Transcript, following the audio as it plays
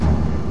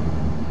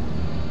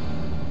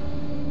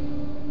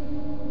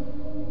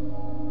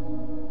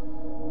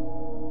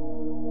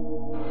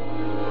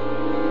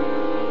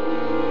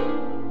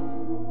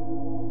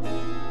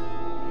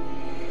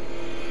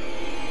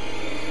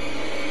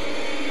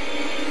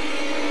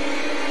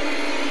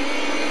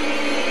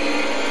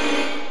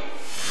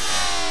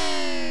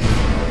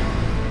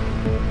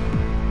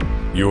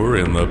You're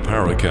in the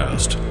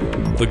Paracast,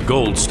 the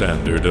gold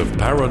standard of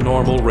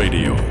paranormal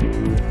radio.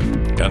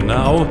 And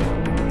now,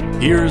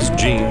 here's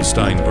Gene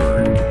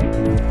Steinberg.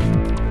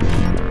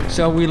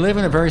 So we live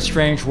in a very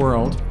strange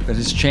world that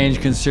has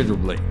changed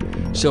considerably.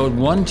 So at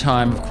one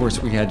time, of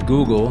course, we had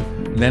Google,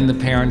 then the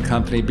parent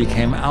company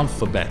became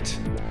Alphabet.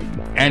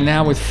 And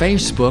now with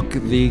Facebook,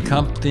 the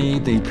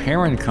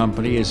parent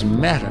company is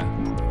Meta,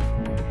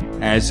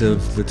 as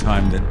of the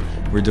time that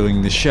we're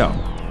doing the show.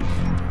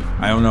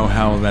 I don't know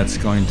how that's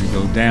going to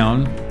go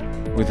down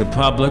with the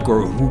public,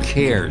 or who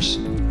cares. I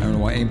don't know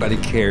why anybody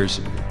cares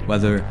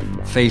whether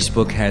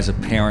Facebook has a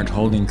parent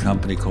holding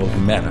company called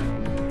Meta.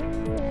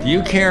 Do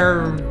you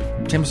care,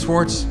 Tim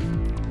Swartz?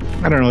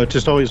 I don't know. It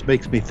just always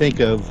makes me think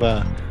of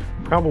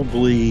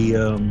probably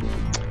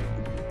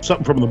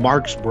something from the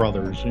Marx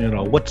Brothers. You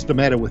know, what's the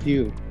matter with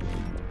you?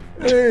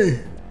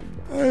 Hey,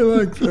 I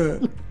like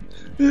that.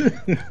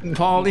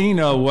 Paul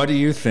Eno, what do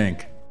you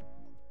think?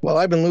 Well,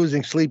 I've been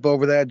losing sleep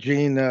over that,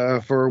 Gene,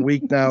 for a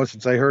week now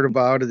since I heard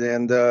about it.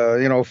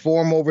 And,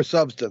 form over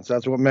substance.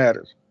 That's what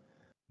matters.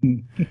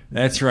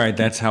 That's right.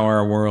 That's how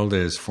our world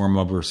is, form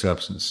over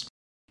substance.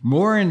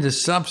 More into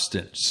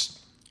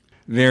substance.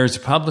 There's a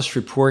published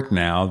report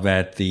now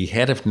that the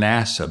head of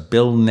NASA,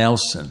 Bill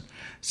Nelson,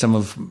 some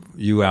of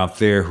you out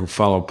there who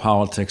follow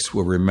politics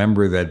will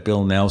remember that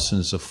Bill Nelson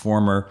is a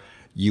former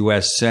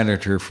U.S.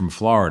 Senator from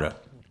Florida.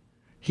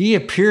 He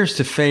appears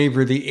to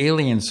favor the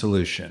alien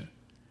solution.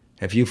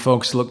 Have you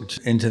folks looked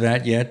into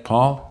that yet,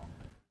 Paul?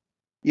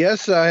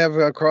 Yes, I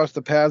have crossed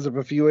the paths of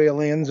a few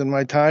aliens in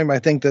my time. I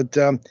think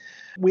that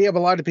we have a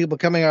lot of people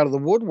coming out of the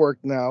woodwork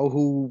now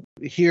who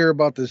hear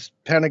about this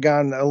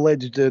Pentagon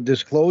alleged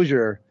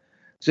disclosure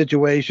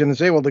situation and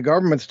say, well, the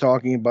government's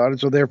talking about it,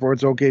 so therefore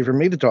it's okay for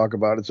me to talk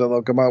about it. So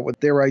they'll come out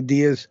with their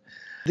ideas.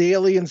 The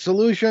alien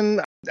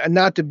solution,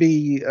 not to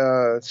be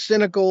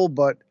cynical,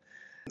 but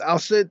I'll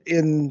sit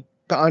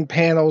on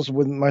panels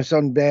with my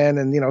son Ben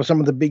and, some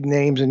of the big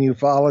names in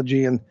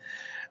ufology, and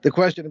the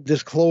question of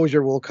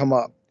disclosure will come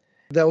up.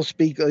 They'll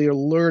speak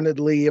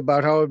learnedly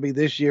about how it would be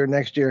this year,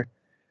 next year.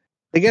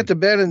 They get to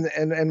Ben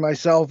and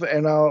myself,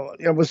 and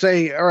we'll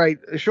say, all right,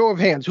 a show of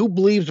hands, who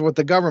believes what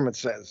the government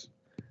says?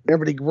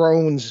 Everybody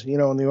groans,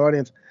 in the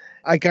audience.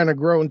 I kind of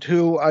groan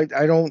too.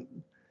 I don't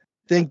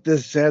think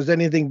this has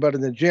anything but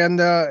an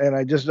agenda, and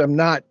I'm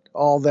not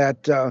all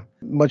that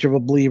much of a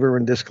believer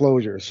in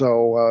disclosure.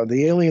 So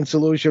the alien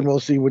solution, we'll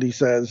see what he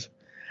says.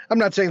 I'm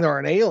not saying there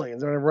aren't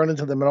aliens. I've run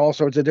into them in all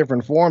sorts of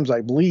different forms,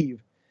 I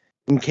believe,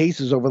 in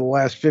cases over the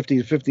last 50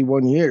 to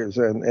 51 years.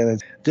 And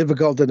it's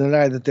difficult to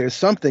deny that there's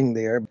something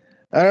there.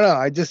 I don't know.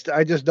 I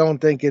just don't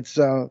think it's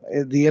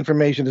the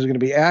information is going to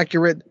be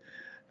accurate,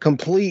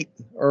 complete,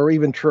 or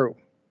even true.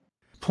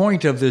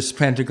 Point of this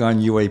Pentagon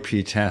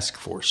UAP Task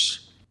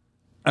Force.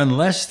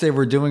 Unless they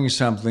were doing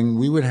something,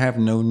 we would have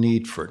no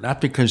need for it. Not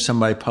because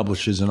somebody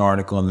publishes an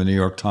article in the New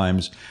York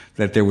Times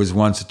that there was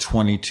once a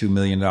 $22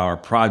 million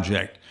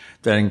project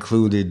that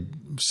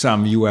included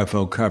some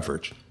UFO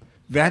coverage.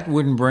 That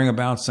wouldn't bring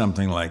about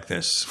something like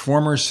this.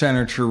 Former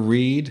Senator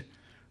Reid,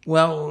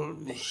 well,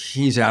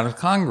 he's out of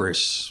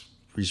Congress.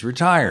 He's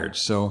retired.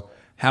 So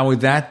how would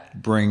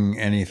that bring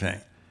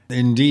anything?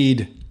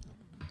 Indeed,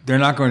 they're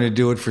not going to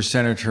do it for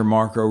Senator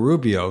Marco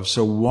Rubio.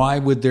 So why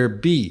would there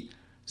be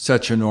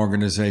such an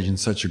organization,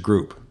 such a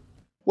group?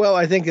 Well,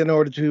 I think in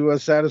order to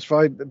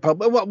satisfy the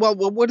public, well,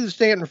 what did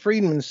Stanton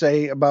Friedman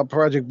say about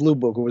Project Blue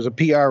Book? It was a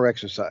PR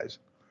exercise.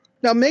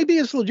 Now, maybe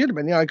it's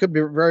legitimate. I could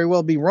very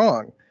well be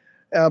wrong.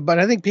 But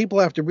I think people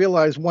have to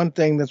realize one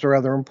thing that's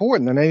rather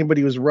important, and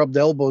anybody who's rubbed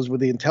elbows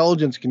with the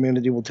intelligence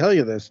community will tell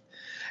you this.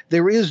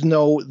 There is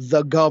no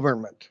the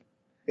government.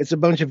 It's a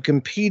bunch of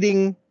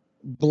competing,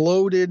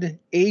 bloated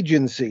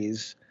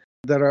agencies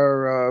that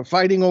are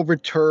fighting over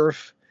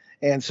turf,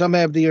 and some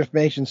have the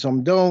information,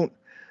 some don't.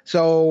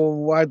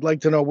 So I'd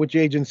like to know which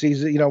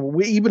agencies,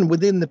 even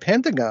within the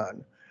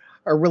Pentagon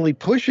are really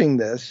pushing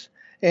this.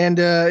 And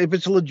if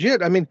it's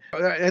legit, I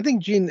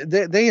think, Gene,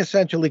 they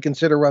essentially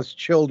consider us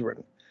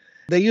children.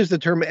 They use the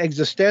term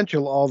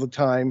existential all the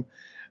time,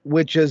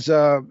 which is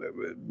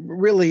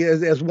really,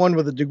 as one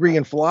with a degree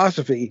in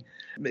philosophy,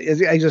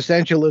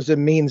 existentialism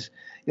means,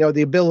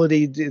 the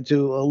ability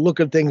to look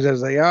at things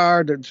as they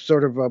are, to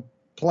sort of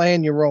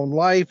plan your own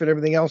life and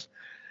everything else.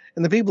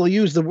 And the people who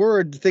use the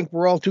word think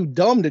we're all too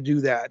dumb to do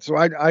that. So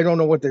I don't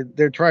know what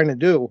they're trying to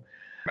do.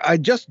 I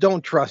just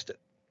don't trust it.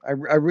 I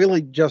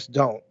really just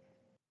don't.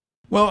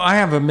 Well, I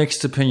have a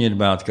mixed opinion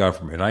about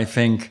government. I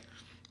think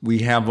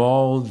we have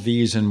all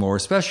these and more,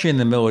 especially in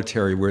the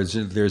military where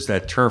there's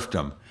that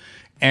turfdom.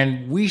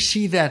 And we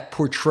see that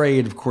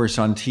portrayed, of course,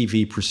 on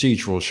TV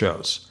procedural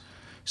shows.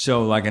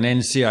 So like an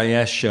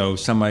NCIS show,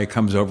 somebody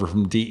comes over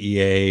from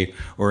DEA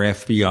or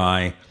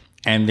FBI,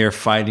 and they're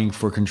fighting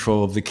for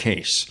control of the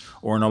case.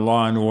 Or in a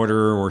Law and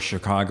Order or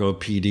Chicago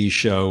PD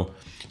show,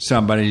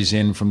 somebody's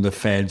in from the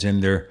feds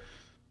and they're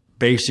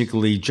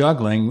basically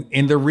juggling.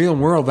 In the real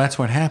world, that's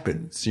what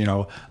happens.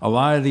 A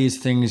lot of these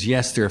things,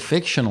 yes, they're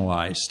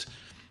fictionalized,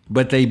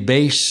 but they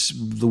base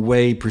the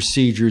way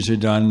procedures are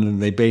done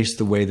and they base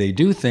the way they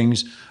do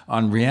things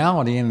on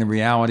reality. And the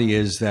reality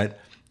is that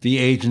the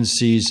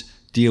agencies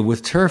deal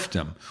with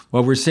turfdom.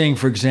 What we're seeing,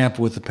 for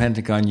example, with the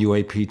Pentagon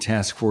UAP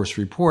Task Force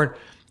report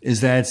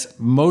is that it's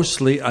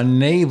mostly a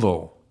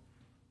naval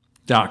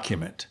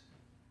document.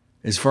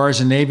 As far as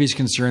the Navy is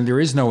concerned, there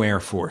is no Air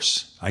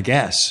Force, I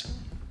guess.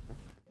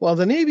 Well,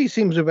 the Navy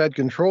seems to have had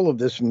control of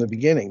this from the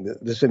beginning,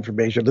 this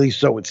information, at least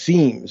so it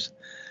seems.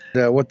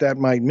 What that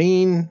might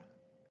mean,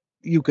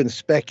 you can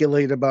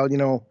speculate about,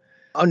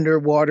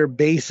 underwater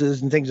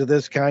bases and things of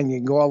this kind. You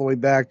can go all the way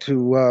back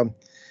to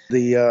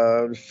the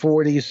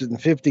 40s and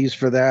 50s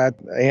for that,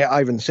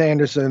 Ivan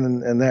Sanderson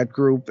and that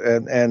group.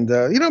 And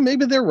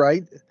maybe they're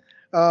right.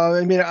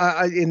 In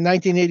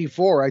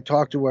 1984, I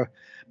talked to a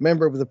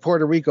member of the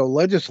Puerto Rico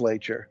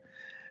legislature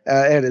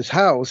at his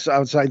house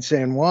outside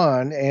San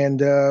Juan,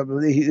 and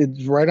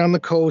it's right on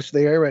the coast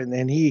there.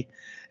 And he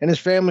and his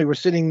family were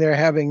sitting there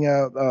having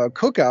a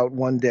cookout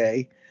one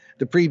day,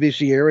 the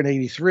previous year in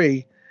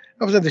 '83.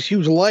 All of a sudden, this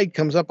huge light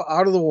comes up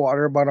out of the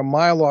water about a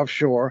mile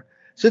offshore,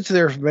 sits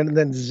there for a minute, and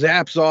then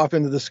zaps off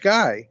into the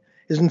sky.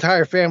 His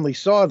entire family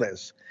saw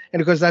this.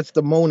 And of course, that's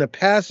the Mona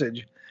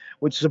Passage,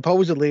 which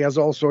supposedly has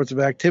all sorts of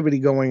activity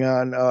going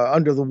on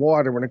under the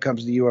water when it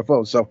comes to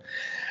UFOs. So,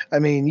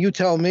 you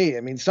tell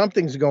me.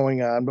 Something's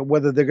going on, but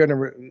whether they're going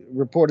to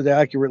report it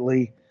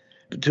accurately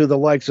to the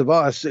likes of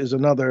us is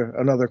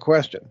another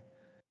question.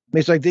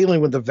 It's like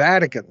dealing with the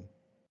Vatican,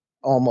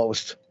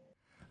 almost.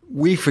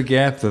 We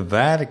forget the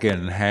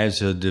Vatican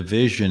has a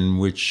division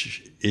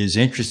which is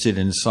interested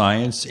in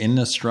science, in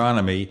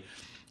astronomy,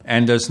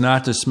 and does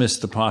not dismiss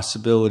the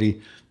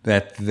possibility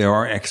that there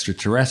are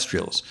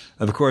extraterrestrials.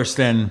 Of course,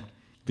 then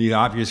the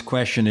obvious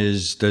question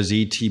is, does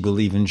E.T.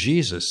 believe in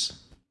Jesus?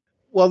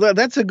 Well,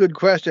 that's a good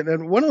question.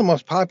 And one of the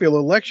most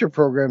popular lecture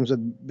programs that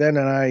Ben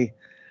and I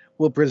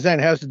will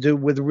present has to do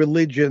with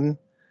religion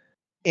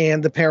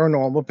and the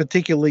paranormal,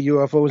 particularly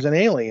UFOs and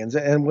aliens.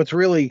 And what's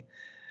really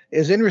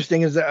is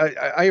interesting is that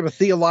I have a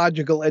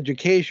theological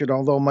education,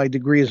 although my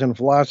degree is in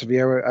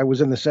philosophy. I was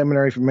in the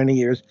seminary for many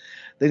years.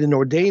 They didn't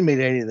ordain me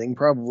to anything,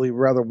 probably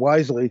rather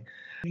wisely.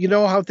 You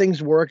know how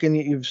things work, and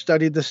you've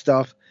studied the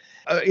stuff.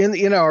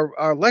 In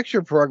our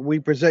lecture program, we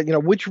present,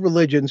 which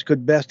religions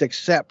could best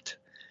accept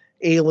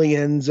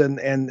aliens and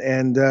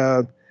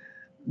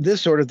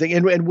this sort of thing,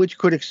 and which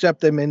could accept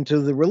them into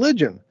the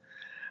religion.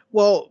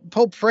 Well,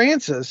 Pope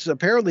Francis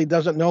apparently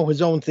doesn't know his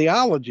own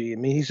theology.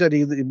 He said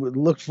he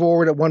looked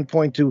forward at one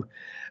point to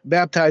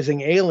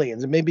baptizing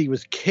aliens, and maybe he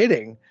was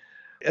kidding,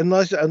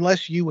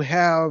 unless you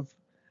have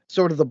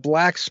sort of the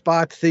black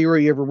spot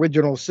theory of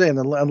original sin,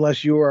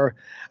 unless you are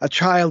a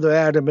child of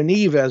Adam and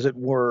Eve, as it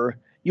were,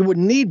 you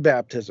wouldn't need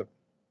baptism.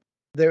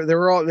 There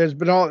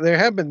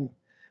have been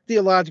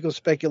theological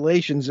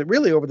speculations that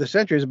really over the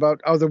centuries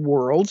about other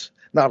worlds,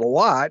 not a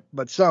lot,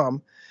 but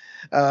some.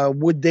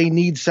 Would they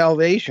need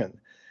salvation?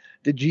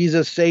 Did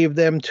Jesus save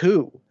them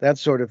too? That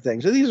sort of thing.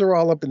 So these are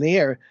all up in the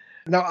air.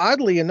 Now,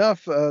 oddly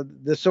enough,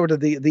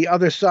 the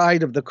other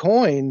side of the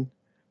coin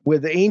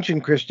with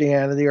ancient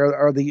Christianity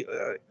are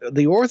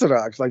the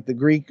Orthodox, like the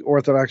Greek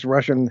Orthodox,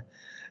 Russian,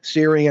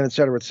 Syrian, et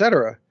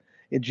cetera,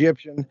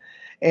 Egyptian.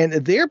 And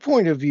their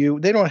point of view,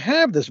 they don't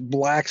have this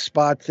black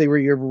spot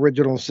theory of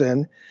original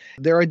sin.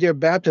 Their idea of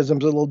baptism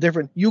is a little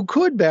different. You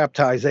could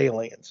baptize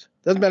aliens.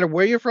 Doesn't matter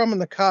where you're from in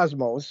the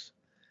cosmos,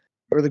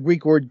 or the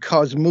Greek word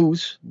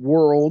cosmos,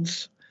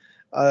 worlds.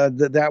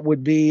 That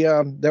would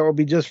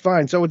be just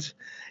fine. So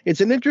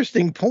it's an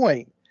interesting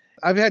point.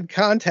 I've had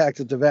contacts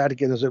at the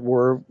Vatican, as it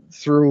were,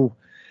 through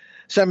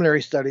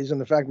seminary studies, and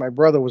the fact my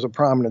brother was a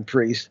prominent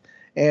priest.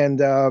 And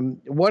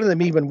one of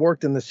them even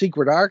worked in the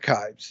secret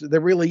archives.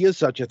 There really is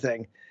such a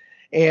thing.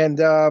 And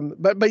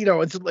but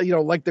it's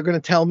like they're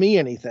going to tell me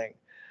anything.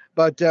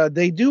 But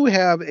they do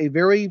have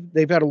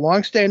they've had a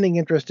longstanding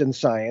interest in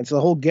science. The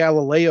whole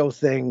Galileo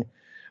thing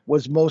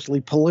was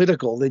mostly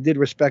political. They did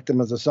respect him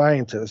as a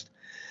scientist.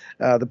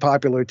 The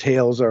popular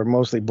tales are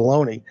mostly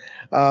baloney.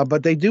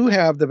 But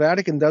the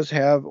Vatican does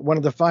have one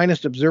of the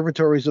finest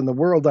observatories in the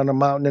world on a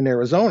mountain in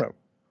Arizona.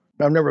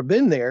 I've never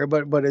been there,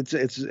 but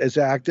it's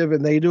active,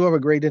 and they do have a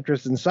great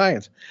interest in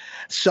science.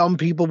 Some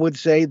people would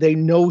say they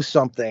know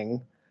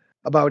something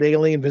about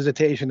alien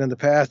visitation in the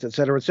past, et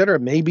cetera, et cetera.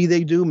 Maybe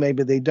they do,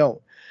 maybe they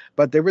don't.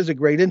 But there is a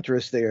great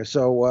interest there.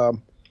 So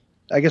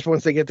I guess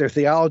once they get their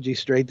theology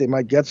straight, they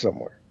might get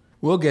somewhere.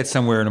 We'll get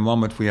somewhere in a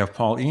moment. We have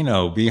Paul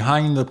Eno,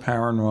 Behind the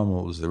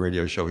Paranormal, is the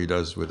radio show he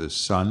does with his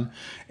son.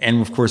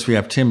 And, of course, we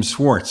have Tim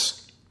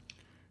Swartz,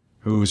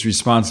 who's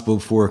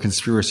responsible for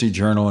Conspiracy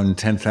Journal and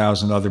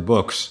 10,000 other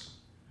books.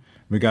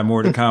 We got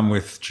more to come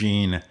with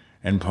Gene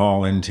and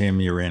Paul and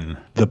Tim. You're in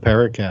the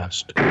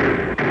Paracast.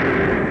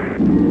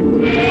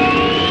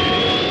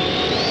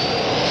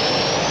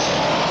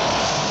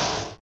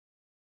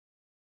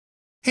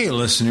 Hey,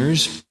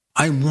 listeners.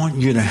 I want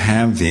you to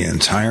have the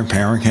entire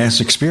Paracast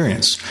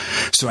experience.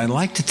 So I'd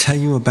like to tell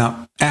you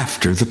about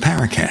After the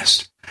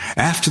Paracast.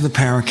 After the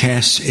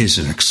Paracast is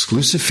an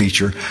exclusive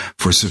feature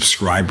for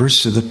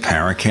subscribers to the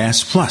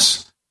Paracast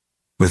Plus.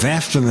 With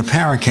After the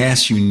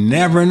Paracast, you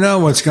never know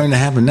what's going to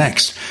happen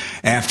next.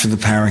 After the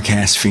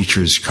Paracast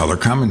features color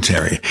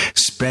commentary,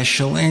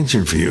 special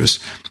interviews,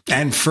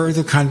 and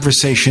further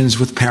conversations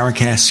with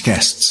Paracast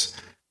guests.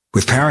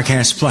 With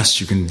Paracast Plus,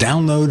 you can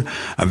download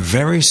a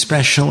very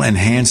special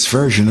enhanced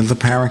version of the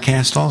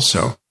Paracast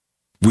also.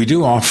 We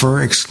do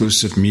offer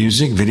exclusive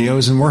music,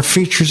 videos, and more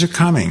features are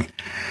coming.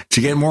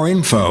 To get more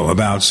info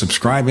about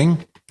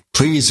subscribing,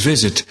 please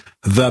visit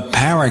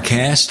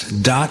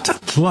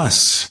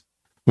theparacast.plus.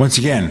 Once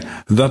again,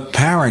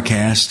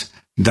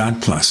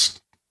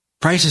 theparacast.plus.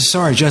 Prices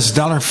are just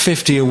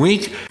 $1.50 a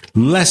week,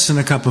 less than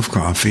a cup of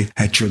coffee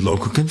at your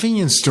local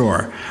convenience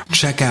store.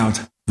 Check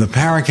out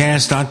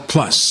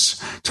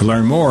theparacast.plus to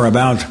learn more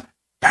about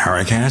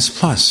Paracast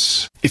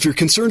Plus. If you're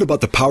concerned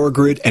about the power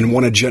grid and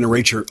want to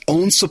generate your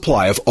own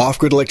supply of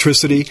off-grid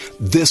electricity,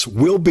 this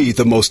will be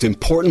the most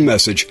important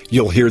message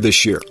you'll hear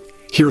this year.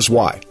 Here's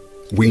why.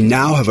 We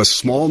now have a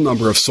small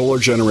number of solar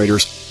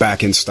generators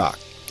back in stock.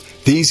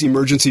 These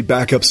emergency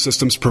backup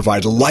systems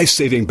provide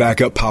life-saving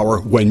backup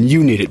power when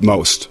you need it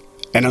most.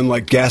 And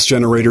unlike gas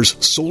generators,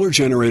 solar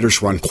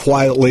generators run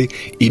quietly,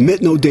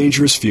 emit no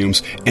dangerous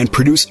fumes, and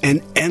produce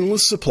an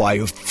endless supply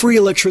of free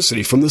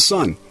electricity from the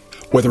sun.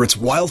 Whether it's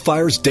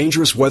wildfires,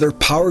 dangerous weather,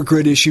 power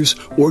grid issues,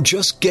 or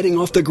just getting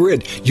off the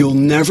grid, you'll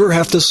never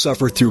have to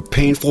suffer through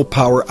painful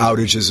power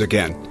outages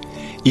again.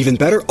 Even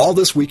better, all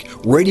this week,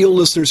 radio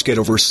listeners get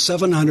over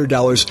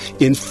 $700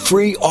 in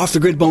free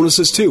off-the-grid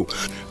bonuses, too.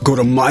 Go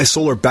to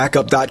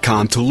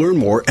mysolarbackup.com to learn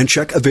more and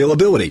check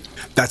availability.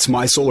 That's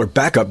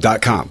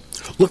mysolarbackup.com.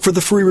 Look for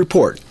the free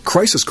report,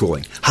 Crisis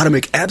Cooling, how to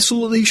make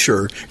absolutely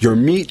sure your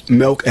meat,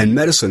 milk, and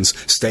medicines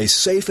stay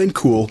safe and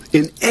cool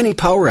in any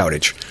power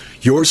outage.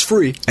 Yours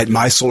free at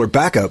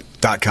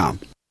mysolarbackup.com.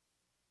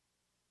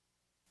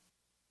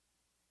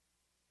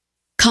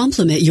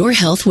 Complement your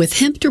health with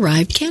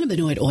hemp-derived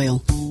cannabinoid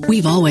oil.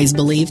 We've always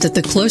believed that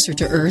the closer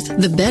to Earth,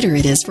 the better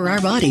it is for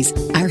our bodies.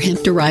 Our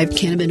hemp-derived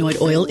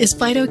cannabinoid oil is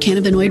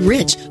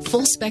phytocannabinoid-rich,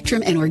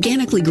 full-spectrum, and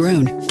organically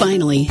grown.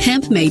 Finally,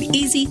 hemp made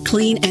easy,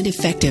 clean, and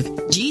effective.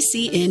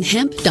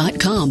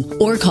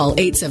 GCNhemp.com or call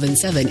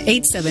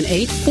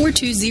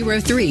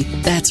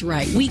 877-878-4203. That's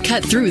right, we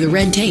cut through the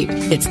red tape.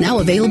 It's now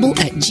available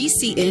at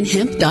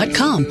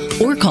GCNhemp.com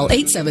or call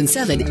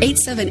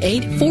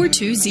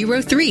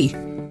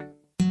 877-878-4203.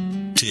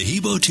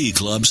 Tahibo Tea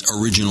Club's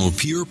original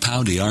Pure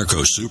Pau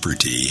d'Arco Super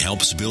Tea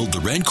helps build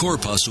the red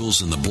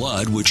corpuscles in the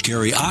blood which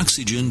carry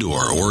oxygen to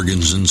our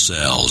organs and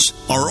cells.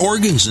 Our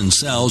organs and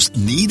cells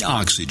need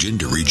oxygen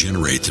to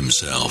regenerate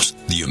themselves.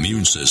 The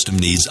immune system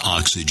needs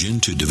oxygen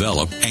to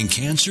develop, and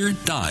cancer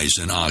dies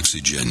in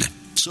oxygen.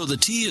 So the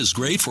tea is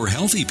great for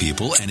healthy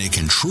people, and it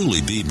can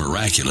truly be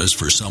miraculous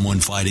for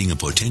someone fighting a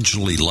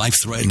potentially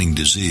life-threatening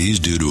disease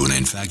due to an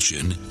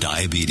infection,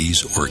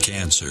 diabetes, or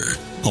cancer.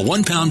 A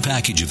 1-pound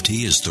package of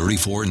tea is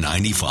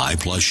 $34.95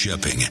 plus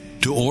shipping.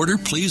 To order,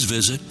 please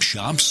visit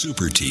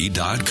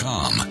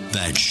shopsupertea.com.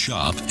 That's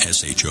shop,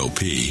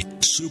 S-H-O-P,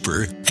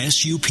 super,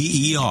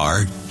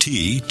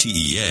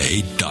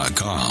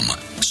 S-U-P-E-R-T-T-E-A.com.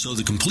 So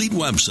the complete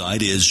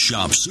website is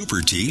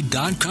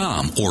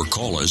shopsupertea.com or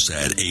call us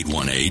at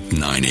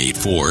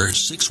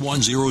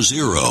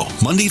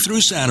 818-984-6100, Monday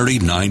through Saturday,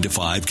 9 to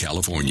 5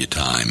 California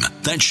time.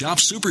 That's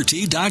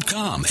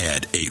shopsupertea.com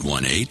at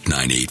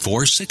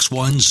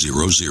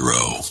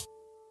 818-984-6100.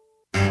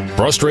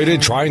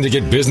 Frustrated trying to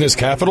get business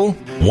capital?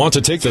 Want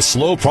to take the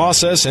slow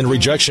process and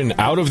rejection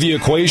out of the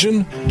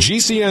equation?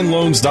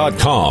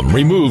 GCNloans.com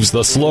removes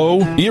the slow,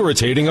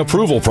 irritating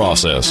approval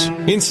process.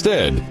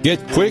 Instead,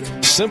 get quick,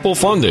 simple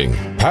funding.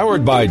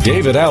 Powered by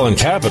David Allen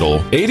Capital,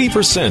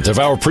 80% of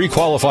our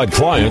pre-qualified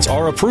clients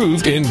are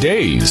approved in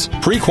days.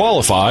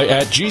 Pre-qualify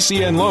at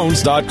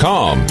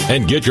GCNloans.com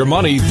and get your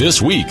money this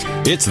week.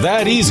 It's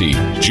that easy.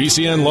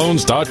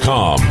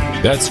 GCNloans.com.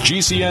 That's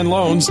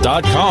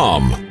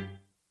GCNloans.com.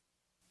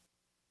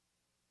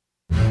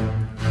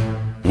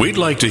 We'd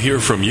like to hear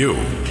from you.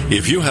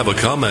 If you have a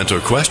comment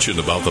or question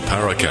about the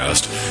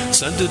Paracast,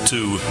 send it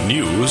to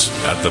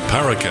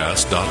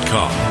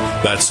news@theparacast.com.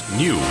 That's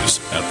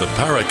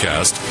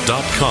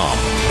news@theparacast.com.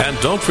 And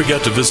don't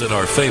forget to visit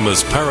our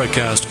famous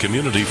Paracast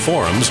community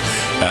forums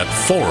at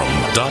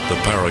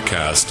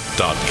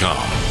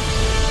forum.theparacast.com.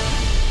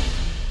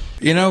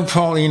 You know,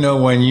 Paul Eno,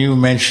 when you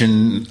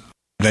mention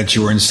that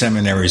you were in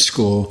seminary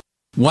school,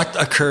 what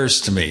occurs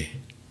to me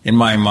in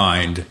my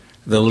mind?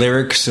 The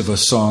lyrics of a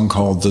song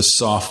called The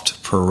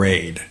Soft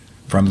Parade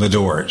from The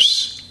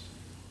Doors.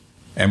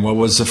 And what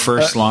was the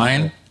first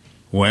line?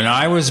 When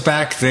I was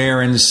back there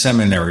in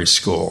seminary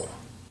school.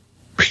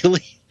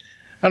 Really?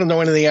 I don't know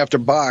anything after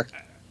Bach.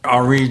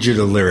 I'll read you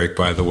the lyric,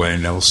 by the way,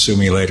 and they'll sue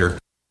me later.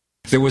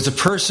 There was a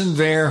person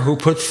there who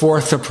put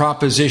forth the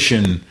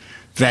proposition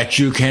that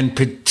you can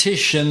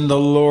petition the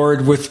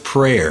Lord with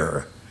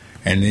prayer.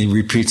 And he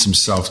repeats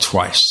himself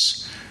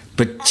twice.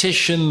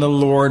 Petition the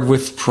Lord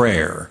with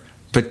prayer.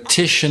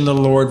 Petition the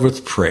Lord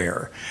with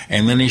prayer.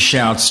 And then he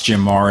shouts,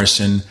 Jim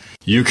Morrison,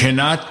 you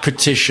cannot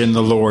petition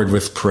the Lord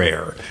with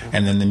prayer.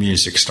 And then the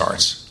music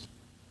starts.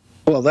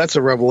 Well, that's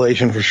a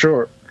revelation for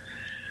sure.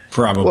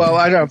 Probably. Well,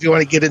 I don't know if you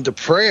want to get into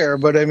prayer,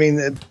 but I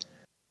mean,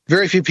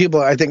 very few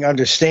people, I think,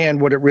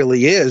 understand what it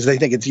really is. They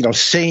think it's,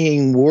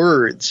 saying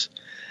words.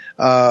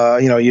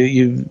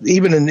 You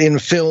even in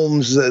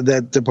films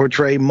that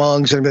portray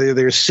monks, and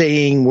they're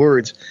saying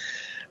words.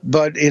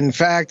 But in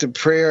fact,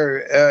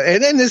 prayer,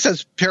 and then this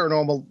has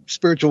paranormal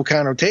spiritual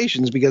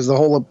connotations, because the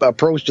whole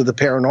approach to the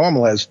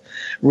paranormal has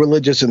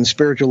religious and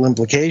spiritual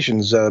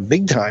implications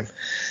big time.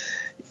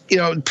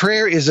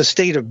 Prayer is a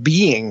state of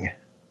being.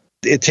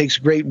 It takes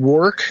great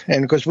work,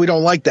 and of course we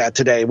don't like that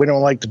today. We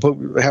don't like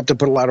to have to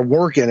put a lot of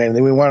work in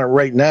anything. We want it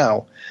right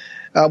now,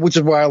 which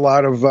is why a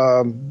lot of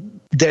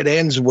dead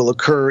ends will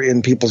occur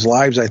in people's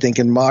lives, I think,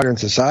 in modern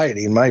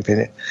society, in my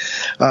opinion.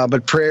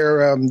 But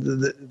prayer,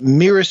 the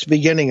merest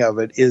beginning of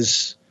it,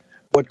 is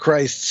what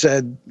Christ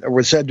said, or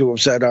was said to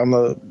have said on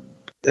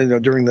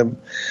during the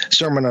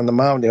Sermon on the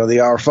Mount, the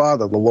Our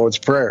Father, the Lord's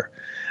Prayer.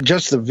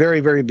 Just the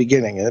very, very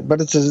beginning.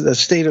 But it's a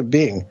state of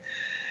being.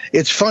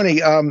 It's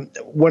funny,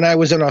 when I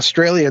was in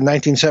Australia in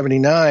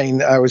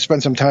 1979, I would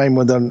spend some time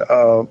with an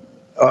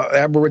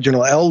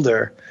Aboriginal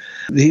elder.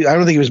 I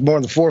don't think he was more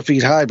than 4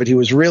 feet high, but he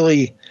was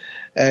really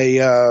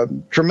a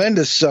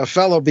tremendous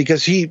fellow,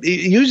 because they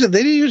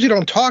usually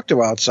don't talk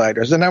to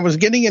outsiders. And I was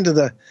getting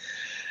into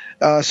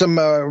some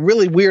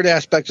really weird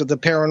aspects of the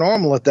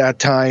paranormal at that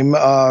time,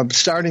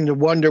 starting to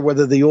wonder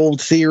whether the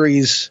old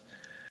theories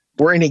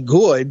were any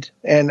good.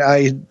 And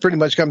I pretty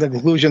much come to the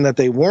conclusion that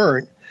they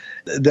weren't,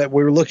 that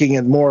we were looking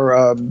at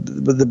more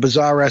the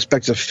bizarre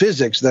aspects of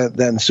physics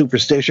than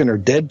superstition or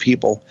dead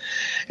people.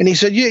 And he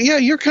said, yeah,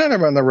 you're kind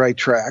of on the right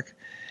track.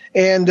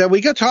 And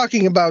we got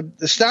talking about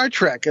Star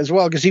Trek as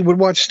well, because he would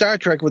watch Star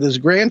Trek with his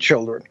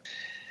grandchildren.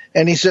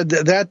 And he said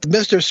that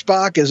Mr.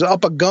 Spock is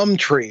up a gum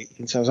tree.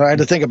 And so I had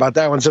to think about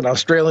that one. It's an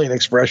Australian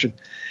expression.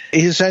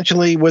 He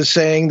essentially was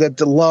saying that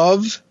the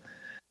love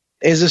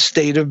is a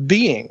state of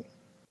being.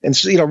 And,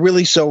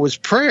 really so is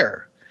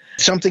prayer.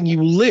 Something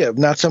you live,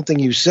 not something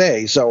you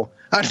say. So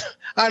I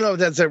don't know if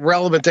that's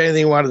relevant to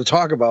anything you wanted to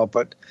talk about,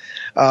 but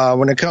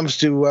when it comes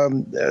to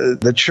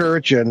the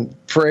church and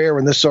prayer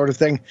and this sort of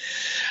thing,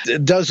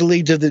 it does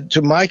lead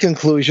to my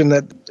conclusion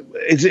that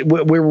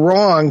we're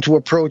wrong to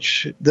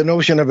approach the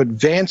notion of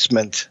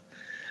advancement.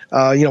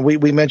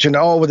 We mentioned,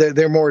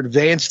 they're more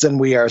advanced than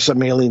we are,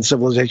 some alien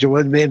civilization.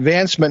 Well,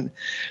 advancement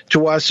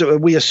to us,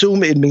 we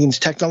assume it means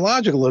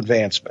technological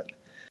advancement.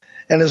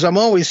 And as I'm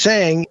always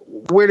saying,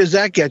 where does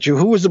that get you?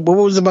 What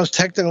was the most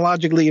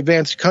technologically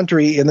advanced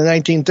country in the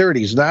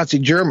 1930s? Nazi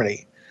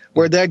Germany.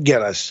 Where'd that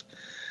get us?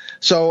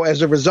 So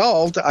as a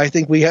result, I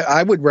think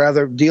I would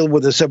rather deal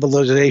with a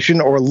civilization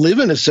or live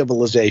in a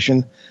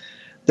civilization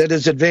that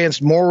is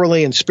advanced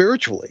morally and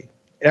spiritually.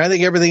 And I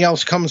think everything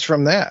else comes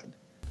from that.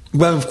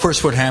 Well, of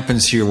course, what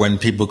happens here when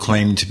people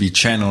claim to be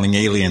channeling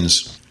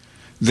aliens,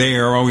 they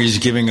are always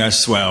giving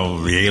us,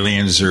 the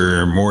aliens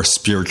are more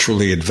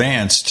spiritually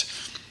advanced.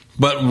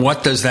 But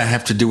what does that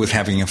have to do with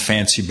having a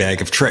fancy bag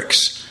of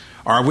tricks?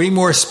 Are we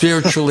more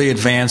spiritually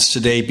advanced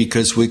today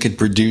because we could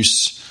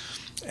produce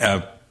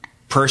a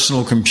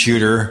personal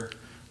computer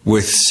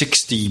with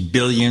 60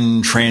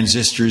 billion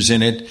transistors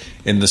in it,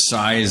 in the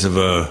size of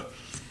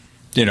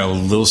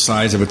little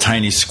size of a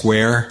tiny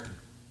square?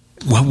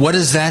 What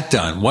has that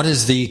done? What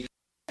has the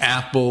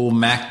Apple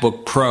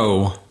MacBook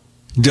Pro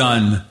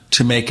done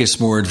to make us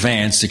more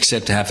advanced,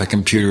 except to have a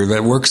computer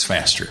that works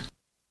faster?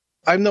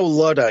 I'm no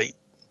Luddite.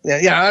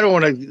 Yeah, I don't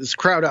want to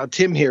crowd out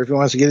Tim here if he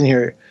wants to get in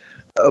here,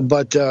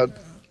 but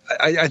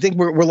I think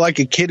we're like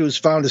a kid who's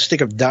found a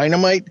stick of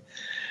dynamite.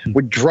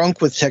 We're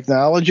drunk with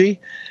technology.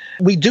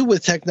 We do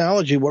with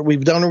technology what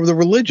we've done with the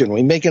religion.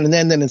 We make it an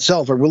end in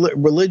itself. A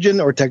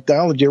religion or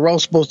technology are all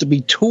supposed to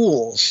be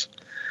tools,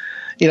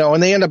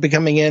 and they end up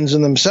becoming ends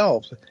in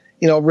themselves.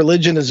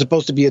 Religion is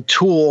supposed to be a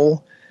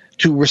tool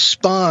to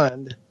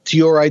respond to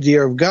your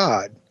idea of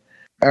God.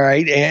 All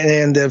right,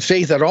 and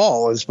faith at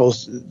all is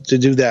supposed to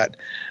do that.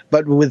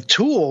 But with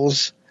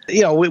tools,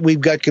 we've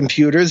got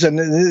computers, and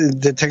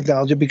the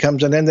technology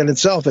becomes an end in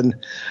itself. And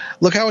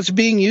look how it's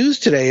being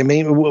used today. I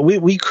mean,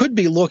 we could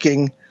be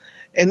looking,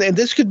 and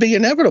this could be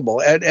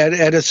inevitable, at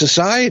a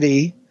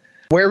society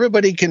where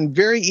everybody can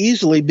very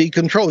easily be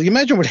controlled. You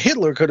imagine what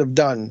Hitler could have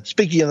done,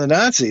 speaking of the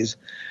Nazis,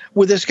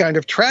 with this kind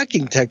of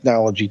tracking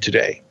technology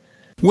today.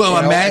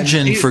 Well,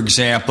 imagine, for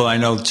example, I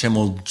know Tim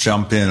will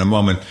jump in a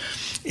moment,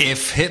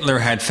 if Hitler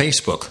had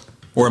Facebook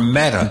or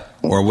Meta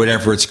or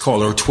whatever it's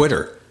called, or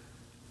Twitter.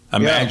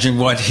 Imagine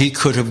what he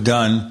could have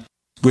done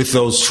with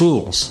those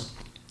tools.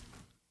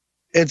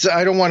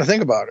 I don't want to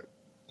think about it.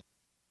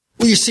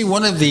 Well, you see,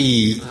 one of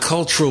the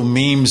cultural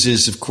memes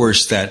is, of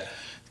course, that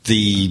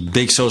the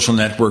big social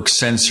networks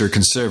censor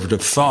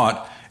conservative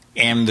thought.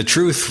 And the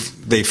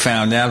truth they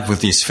found out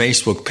with these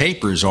Facebook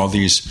papers, all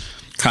these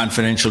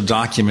confidential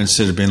documents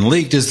that have been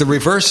leaked, is the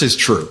reverse is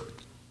true.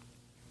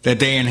 That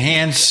they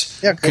enhance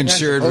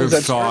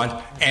conservative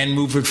thought and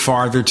move it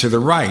farther to the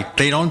right.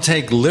 They don't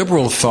take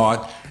liberal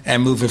thought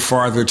and move it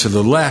farther to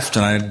the left,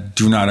 and I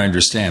do not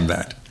understand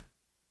that.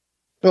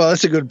 Well,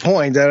 that's a good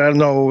point. I don't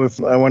know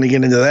if I want to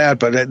get into that,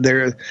 but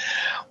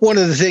one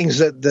of the things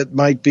that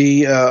might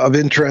be of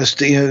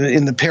interest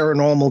in the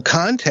paranormal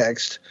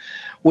context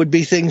would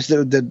be things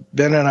that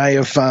Ben and I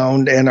have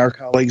found and our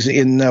colleagues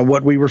in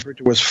what we refer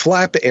to as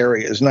flap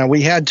areas. Now,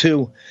 we had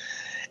to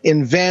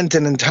invent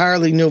an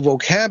entirely new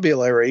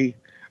vocabulary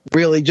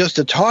really just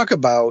to talk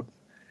about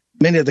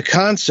many of the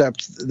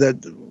concepts that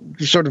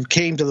sort of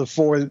came to the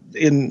fore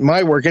in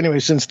my work anyway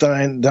since the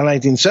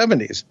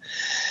 1970s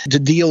to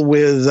deal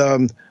with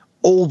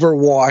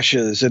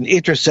overwashes and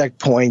intersect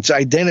points,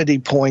 identity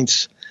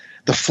points,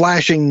 the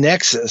flashing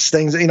nexus,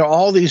 things,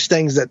 all these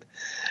things that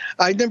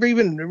I'd never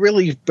even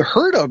really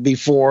heard of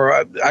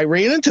before. I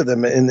ran into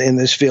them in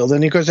this field.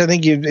 And of course, I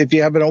think if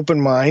you have an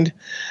open mind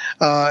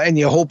and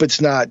you hope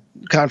it's not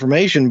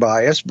confirmation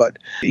bias, but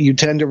you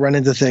tend to run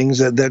into things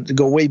that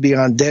go way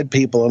beyond dead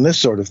people and this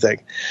sort of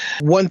thing.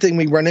 One thing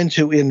we run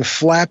into in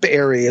flap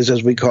areas,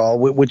 as we call,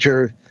 which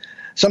are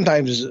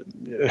sometimes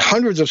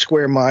hundreds of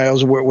square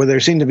miles where there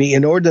seem to be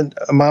inordinate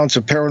amounts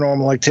of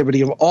paranormal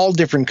activity of all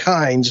different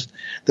kinds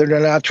that are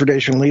not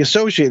traditionally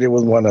associated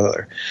with one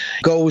another.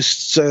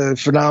 Ghosts,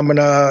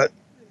 phenomena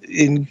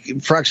in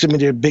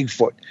proximity to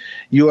Bigfoot,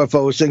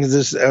 UFOs,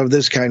 things of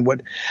this kind.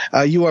 What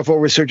UFO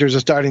researchers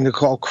are starting to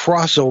call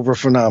crossover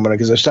phenomena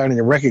because they're starting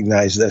to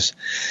recognize this.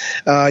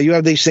 You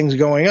have these things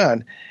going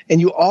on.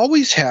 And you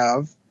always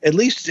have, at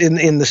least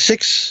in the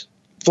 6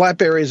 flap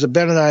areas that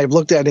Ben and I have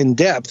looked at in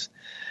depth,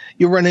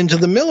 you run into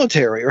the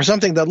military or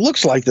something that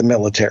looks like the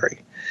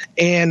military.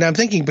 And I'm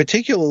thinking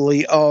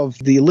particularly of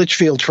the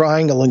Litchfield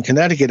Triangle in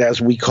Connecticut,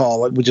 as we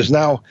call it, which is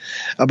now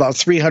about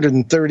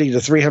 330 to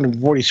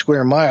 340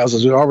 square miles,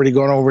 as we've already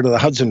gone over to the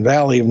Hudson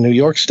Valley of New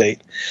York State.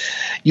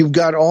 You've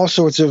got all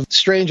sorts of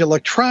strange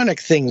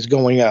electronic things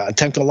going on,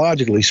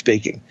 technologically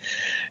speaking.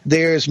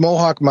 There's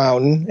Mohawk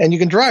Mountain, and you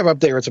can drive up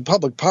there. It's a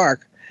public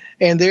park.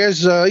 And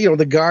there's,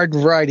 the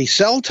garden variety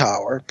cell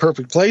tower,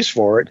 perfect place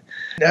for it.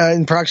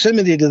 In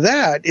proximity to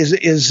that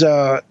is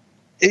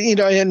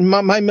and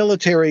my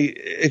military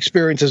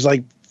experience is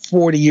like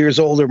 40 years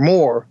old or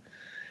more.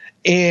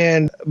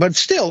 But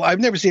still, I've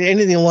never seen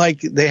anything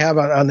like they have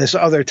on this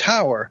other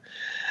tower.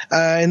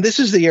 And this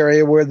is the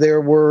area where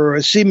there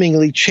were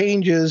seemingly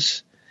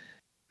changes,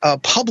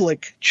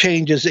 public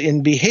changes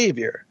in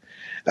behavior.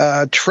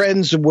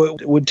 Trends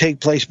would take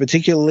place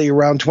particularly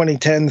around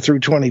 2010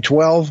 through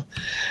 2012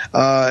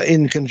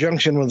 in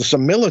conjunction with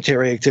some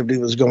military activity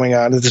that was going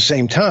on at the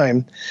same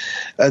time.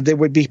 There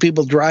would be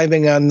people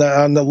driving on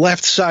the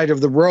left side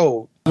of the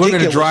road. We're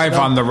going to drive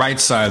on the right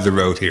side of the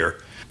road here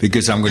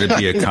because I'm going to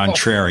be a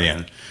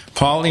contrarian.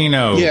 Paul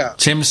Eno,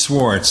 Tim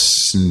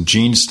Swartz, and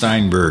Gene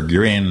Steinberg,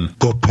 you're in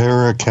the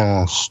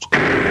Paracast.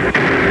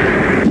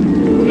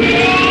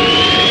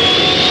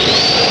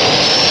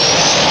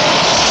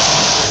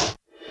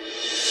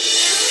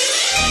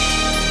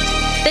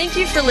 Thank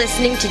you for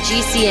listening to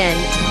GCN.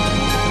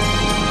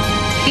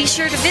 Be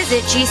sure to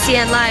visit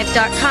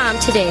GCNlive.com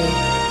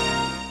today.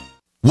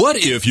 What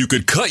if you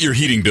could cut your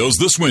heating bills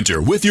this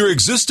winter with your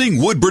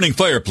existing wood-burning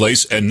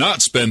fireplace and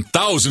not spend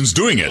thousands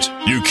doing it?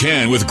 You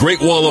can with Great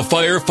Wall of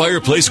Fire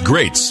fireplace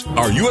grates.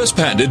 Our U.S.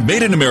 patented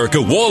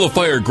made-in-America Wall of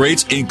Fire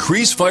grates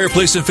increase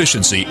fireplace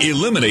efficiency,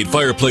 eliminate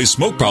fireplace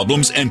smoke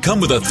problems, and come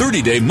with a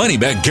 30-day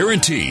money-back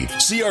guarantee.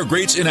 See our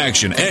grates in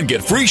action and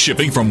get free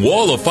shipping from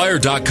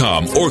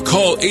walloffire.com or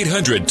call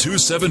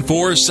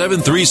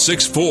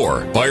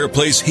 800-274-7364.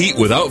 Fireplace heat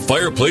without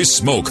fireplace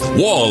smoke.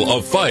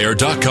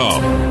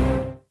 walloffire.com.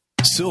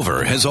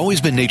 Silver has always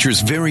been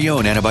nature's very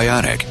own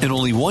antibiotic, and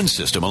only one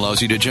system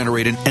allows you to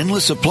generate an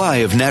endless supply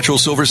of natural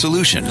silver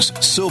solutions.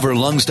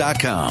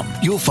 SilverLungs.com.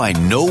 You'll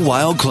find no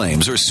wild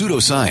claims or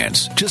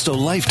pseudoscience, just a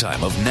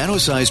lifetime of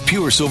nano-sized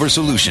pure silver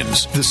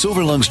solutions. The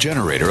Silver Lungs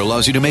generator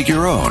allows you to make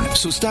your own,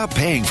 so stop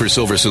paying for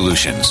silver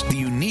solutions. The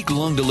unique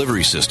lung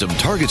delivery system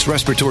targets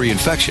respiratory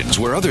infections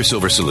where other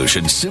silver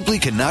solutions simply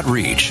cannot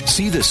reach.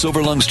 See the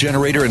Silver Lungs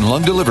generator and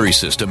lung delivery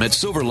system at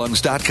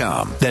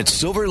SilverLungs.com.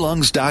 That's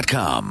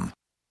SilverLungs.com.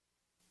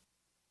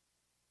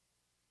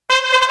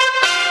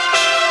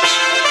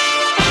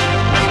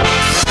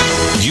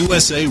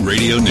 USA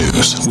Radio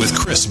News with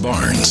Chris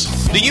Barnes.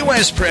 The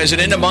U.S.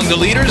 president among the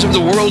leaders of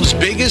the world's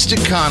biggest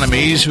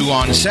economies who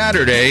on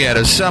Saturday at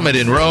a summit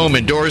in Rome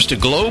endorsed a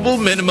global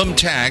minimum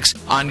tax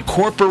on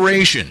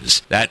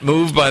corporations. That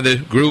move by the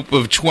group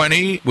of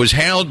 20 was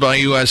hailed by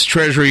U.S.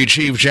 Treasury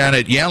Chief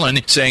Janet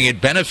Yellen, saying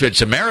it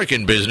benefits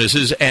American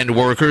businesses and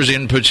workers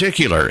in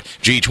particular.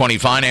 G20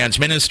 finance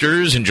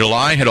ministers in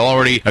July had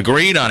already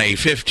agreed on a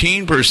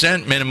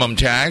 15% minimum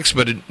tax,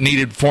 but it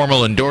needed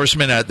formal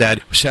endorsement at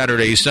that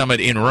Saturday summit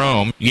in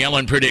Rome.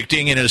 Yellen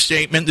predicting in a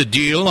statement the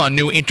deal on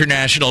new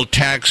international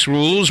tax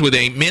rules with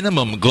a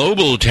minimum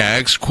global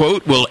tax,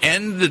 quote, will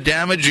end the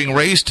damaging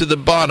race to the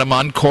bottom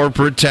on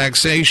corporate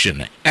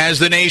taxation. As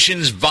the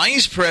nation's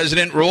vice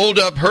president rolled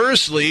up her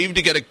sleeve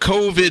to get a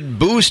COVID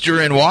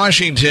booster in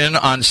Washington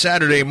on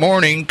Saturday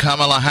morning,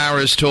 Kamala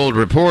Harris told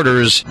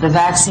reporters, the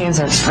vaccines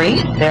are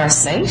free, they are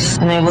safe,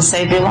 and they will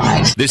save your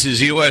life. This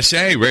is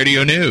USA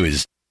Radio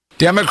News.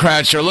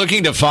 Democrats are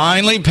looking to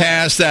finally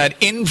pass that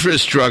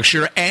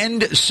infrastructure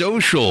and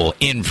social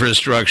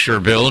infrastructure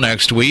bill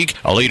next week.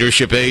 A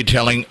leadership aide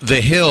telling The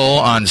Hill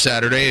on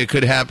Saturday it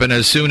could happen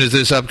as soon as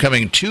this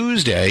upcoming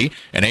Tuesday.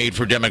 An aide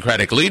for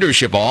Democratic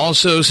leadership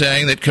also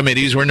saying that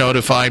committees were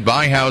notified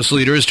by House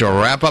leaders to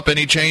wrap up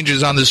any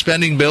changes on the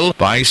spending bill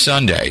by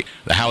Sunday.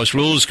 The House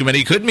Rules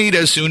Committee could meet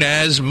as soon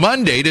as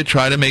Monday to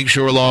try to make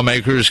sure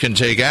lawmakers can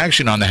take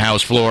action on the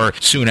House floor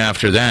soon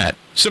after that.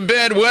 Some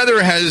bad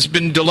weather has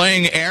been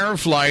delaying air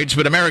flights,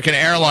 but American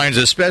Airlines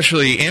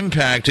especially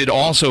impacted,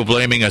 also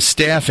blaming a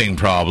staffing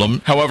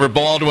problem. However,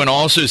 Baldwin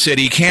also said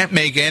he can't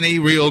make any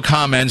real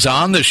comments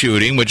on the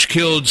shooting, which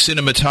killed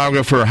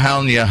cinematographer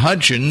Halyna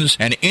Hutchins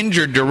and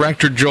injured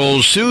director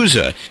Joel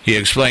Souza. He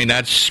explained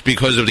that's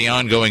because of the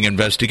ongoing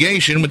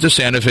investigation with the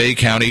Santa Fe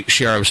County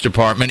Sheriff's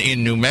Department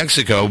in New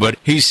Mexico. But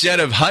he said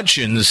of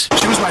Hutchins,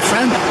 "She was my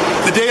friend.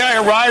 The day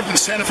I arrived in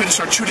Santa Fe to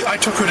start shooting, I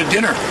took her to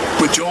dinner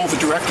with Joel, the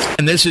director."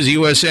 And this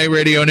is USA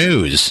Radio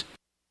News.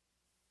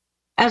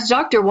 As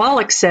Dr.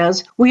 Wallach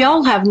says, we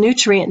all have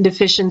nutrient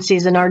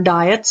deficiencies in our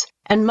diets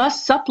and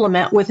must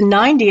supplement with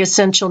 90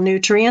 essential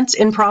nutrients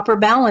in proper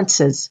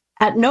balances.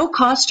 At no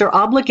cost or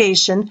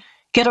obligation,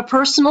 get a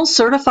personal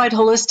certified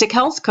holistic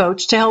health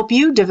coach to help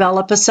you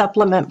develop a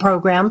supplement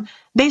program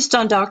based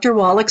on Dr.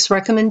 Wallach's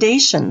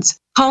recommendations.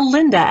 Call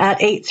Linda at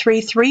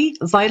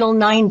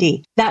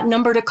 833-VITAL-90. That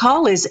number to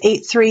call is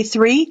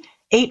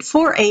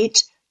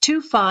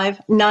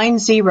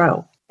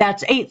 833-848-2590.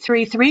 That's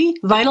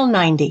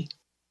 833-VITAL-90.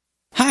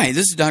 Hi,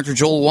 this is Dr.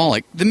 Joel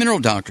Wallach, the Mineral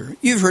Doctor.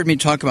 You've heard me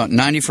talk about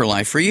 90 for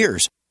Life for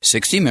years.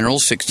 60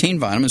 minerals, 16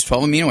 vitamins,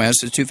 12 amino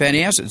acids, 2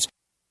 fatty acids.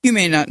 You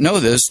may not know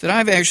this, that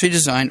I've actually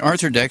designed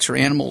Arthrodex for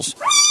animals.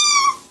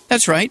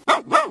 That's right.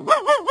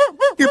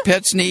 Your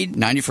pets need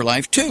 90 for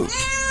Life, too.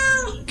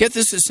 Get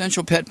this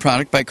essential pet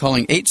product by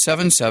calling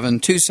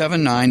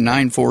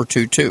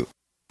 877-279-9422.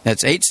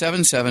 That's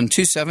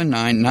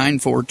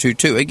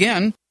 877-279-9422.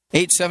 Again,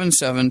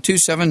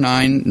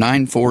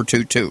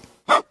 877-279-9422.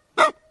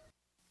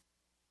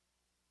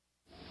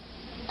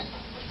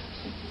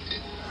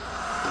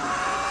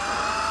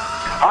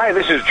 Hi,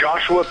 this is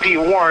Joshua P.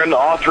 Warren,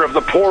 author of The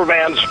Poor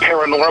Man's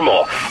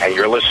Paranormal, and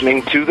you're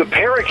listening to the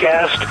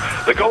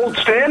Paracast, the gold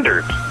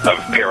standard of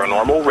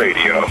paranormal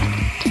radio.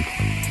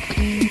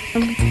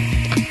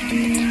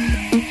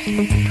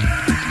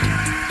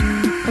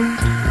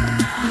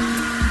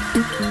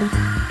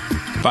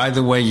 By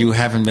the way, you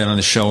haven't been on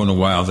the show in a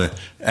while.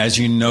 As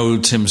you know,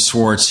 Tim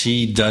Swartz,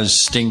 he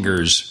does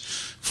stingers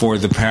for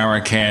the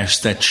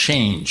Paracast that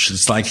change.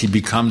 It's like he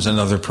becomes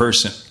another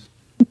person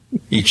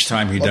each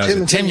time he does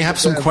it. Tim, you have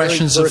some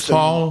questions of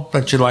Paul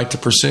that you'd like to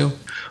pursue?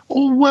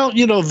 Well,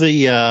 you know,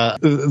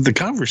 the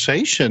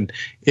conversation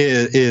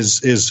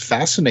is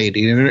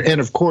fascinating,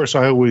 and of course,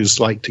 I always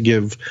like to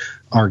give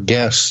our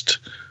guest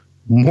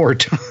more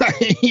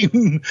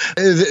time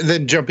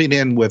than jumping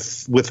in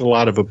with a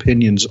lot of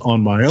opinions on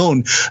my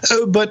own.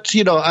 But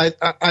you know, I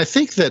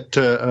think that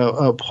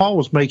Paul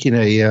was making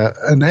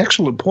an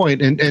excellent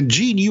point, and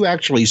Gene, you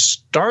actually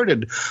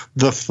started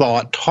the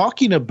thought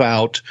talking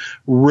about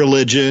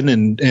religion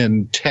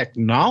and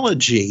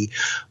technology,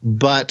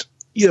 but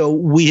you know,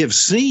 we have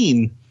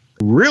seen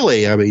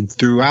really, I mean,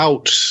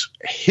 throughout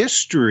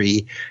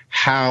history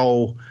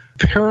how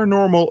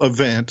paranormal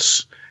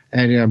events,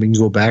 and I mean,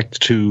 go back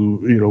to,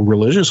 you know,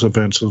 religious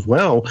events as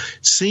well,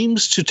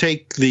 seems to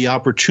take the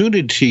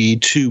opportunity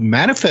to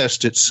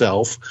manifest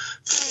itself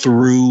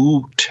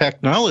through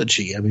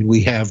technology. I mean,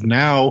 we have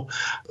now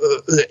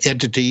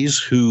entities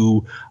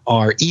who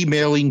are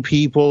emailing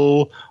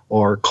people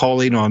or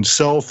calling on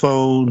cell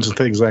phones and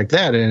things like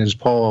that. And as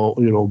Paul,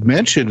 you know,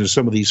 mentioned, in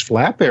some of these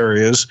flap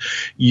areas,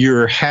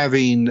 you're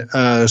having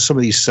some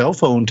of these cell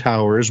phone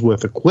towers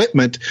with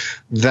equipment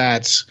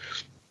that's,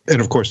 and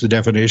of course, the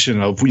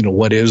definition of, you know,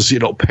 what is, you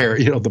know,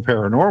 the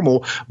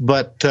paranormal,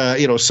 but,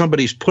 you know,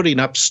 somebody's putting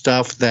up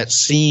stuff that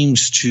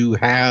seems to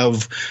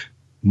have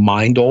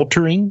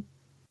mind-altering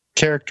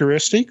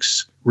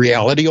characteristics,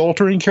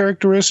 reality-altering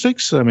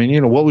characteristics. I mean, you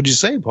know, what would you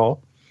say,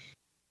 Paul?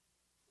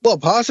 Well,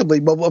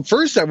 possibly. But well,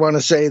 first, I want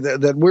to say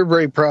that we're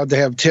very proud to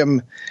have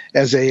Tim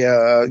as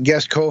a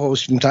guest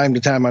co-host from time to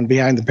time on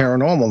Behind the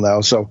Paranormal now.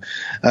 So,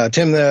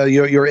 Tim,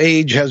 your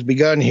age has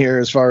begun here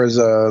as far as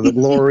the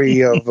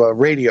glory of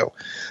radio.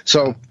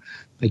 So,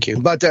 thank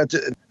you. But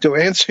to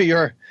answer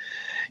your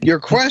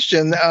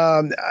question,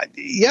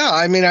 yeah,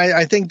 I mean,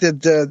 I think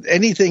that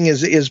anything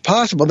is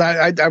possible.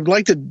 Now, I'd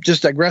like to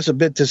just digress a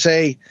bit to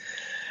say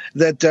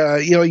that,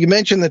 you know, you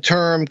mentioned the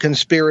term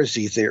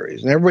conspiracy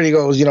theories, and everybody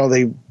goes, you know,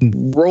 they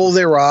roll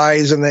their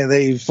eyes and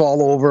they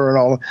fall over and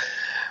all.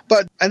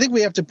 But I think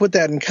we have to put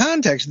that in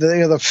context.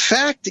 The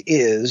fact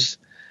is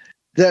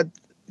that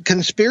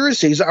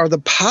conspiracies are the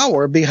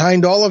power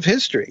behind all of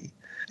history.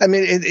 I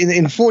mean,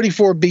 in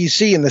 44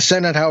 BC in the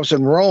Senate House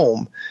in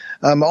Rome,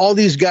 all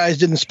these guys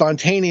didn't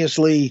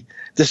spontaneously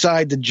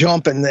decide to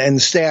jump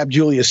and stab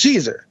Julius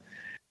Caesar.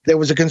 There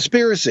was a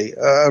conspiracy,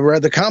 a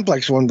rather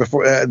complex one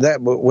before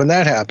when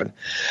that happened.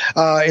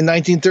 In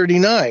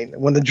 1939,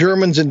 when the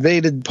Germans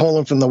invaded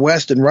Poland from the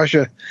west and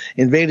Russia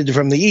invaded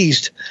from the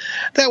east,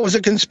 that was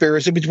a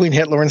conspiracy between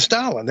Hitler and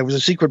Stalin. There was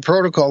a secret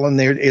protocol in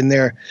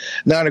their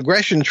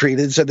non-aggression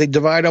treaty that said they'd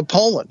divide up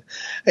Poland.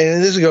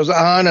 And this goes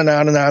on and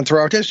on and on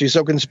throughout history.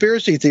 So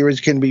conspiracy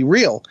theories can be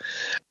real.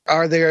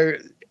 Are there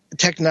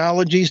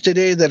technologies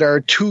today that are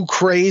too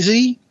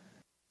crazy?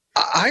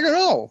 I don't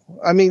know.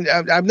 I mean,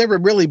 I've never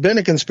really been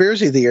a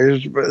conspiracy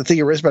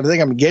theorist, but I think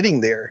I'm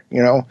getting there.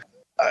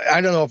 I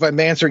don't know if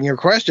I'm answering your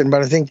question,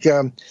 but I think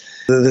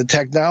the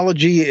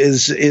technology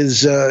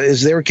is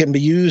there. It can be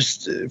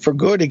used for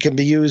good. It can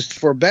be used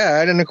for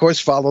bad, and of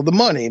course, follow the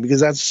money, because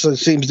that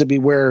seems to be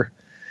where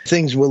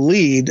things will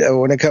lead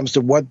when it comes to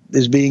what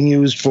is being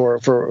used for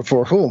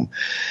whom.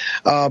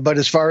 But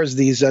as far as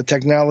these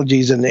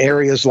technologies in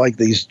areas like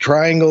these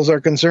triangles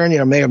are concerned,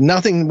 may have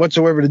nothing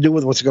whatsoever to do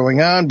with what's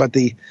going on, but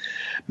the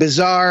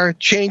bizarre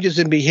changes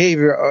in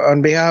behavior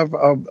on behalf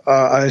of,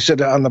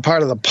 on the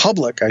part of the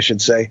public, I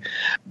should say,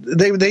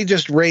 they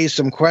just raise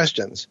some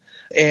questions.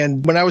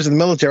 And when I was in the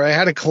military, I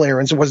had a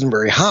clearance. It wasn't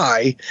very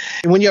high.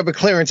 And when you have a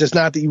clearance, it's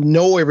not that you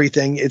know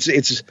everything.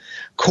 It's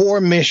core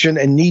mission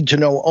and need to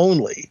know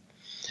only.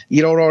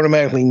 You don't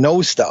automatically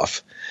know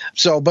stuff.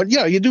 So, but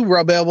you do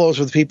rub elbows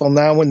with people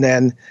now and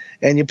then,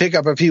 and you pick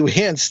up a few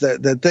hints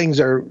that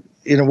things are,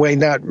 in a way,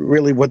 not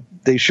really what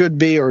they should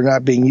be, or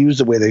not being used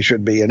the way they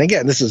should be. And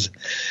again, this is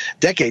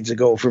decades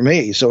ago for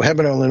me, so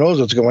heaven only knows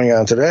what's going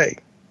on today.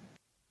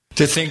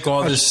 To think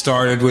all this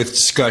started with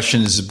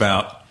discussions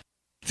about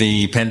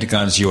the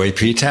Pentagon's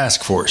UAP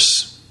Task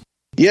Force.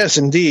 Yes,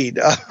 indeed.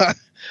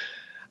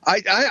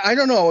 I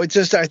don't know. It's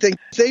just, I think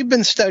they've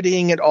been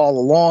studying it all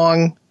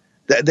along.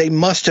 They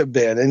must have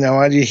been. And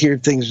I hear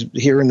things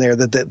here and there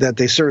that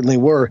they certainly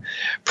were.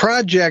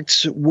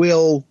 Projects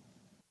will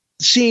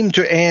seem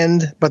to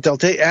end, but they'll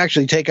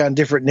actually take on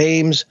different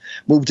names,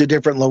 move to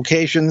different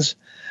locations,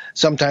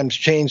 sometimes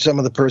change some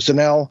of the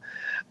personnel.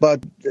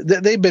 But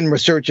they've been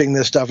researching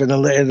this stuff and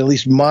at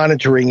least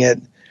monitoring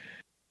it,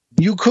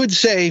 you could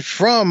say,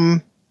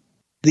 from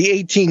the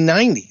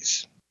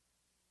 1890s.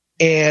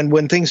 And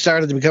when things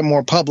started to become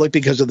more public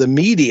because of the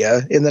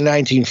media in the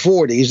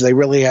 1940s, they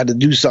really had to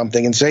do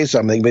something and say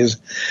something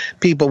because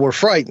people were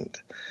frightened.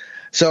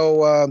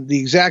 So the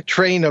exact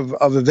train of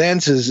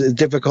events is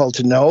difficult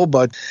to know,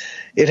 but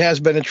it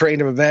has been a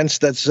train of events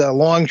that's a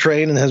long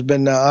train and has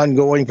been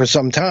ongoing for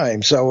some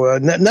time. So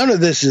none of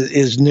this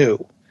is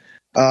new.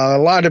 A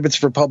lot of it's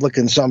for public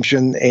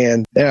consumption,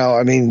 and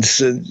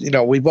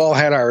we've all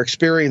had our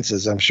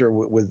experiences, I'm sure,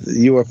 with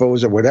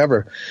UFOs or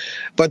whatever.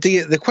 But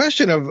the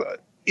question of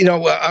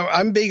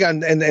I'm big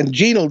on, and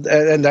Gene will,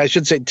 and I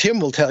should say Tim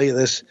will tell you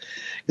this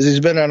because he's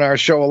been on our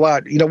show a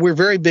lot. We're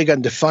very big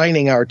on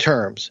defining our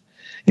terms.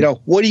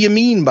 What do you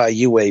mean by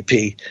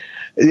UAP?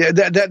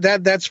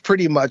 That's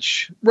pretty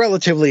much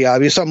relatively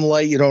obvious. Some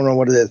light, you don't know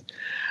what it is.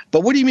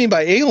 But what do you mean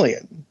by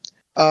alien?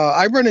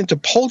 I run into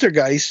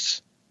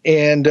poltergeists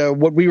and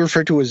what we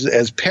refer to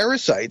as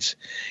parasites,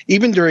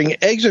 even during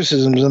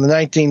exorcisms in the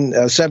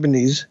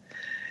 1970s.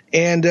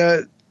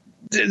 And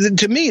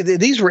to me,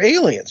 these were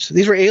aliens.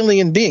 These were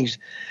alien beings,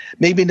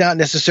 maybe not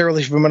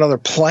necessarily from another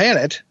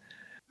planet,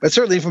 but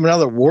certainly from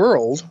another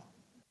world.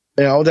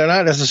 They're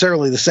not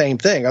necessarily the same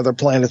thing, other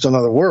planets and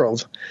other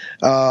worlds.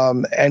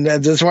 And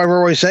that's why we're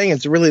always saying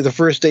it's really the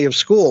first day of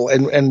school.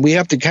 And we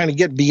have to kind of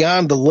get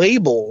beyond the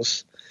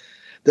labels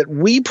that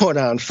we put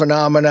on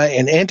phenomena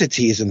and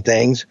entities and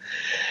things,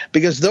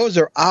 because those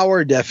are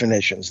our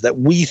definitions that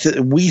we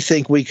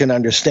think we can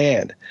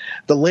understand.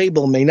 The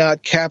label may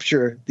not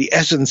capture the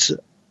essence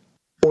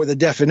or the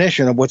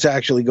definition of what's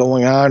actually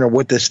going on or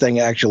what this thing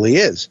actually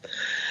is.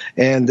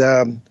 And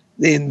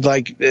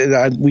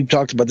we've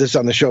talked about this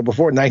on the show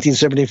before,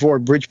 1974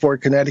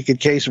 Bridgeport, Connecticut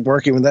case of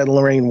working with Ed and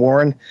Lorraine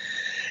Warren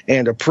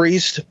and a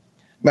priest.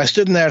 I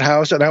stood in that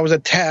house and I was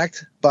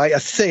attacked by a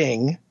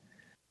thing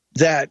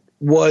that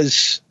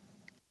was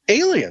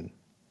alien.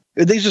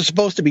 These are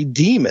supposed to be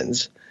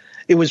demons.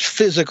 It was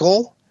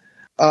physical.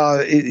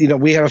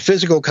 We had a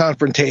physical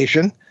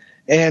confrontation,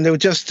 and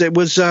it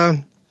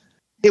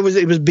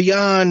was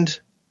beyond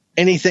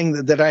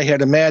anything that I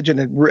had imagined.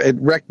 It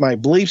wrecked my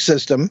belief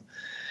system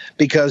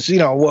because,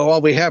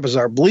 all we have is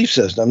our belief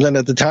systems. And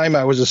at the time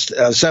I was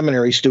a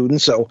seminary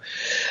student, so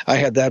I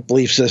had that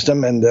belief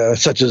system, and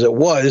such as it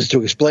was,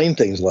 to explain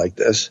things like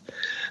this.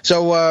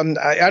 So I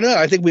don't know.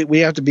 I think we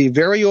have to be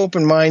very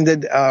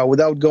open-minded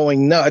without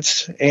going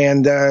nuts,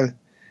 and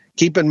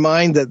keep in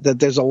mind that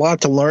there's a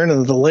lot to learn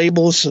and the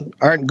labels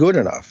aren't good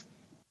enough.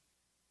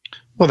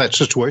 Well, that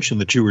situation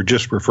that you were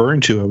just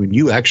referring to, I mean,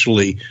 you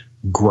actually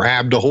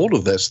grabbed a hold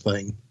of this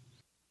thing.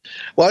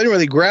 Well, I didn't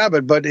really grab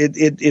it, but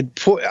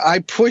I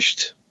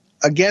pushed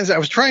against. I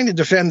was trying to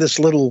defend this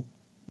little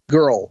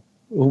girl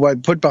who I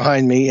put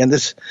behind me, and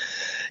this,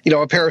 a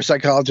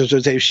parapsychologist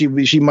would say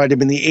she might have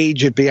been the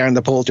agent behind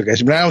the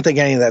poltergeist. But I don't think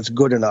any of that's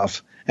good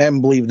enough. I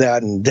haven't believed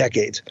that in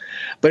decades.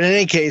 But in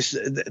any case,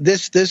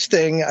 this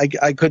thing,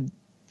 I could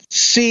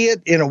see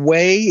it in a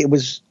way. It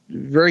was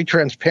very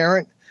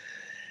transparent.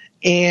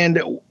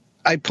 And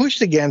I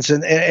pushed against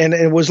it, and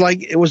it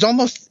was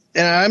almost,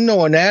 and I'm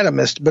no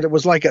anatomist, but it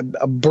was like a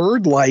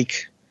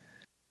bird-like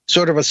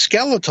sort of a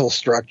skeletal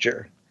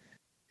structure.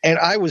 And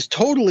I was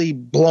totally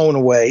blown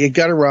away. It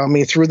got around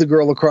me, threw the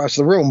girl across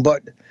the room.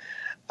 But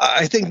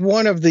I think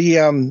one of the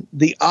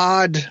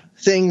odd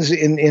things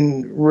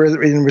in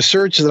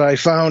research that I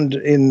found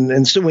in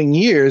ensuing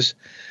years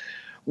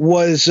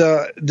was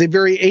the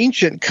very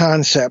ancient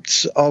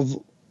concepts of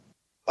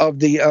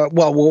the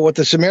what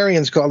the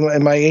Sumerians call,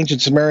 and my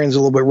ancient Sumerian's a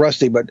little bit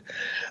rusty, but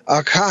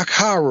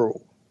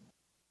Kakaru,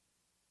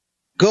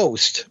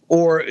 ghost,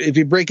 or if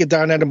you break it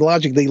down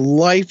etymologically,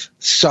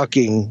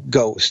 life-sucking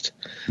ghost,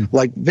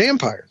 like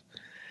vampires.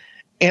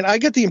 And I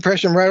get the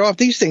impression right off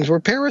these things were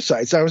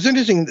parasites. Now, it was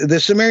interesting, the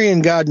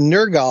Sumerian god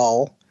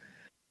Nergal,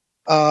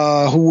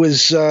 who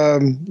was a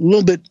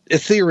little bit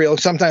ethereal,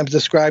 sometimes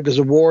described as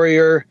a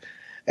warrior,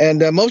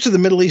 and most of the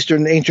Middle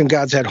Eastern ancient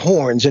gods had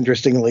horns,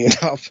 interestingly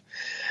enough.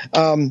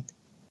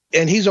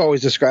 And he's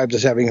always described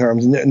as having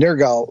horns,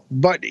 Nergal,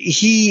 but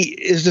he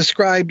is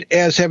described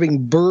as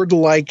having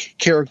bird-like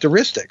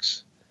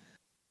characteristics.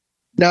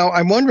 Now,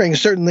 I'm wondering,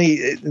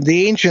 certainly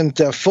the ancient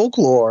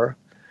folklore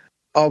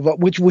of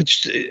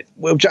which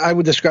I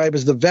would describe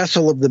as the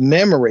vessel of the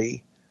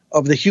memory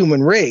of the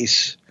human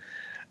race,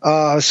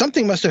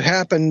 something must have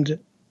happened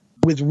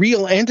with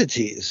real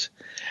entities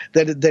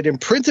that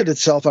imprinted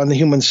itself on the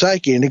human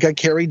psyche, and it got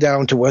carried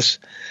down to us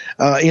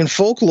in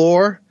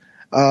folklore,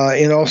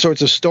 in all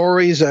sorts of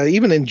stories,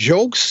 even in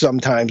jokes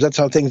sometimes. That's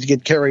how things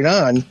get carried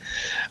on,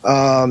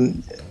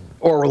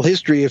 oral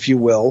history, if you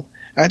will.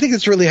 I think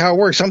it's really how it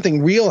works.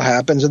 Something real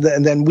happens,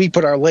 and then we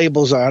put our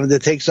labels on it.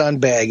 It takes on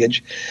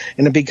baggage,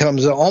 and it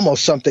becomes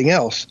almost something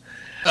else.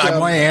 I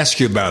want to ask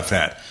you about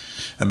that,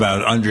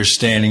 about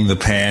understanding the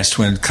past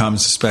when it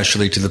comes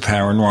especially to the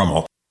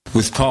paranormal.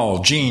 With Paul,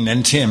 Gene,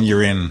 and Tim,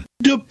 you're in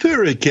the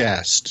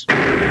Paracast.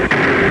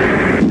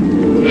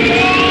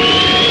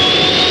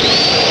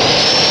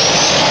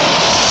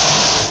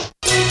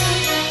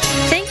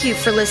 Thank you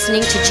for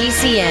listening to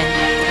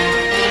GCN.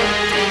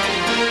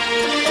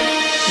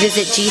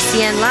 Visit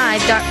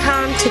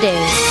GCNlive.com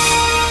today.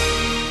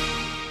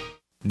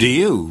 Do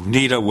you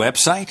need a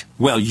website?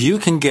 Well, you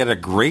can get a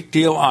great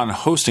deal on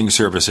hosting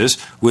services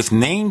with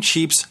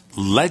Namecheap's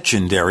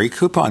legendary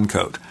coupon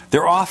code.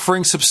 They're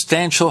offering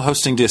substantial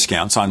hosting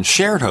discounts on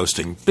shared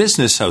hosting,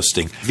 business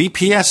hosting,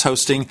 VPS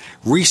hosting,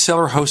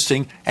 reseller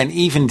hosting, and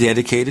even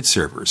dedicated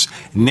servers.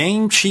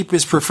 Namecheap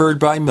is preferred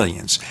by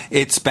millions.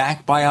 It's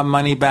backed by a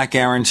money-back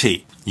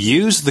guarantee.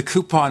 Use the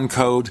coupon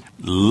code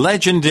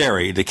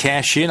LEGENDARY to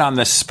cash in on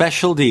the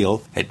special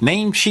deal at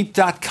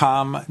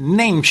Namecheap.com,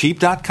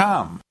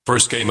 Namecheap.com.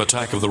 First came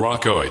Attack of the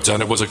Rockoids,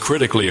 and it was a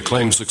critically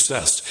acclaimed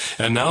success.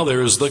 And now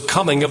there's The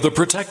Coming of the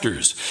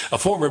Protectors. A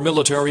former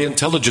military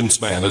intelligence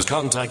man is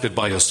contacted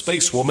by a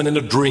space woman in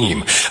a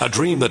dream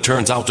that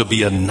turns out to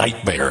be a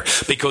nightmare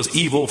because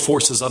evil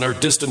forces on our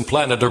distant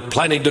planet are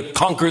planning to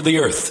conquer the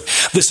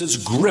Earth. This is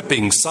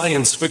gripping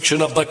science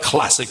fiction of the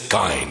classic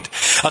kind.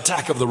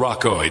 Attack of the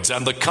Rockoids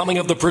and The Coming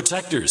of the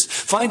Protectors.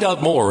 Find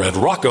out more at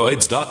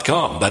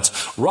rockoids.com. That's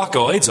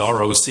Rockoids,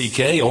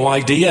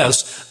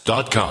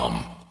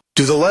 ROCKOIDS.com.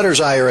 Do the letters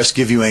IRS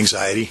give you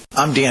anxiety?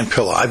 I'm Dan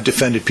Pilla. I've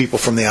defended people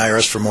from the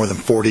IRS for more than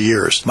 40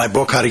 years. My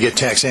book, How to Get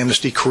Tax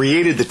Amnesty,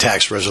 created the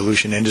tax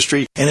resolution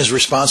industry and is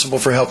responsible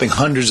for helping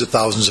hundreds of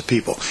thousands of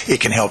people.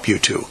 It can help you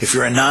too. If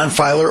you're a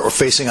non-filer or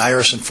facing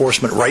IRS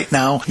enforcement right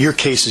now, your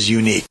case is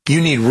unique.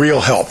 You need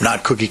real help,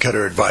 not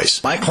cookie-cutter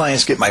advice. My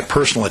clients get my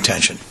personal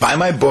attention. Buy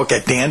my book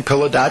at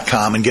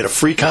danpilla.com and get a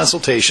free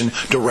consultation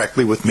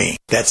directly with me.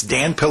 That's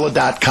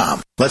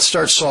danpilla.com. Let's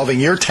start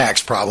solving your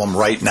tax problem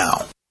right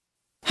now.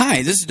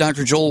 Hi, this is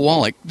Dr. Joel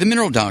Wallach, the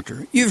Mineral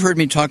Doctor. You've heard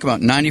me talk about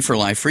 90 for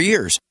Life for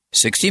years.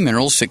 60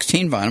 minerals,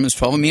 16 vitamins,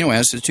 12 amino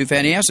acids, 2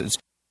 fatty acids.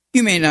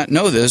 You may not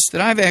know this, that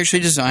I've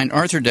actually designed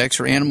Arthur decks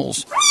for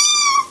animals.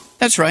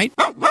 That's right.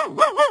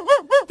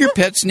 Your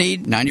pets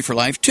need 90 for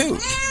Life, too.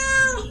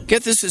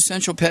 Get this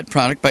essential pet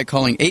product by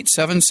calling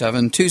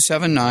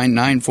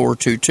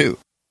 877-279-9422.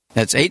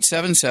 That's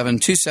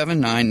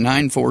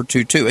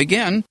 877-279-9422.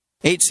 Again,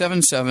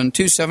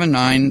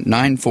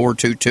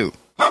 877-279-9422.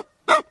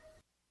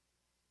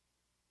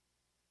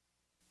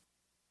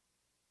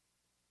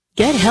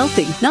 Get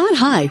healthy, not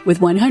high, with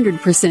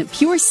 100%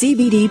 pure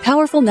CBD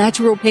powerful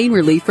natural pain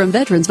relief from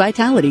Veterans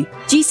Vitality.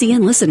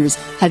 GCN listeners,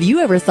 have you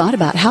ever thought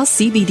about how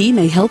CBD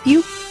may help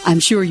you? I'm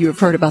sure you have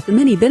heard about the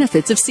many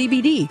benefits of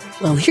CBD.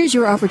 Well, here's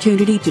your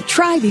opportunity to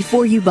try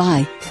before you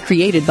buy.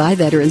 Created by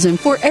veterans and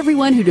for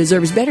everyone who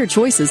deserves better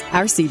choices,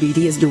 our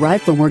CBD is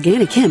derived from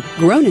organic hemp,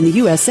 grown in the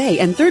USA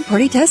and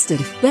third-party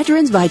tested.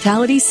 Veterans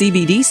Vitality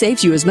CBD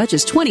saves you as much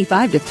as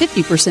 25 to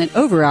 50%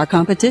 over our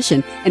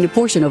competition, and a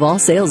portion of all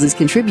sales is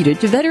contributed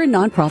to Veterans together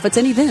in nonprofits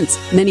and events.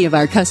 Many of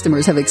our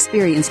customers have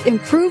experienced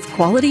improved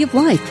quality of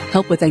life,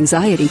 help with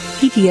anxiety,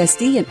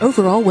 PTSD, and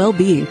overall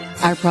well-being.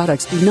 Our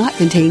products do not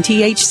contain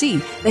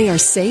THC. They are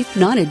safe,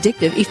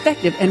 non-addictive,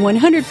 effective, and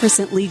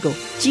 100% legal.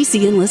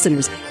 GCN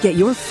listeners, get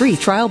your free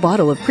trial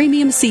bottle of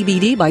premium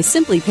CBD by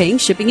simply paying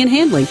shipping and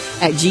handling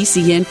at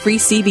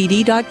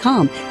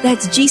GCNFreeCBD.com.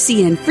 That's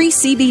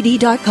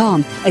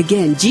GCNFreeCBD.com.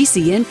 Again,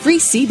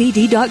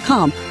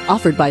 GCNFreeCBD.com.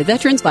 Offered by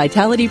Veterans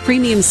Vitality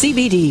Premium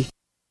CBD.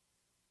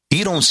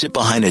 You don't sit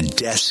behind a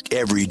desk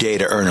every day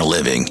to earn a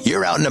living.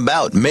 You're out and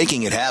about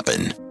making it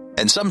happen.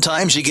 And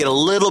sometimes you get a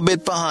little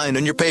bit behind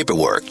on your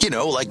paperwork,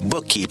 like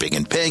bookkeeping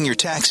and paying your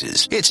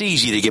taxes. It's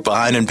easy to get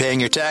behind on paying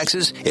your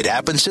taxes. It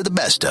happens to the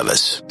best of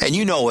us. And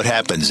you know what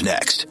happens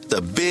next.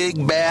 The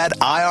big, bad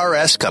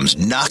IRS comes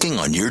knocking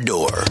on your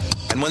door.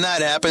 And when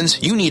that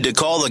happens, you need to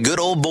call the good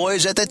old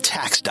boys at the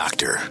Tax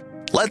Doctor.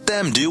 Let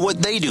them do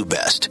what they do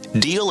best.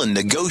 Deal and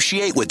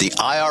negotiate with the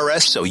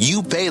IRS so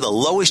you pay the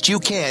lowest you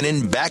can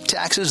in back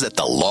taxes that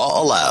the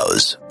law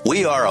allows.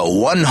 We are a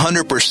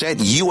 100%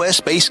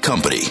 U.S.-based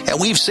company, and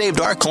we've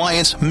saved our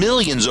clients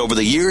millions over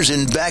the years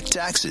in back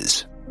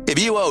taxes. If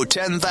you owe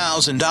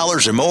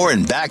 $10,000 or more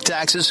in back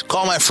taxes,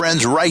 call my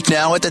friends right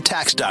now at the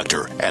Tax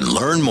Doctor and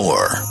learn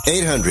more.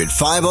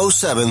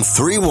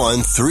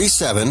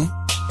 800-507-3137.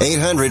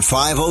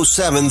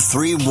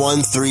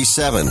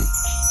 800-507-3137.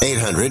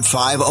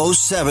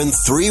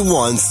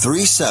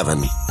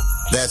 800-507-3137.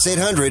 That's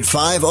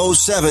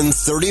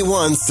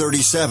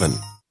 800-507-3137.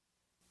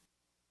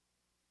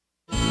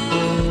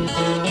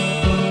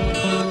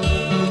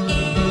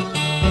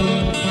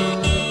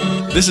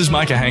 This is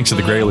Micah Hanks of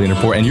the Gray Alien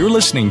Report, and you're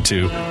listening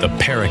to the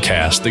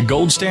Paracast, the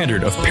gold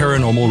standard of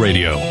paranormal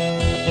radio.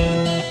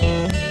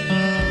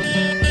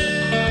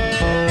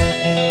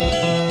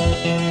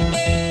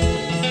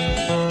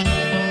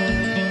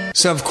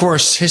 So, of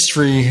course,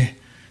 history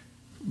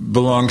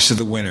belongs to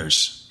the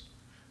winners.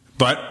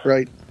 But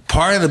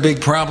part of the big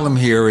problem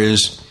here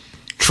is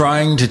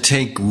trying to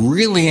take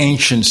really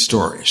ancient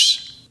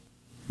stories,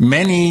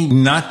 many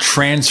not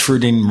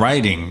transferred in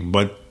writing,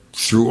 but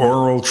through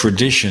oral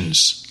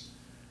traditions,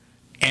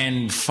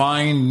 and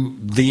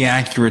find the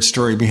accurate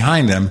story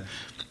behind them.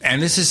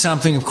 And this is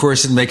something, of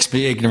course, that makes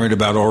me ignorant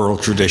about oral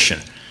tradition.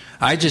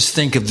 I just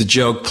think of the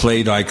joke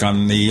played like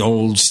on the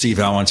old Steve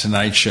Allen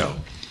Tonight Show,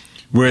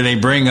 where they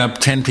bring up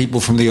 10 people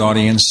from the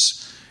audience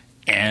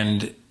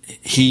and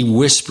he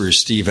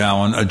whispers, Steve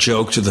Allen, a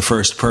joke to the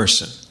first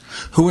person,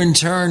 who in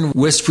turn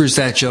whispers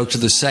that joke to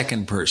the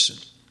second person.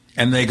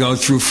 And they go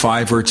through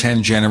 5 or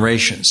 10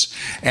 generations,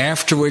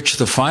 after which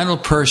the final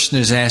person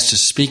is asked to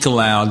speak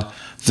aloud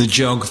the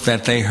joke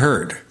that they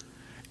heard.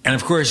 And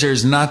of course,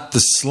 there's not the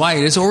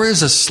slightest, or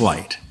is a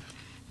slight,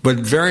 but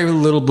very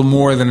little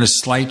more than a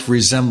slight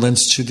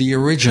resemblance to the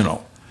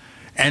original.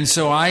 And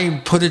so I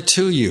put it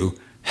to you,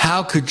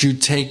 how could you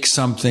take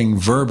something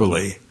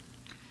verbally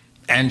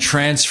and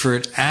transfer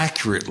it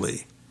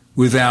accurately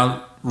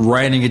without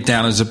writing it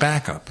down as a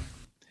backup?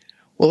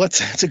 Well,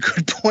 that's a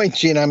good point,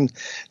 Gene. I'm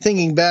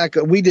thinking back.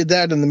 We did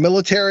that in the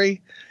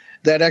military,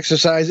 that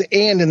exercise,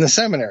 and in the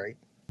seminary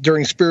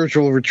during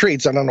spiritual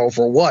retreats. I don't know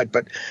for what,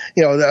 but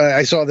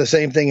I saw the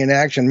same thing in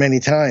action many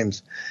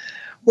times.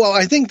 Well,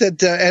 I think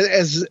that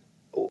as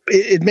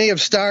it may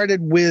have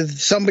started with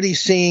somebody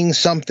seeing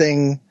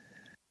something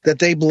that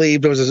they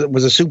believed was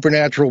a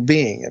supernatural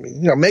being. I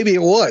mean, maybe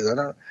it was. I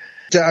don't know.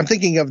 I'm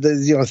thinking of the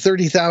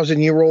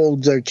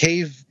 30,000-year-old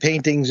cave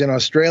paintings in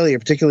Australia,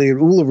 particularly at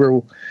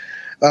Uluru,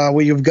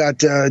 where you've got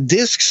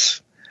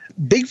discs,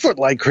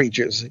 Bigfoot-like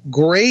creatures,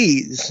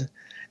 grays,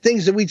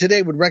 things that we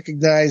today would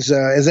recognize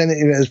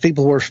as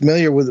people who are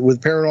familiar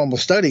with paranormal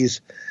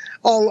studies,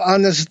 all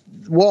on this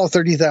wall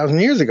 30,000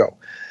 years ago.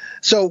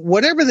 So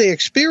whatever they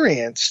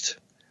experienced,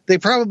 they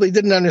probably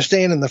didn't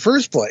understand in the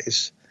first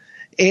place,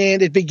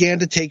 and it began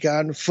to take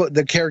on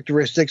the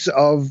characteristics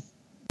of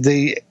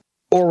the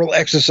oral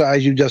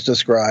exercise you just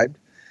described,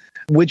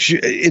 which,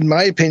 in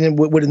my opinion,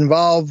 would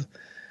involve,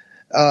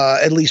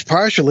 at least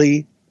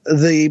partially,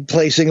 the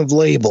placing of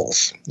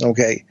labels.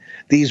 Okay,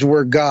 these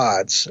were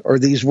gods, or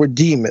these were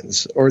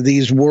demons, or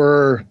these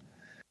were,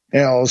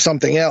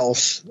 something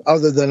else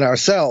other than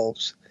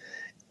ourselves.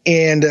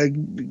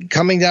 And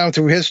coming down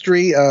through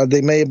history,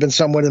 they may have been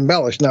somewhat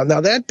embellished.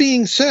 Now that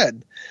being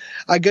said,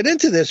 I got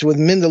into this with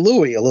Minda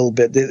Louie a little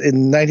bit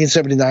in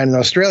 1979 in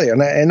Australia,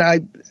 and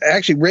I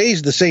actually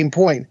raised the same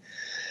point.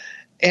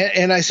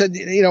 And I said,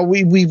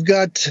 we've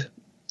got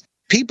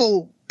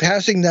people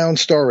passing down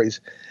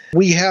stories.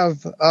 We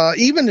have,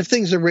 even if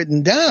things are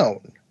written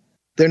down,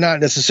 they're not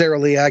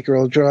necessarily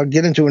accurate, which I'll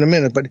get into in a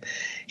minute. But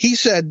he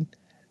said,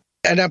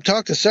 and I've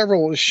talked to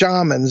several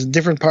shamans in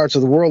different parts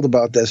of the world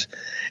about this,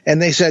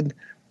 and they said,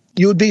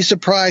 you would be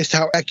surprised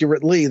how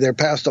accurately they're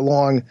passed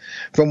along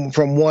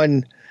from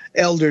one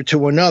elder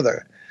to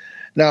another.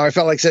 Now, I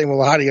felt like saying,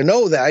 well, how do you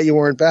know that? You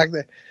weren't back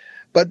there.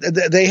 But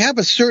they have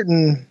a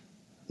certain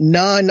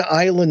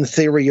non-island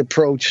theory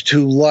approach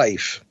to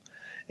life.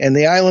 And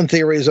the island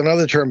theory is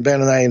another term Ben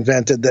and I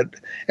invented, that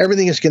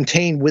everything is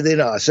contained within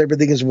us.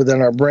 Everything is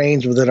within our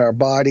brains, within our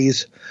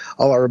bodies,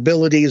 all our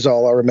abilities,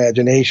 all our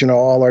imagination,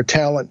 all our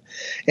talent.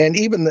 And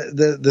even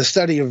the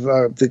study of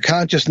the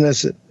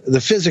consciousness,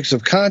 the physics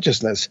of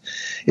consciousness,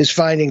 is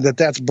finding that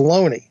that's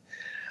baloney.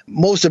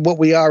 Most of what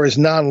we are is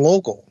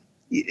non-local.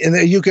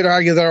 And you could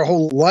argue that our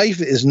whole life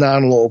is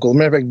non-local.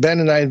 Matter of fact, Ben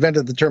and I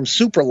invented the term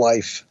super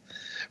life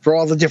for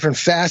all the different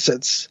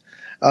facets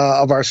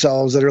of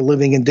ourselves that are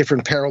living in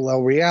different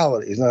parallel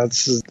realities. Now,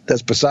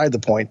 that's beside the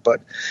point,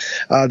 but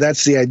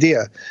that's the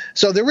idea.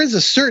 So there is a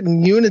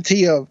certain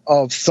unity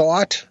of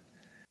thought.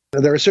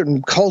 There are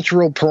certain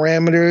cultural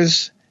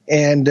parameters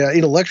and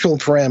intellectual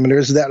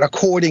parameters that,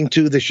 according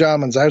to the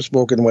shamans I've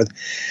spoken with,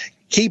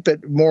 keep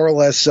it more or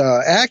less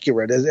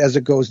accurate as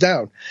it goes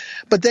down.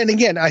 But then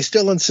again, I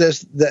still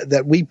insist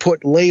that we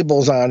put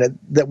labels on it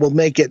that will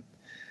make it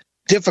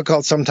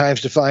difficult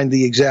sometimes to find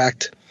the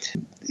exact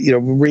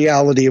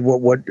reality of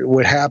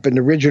what happened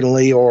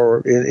originally,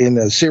 or in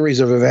a series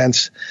of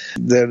events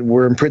that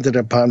were imprinted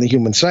upon the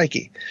human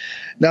psyche.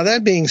 Now,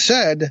 that being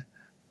said,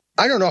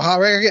 I don't know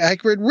how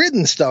accurate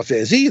written stuff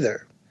is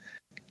either.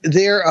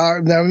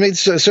 Now, I made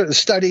certain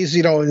studies,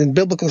 in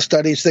biblical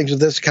studies, things of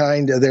this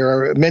kind. There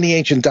are many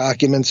ancient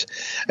documents.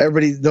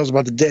 Everybody knows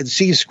about the Dead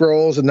Sea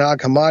Scrolls and Nag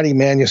Hammadi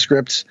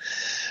manuscripts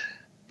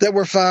that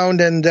were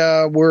found and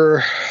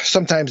were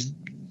sometimes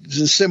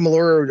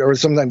similar or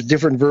sometimes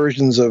different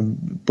versions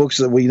of books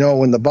that we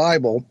know in the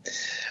Bible.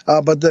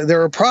 But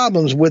there are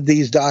problems with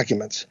these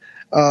documents.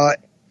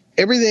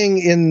 Everything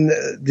in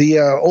the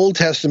Old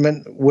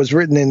Testament was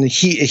written in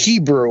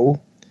Hebrew,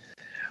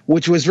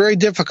 which was very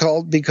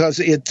difficult because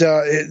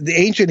the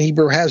ancient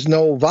Hebrew has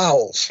no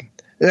vowels.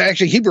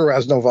 Actually, Hebrew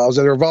has no vowels.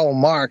 There are vowel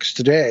marks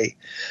today.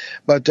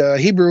 But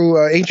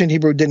ancient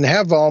Hebrew didn't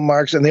have vowel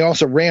marks, and they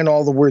also ran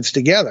all the words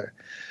together.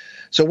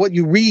 So what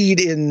you read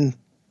in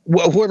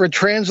whoever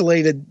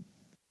translated,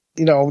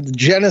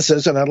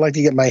 Genesis, and I'd like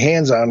to get my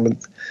hands on at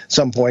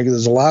some point because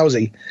it's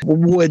lousy,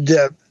 would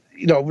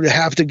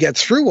have to get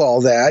through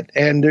all that,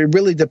 and it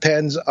really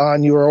depends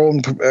on your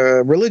own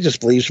religious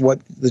beliefs what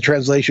the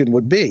translation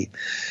would be.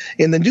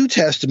 In the New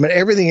Testament,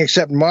 everything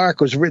except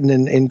Mark was written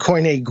in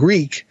Koine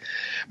Greek.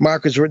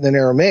 Mark was written in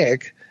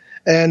Aramaic,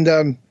 and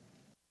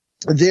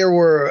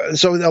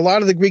so a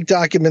lot of the Greek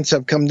documents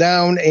have come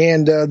down,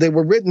 and they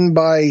were written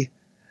by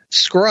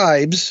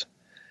scribes,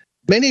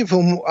 many of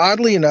whom,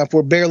 oddly enough,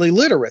 were barely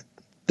literate.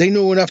 They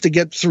knew enough to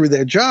get through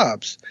their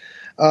jobs.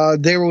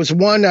 There was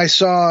one I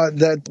saw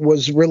that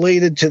was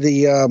related to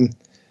the,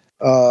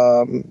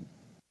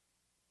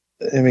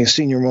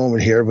 senior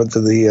moment here, but to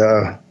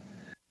the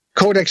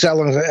Codex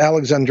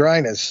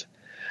Alexandrinus,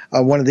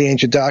 one of the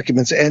ancient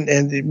documents, and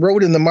it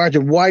wrote in the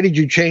margin, why did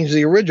you change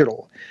the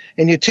original?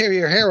 And you tear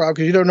your hair out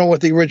because you don't know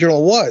what the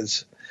original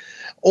was.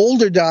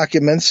 Older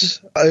documents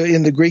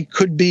in the Greek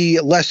could be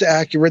less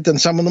accurate than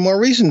some of the more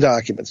recent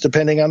documents,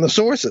 depending on the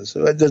sources.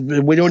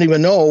 We don't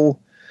even know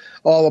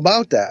all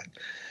about that.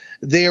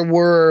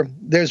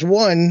 There's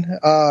one,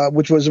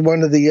 which was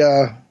one of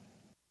the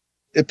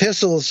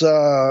epistles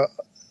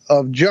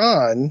of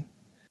John,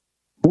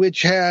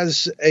 which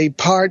has a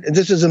part,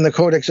 this is in the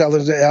Codex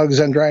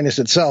Alexandrinus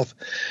itself,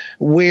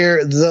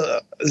 where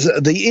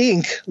the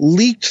ink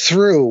leaked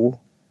through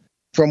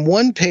from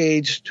one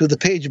page to the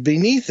page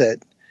beneath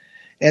it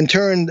and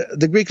turned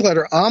the Greek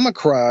letter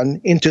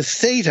omicron into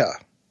theta,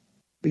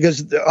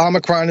 because the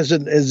omicron is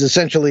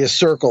essentially a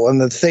circle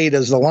and the theta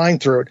is the line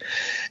through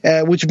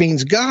it, which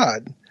means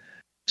God.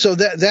 So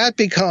that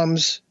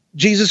becomes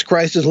Jesus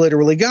Christ is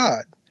literally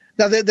God.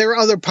 Now, there are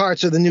other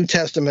parts of the New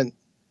Testament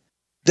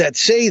that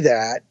say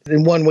that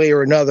in one way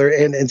or another,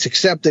 and it's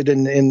accepted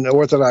in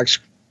Orthodox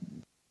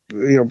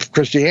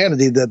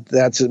Christianity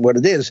that's what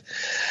it is.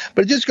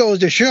 But it just goes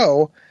to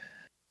show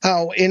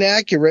how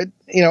inaccurate,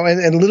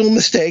 and little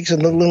mistakes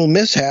and little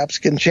mishaps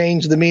can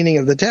change the meaning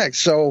of the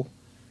text. So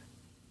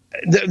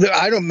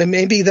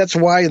maybe that's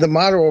why the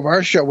motto of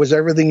our show was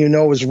everything you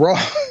know is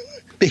wrong.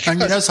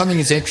 And something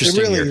that's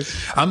interesting here.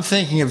 I'm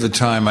thinking of the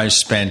time I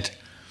spent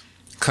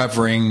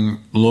covering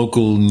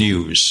local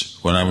news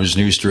when I was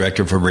news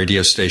director of a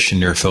radio station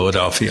near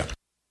Philadelphia.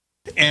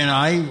 And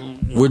I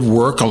would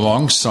work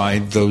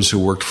alongside those who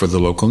worked for the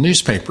local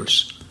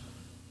newspapers.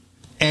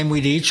 And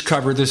we'd each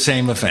cover the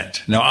same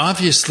event. Now,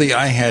 obviously,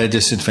 I had a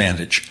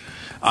disadvantage.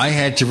 I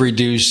had to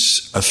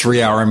reduce a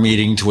 3-hour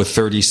meeting to a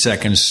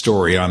 30-second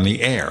story on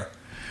the air.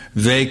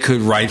 They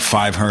could write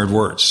 500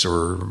 words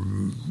or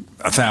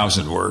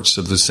 1,000 words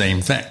of the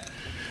same thing.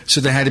 So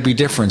there had to be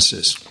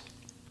differences.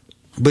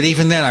 But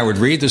even then, I would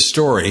read the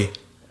story,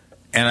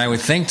 and I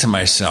would think to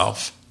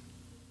myself,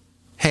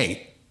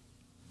 hey,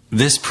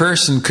 this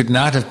person could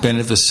not have been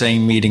at the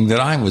same meeting that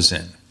I was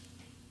in.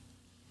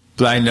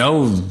 But I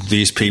know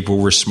these people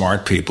were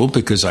smart people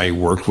because I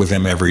worked with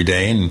them every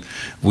day, and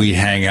we'd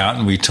hang out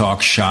and we'd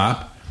talk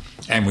shop,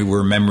 and we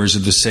were members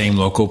of the same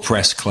local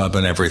press club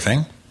and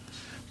everything.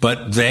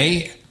 But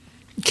they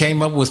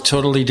came up with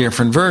totally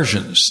different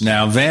versions.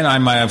 Now, then I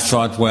might have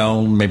thought,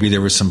 well, maybe there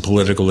was some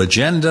political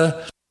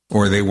agenda,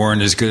 or they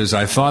weren't as good as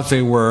I thought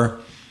they were.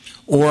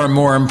 Or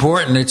more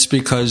important, it's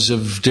because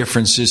of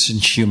differences in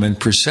human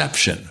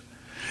perception.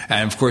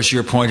 And of course,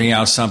 you're pointing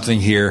out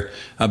something here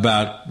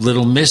about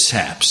little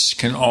mishaps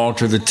can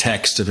alter the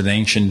text of an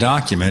ancient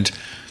document.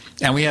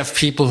 And we have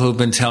people who've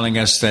been telling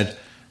us that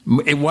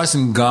it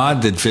wasn't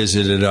God that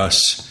visited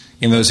us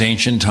in those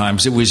ancient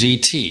times. It was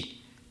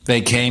E.T.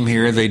 They came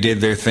here, they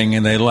did their thing,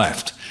 and they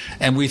left.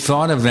 And we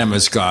thought of them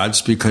as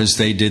gods because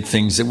they did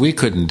things that we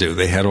couldn't do.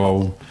 They had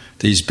all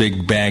these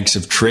big bags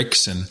of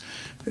tricks, and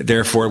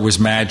therefore it was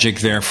magic.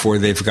 Therefore,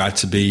 they've got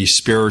to be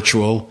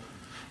spiritual.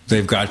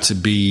 They've got to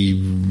be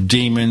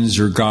demons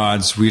or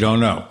gods. We don't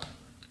know.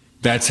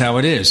 That's how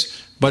it is.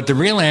 But the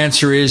real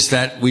answer is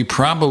that we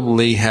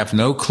probably have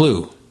no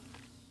clue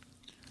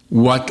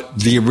what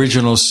the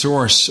original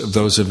source of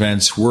those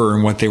events were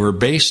and what they were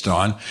based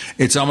on.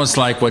 It's almost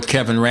like what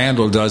Kevin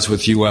Randall does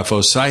with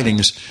UFO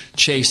sightings,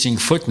 chasing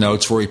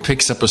footnotes, where he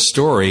picks up a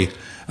story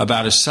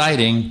about a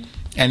sighting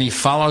and he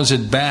follows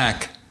it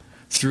back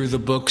through the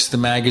books, the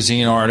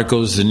magazine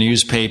articles, the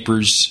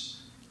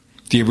newspapers,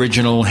 the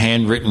original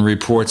handwritten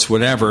reports,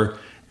 whatever,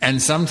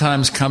 and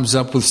sometimes comes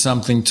up with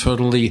something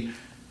totally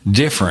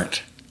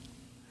different.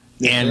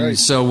 And right.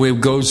 So it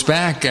goes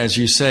back, as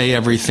you say,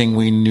 everything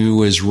we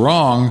knew is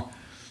wrong.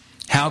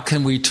 How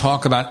can we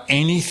talk about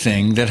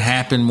anything that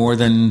happened more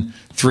than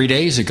 3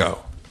 days ago?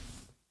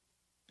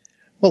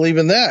 Well,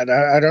 even that,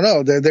 I don't know.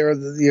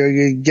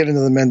 You get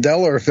into the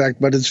Mandela effect,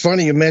 but it's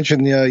funny you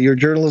mentioned your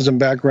journalism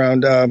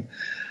background. I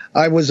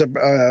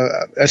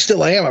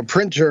still am a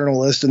print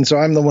journalist, and so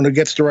I'm the one who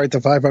gets to write the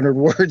 500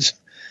 words.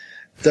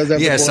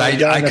 Yes,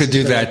 I could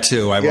do that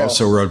too. I've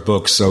also wrote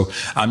books, so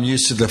I'm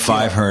used to the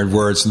 500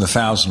 words and the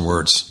 1,000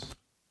 words.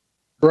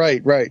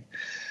 Right.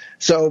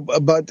 So,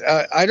 but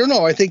I don't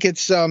know. I think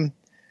it's, how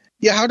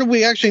do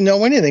we actually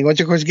know anything? Which,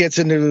 of course, gets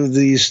into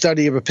the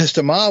study of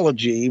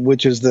epistemology,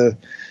 which is the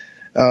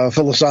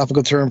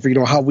philosophical term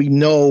for, how we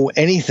know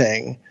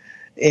anything.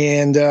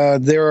 And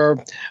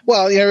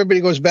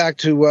everybody goes back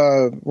to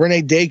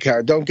René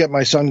Descartes. Don't get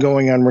my son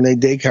going on René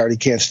Descartes. He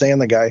can't stand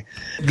the guy.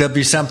 There'll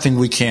be something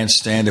we can't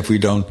stand if we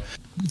don't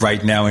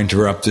right now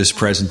interrupt this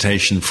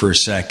presentation for a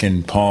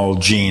second. Paul,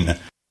 Gene,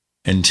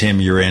 and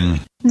Tim, you're in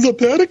the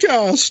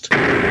Paracast.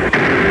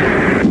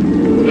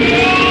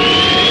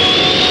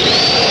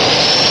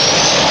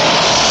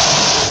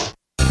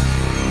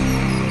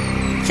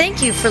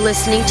 Thank you for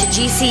listening to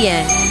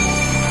GCN.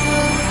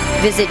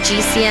 Visit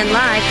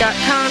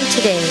GCNlive.com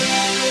today.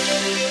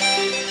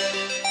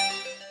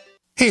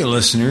 Hey,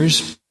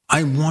 listeners.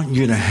 I want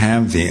you to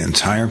have the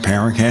entire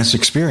Paracast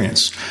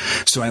experience.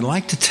 So I'd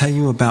like to tell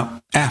you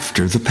about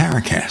After the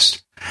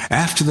Paracast.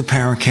 After the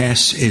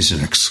Paracast is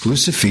an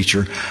exclusive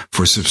feature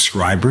for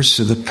subscribers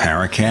to the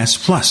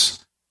Paracast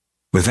Plus.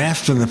 With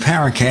After the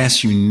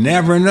Paracast, you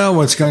never know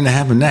what's going to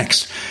happen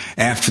next.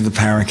 After the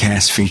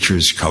Paracast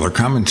features color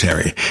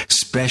commentary,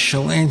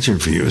 special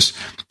interviews,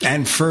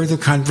 and further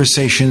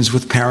conversations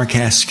with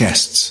Paracast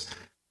guests.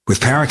 With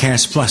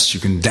Paracast Plus, you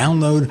can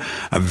download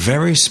a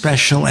very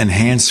special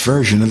enhanced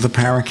version of the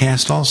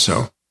Paracast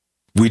also.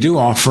 We do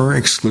offer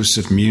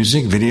exclusive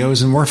music,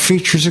 videos, and more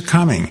features are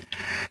coming.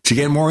 To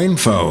get more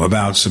info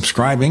about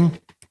subscribing,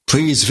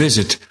 please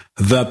visit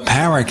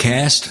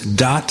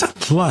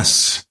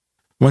theparacast.plus.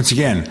 Once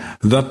again,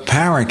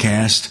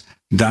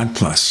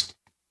 theparacast.plus.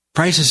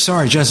 Prices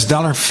are just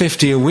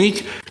 $1.50 a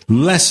week,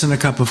 less than a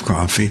cup of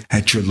coffee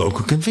at your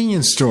local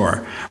convenience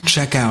store.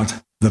 Check out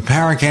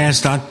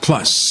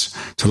theparacast.plus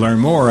to learn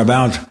more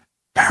about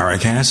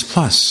Paracast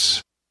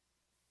Plus.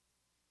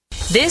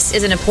 This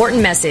is an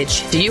important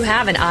message. Do you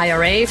have an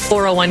IRA,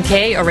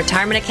 401k, or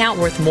retirement account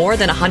worth more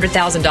than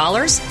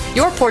 $100,000?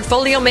 Your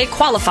portfolio may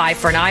qualify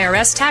for an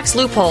IRS tax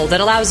loophole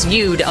that allows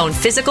you to own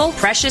physical,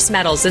 precious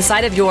metals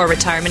inside of your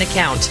retirement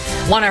account.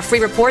 Want our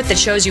free report that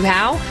shows you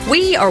how?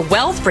 We are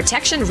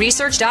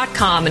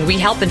WealthProtectionResearch.com, and we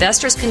help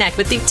investors connect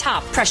with the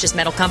top precious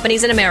metal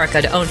companies in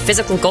America to own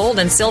physical gold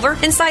and silver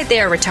inside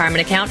their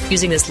retirement account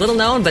using this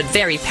little-known but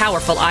very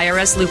powerful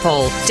IRS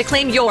loophole. To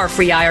claim your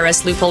free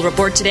IRS loophole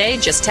report today,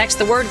 just text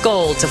the word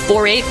GOLD to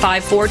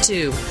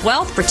 48542.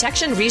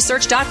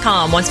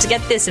 WealthProtectionResearch.com wants to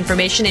get this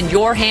information in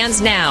your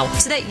hands now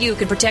so that you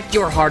can protect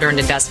your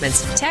hard-earned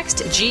investments. Text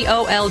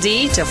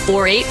GOLD to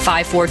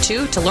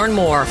 48542 to learn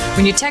more.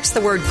 When you text the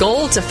word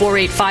GOLD to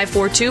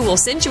 48542, we'll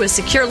send you a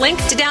secure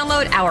link to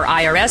download our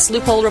IRS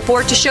loophole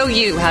report to show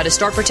you how to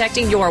start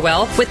protecting your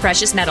wealth with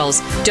precious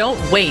metals. Don't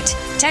wait.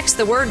 Text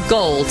the word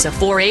GOLD to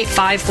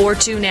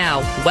 48542 now.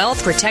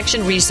 Wealth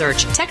Protection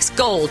Research. Text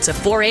GOLD to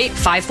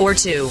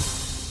 48542.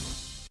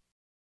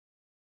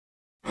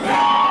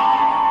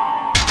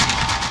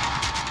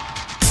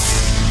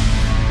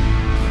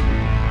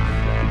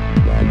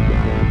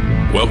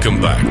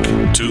 Welcome back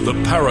to the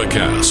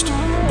Paracast,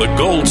 the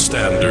gold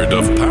standard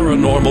of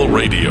paranormal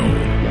radio.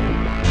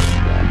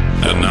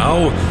 And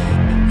now,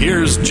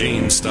 here's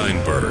Gene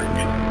Steinberg.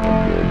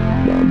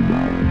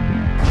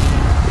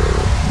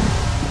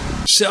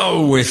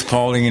 So, with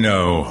Paul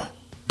Eno,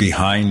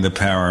 behind the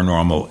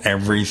paranormal,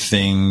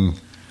 everything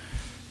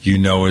you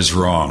know is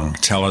wrong.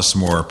 Tell us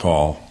more,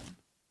 Paul.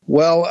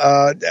 Well,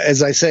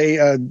 as I say,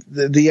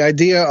 the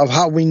idea of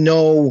how we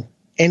know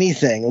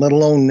anything, let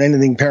alone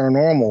anything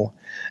paranormal,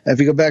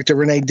 if you go back to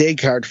René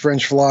Descartes,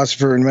 French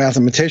philosopher and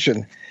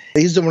mathematician,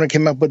 he's the one who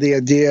came up with the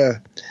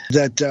idea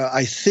that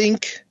I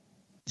think,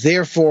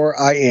 therefore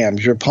I am.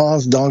 Je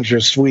pense, donc je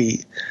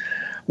suis.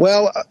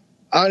 Well,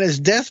 on his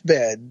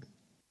deathbed,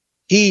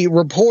 he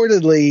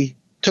reportedly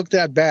took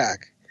that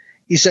back.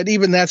 He said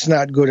even that's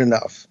not good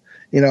enough,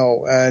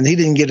 and he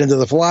didn't get into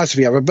the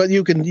philosophy of it, but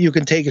you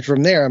can take it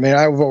from there. I mean,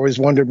 I've always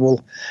wondered, well,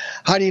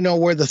 how do you know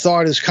where the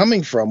thought is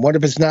coming from? What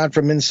if it's not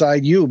from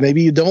inside you?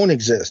 Maybe you don't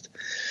exist.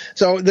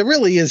 So there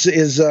really is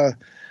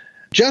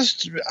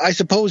just, I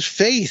suppose,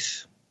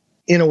 faith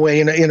in a way,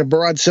 in a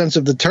broad sense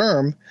of the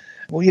term.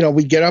 Well,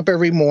 we get up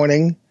every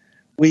morning,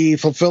 we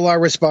fulfill our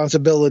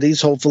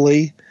responsibilities,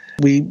 hopefully.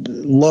 We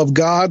love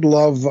God,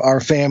 love our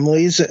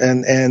families,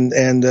 and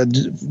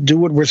do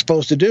what we're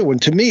supposed to do.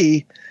 And to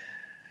me,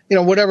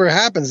 whatever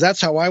happens,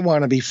 that's how I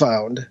want to be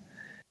found.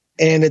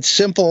 And it's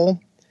simple,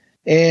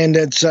 and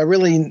it's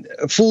really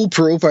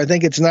foolproof. I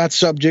think it's not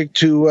subject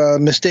to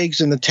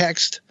mistakes in the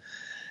text.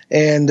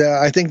 And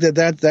I think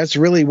that's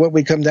really what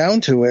we come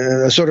down to,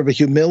 a sort of a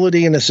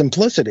humility and a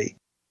simplicity.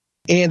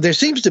 And there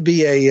seems to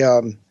be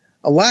a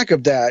lack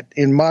of that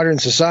in modern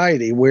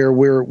society, where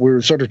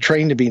we're sort of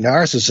trained to be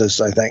narcissists,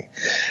 I think.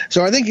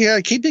 So I think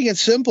keeping it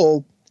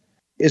simple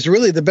is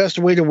really the best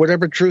way to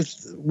whatever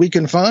truth we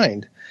can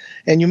find.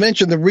 And you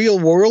mentioned the real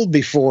world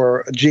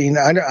before, Gene.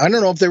 I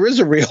don't know if there is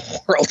a real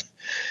world.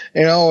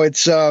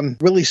 It's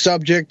really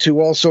subject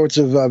to all sorts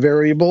of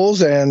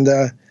variables, and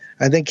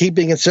I think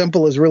keeping it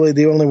simple is really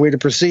the only way to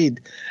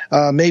proceed.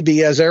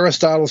 Maybe, as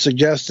Aristotle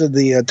suggested,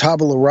 the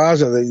tabula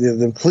rasa,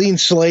 the clean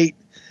slate,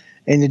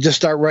 and you just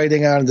start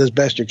writing on it as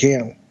best you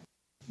can.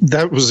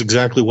 That was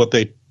exactly what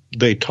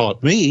they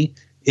taught me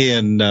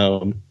in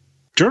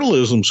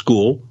journalism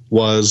school,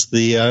 was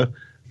the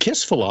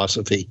KISS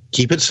philosophy.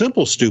 Keep it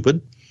simple,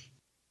 stupid.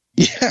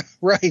 Yeah,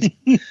 right.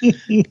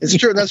 It's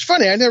true. That's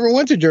funny. I never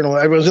went to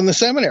journalism. I was in the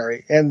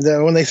seminary, and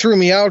when they threw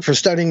me out for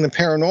studying the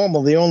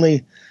paranormal, the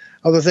only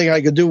other thing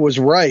I could do was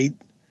write.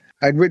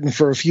 I'd written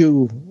for a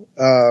few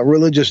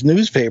religious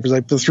newspapers.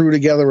 I threw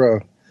together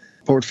a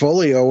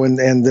portfolio,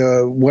 and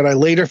what I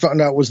later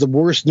found out was the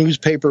worst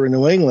newspaper in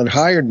New England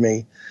hired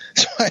me.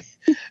 So at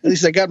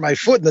least I got my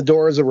foot in the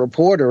door as a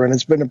reporter, and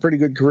it's been a pretty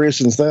good career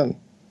since then.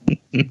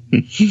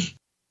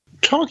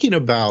 Talking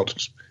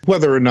about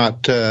whether or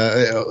not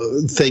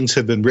things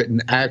have been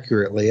written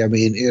accurately, I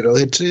mean,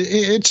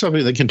 it's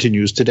something that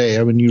continues today.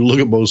 I mean, you look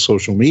at most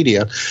social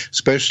media,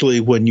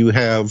 especially when you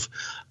have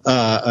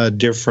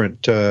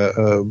different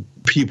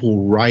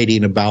people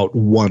writing about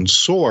one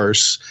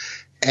source,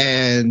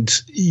 and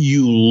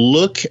you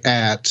look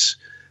at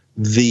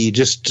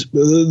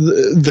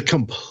the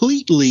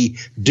completely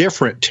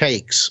different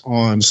takes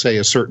on, say,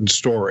 a certain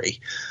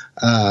story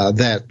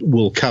that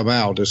will come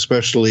out,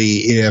 especially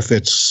if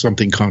it's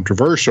something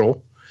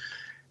controversial,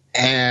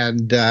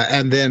 and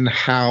then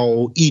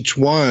how each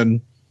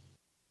one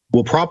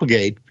will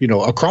propagate,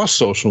 across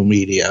social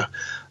media.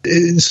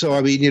 So,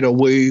 I mean,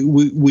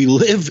 we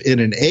live in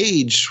an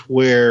age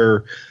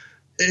where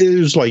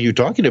it's like you're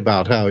talking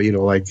about how,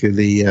 like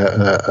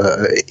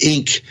the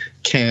ink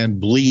can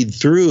bleed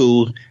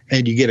through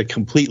and you get a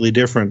completely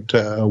different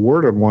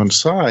word on one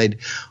side,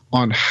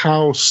 on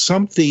how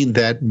something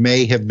that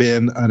may have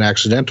been an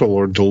accidental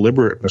or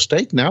deliberate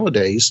mistake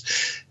nowadays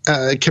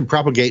can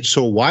propagate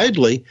so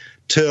widely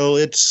till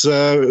it's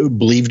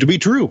believed to be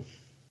true.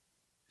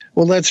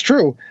 Well, that's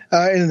true.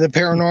 In the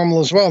paranormal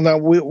as well. Now,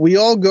 we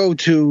all go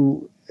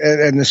to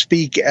and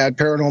speak at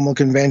paranormal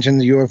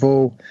conventions,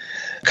 UFO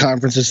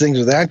conferences, things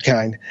of that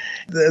kind.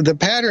 The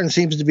pattern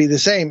seems to be the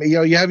same.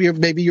 You have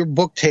maybe your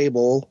book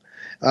table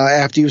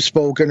after you've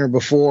spoken or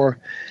before,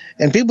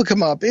 and people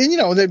come up,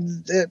 and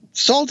they're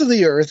salt of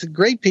the earth,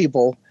 great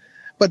people,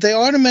 but they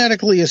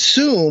automatically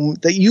assume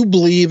that you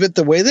believe it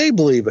the way they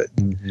believe it.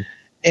 Mm-hmm.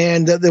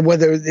 And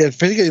whether,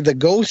 particularly the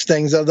ghost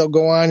things, they'll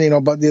go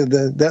on, but they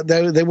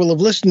will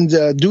have listened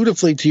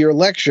dutifully to your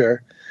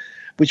lecture,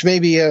 which may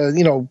be,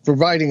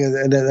 providing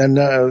an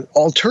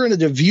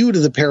alternative view to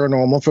the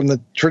paranormal from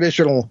the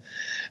traditional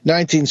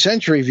 19th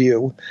century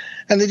view.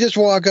 And they just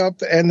walk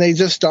up and they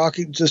just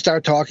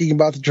start talking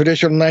about the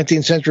traditional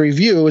 19th century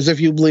view as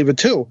if you believe it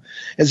too,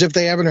 as if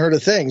they haven't heard a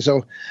thing.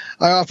 So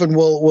I often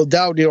will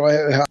doubt,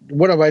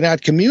 what have I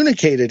not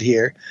communicated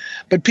here?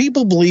 But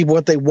people believe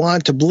what they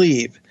want to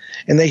believe,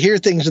 and they hear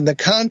things in the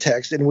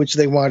context in which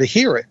they want to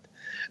hear it.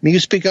 I mean, you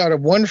speak out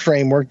of one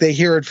framework, they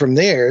hear it from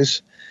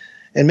theirs,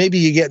 and maybe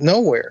you get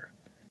nowhere.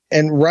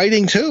 And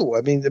writing too.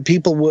 I mean, the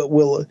people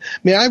will. I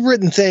mean, I've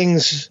written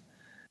things,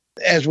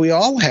 as we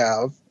all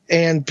have,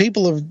 and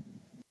people have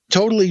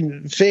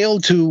totally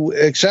failed to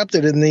accept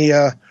it in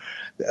the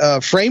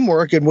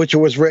framework in which it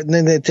was written,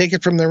 and they take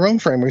it from their own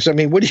frameworks. I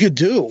mean, what do you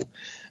do?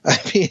 I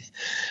mean,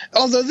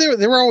 although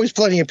there are always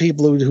plenty of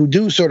people who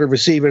do sort of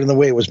receive it in the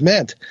way it was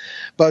meant.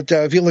 But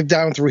if you look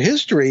down through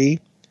history,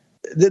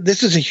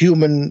 this is a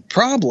human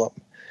problem.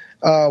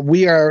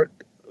 We are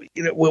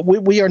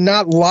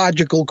not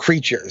logical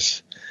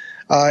creatures.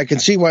 I can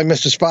see why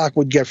Mr. Spock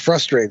would get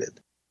frustrated.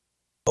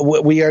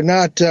 We are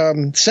not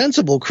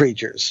sensible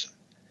creatures,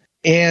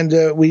 and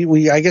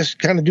we I guess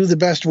kind of do the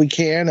best we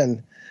can,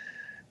 and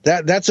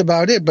that's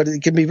about it. But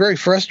it can be very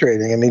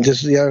frustrating. I mean,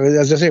 just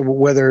as I say,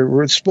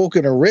 whether it's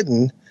spoken or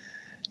written,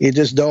 you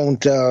just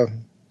don't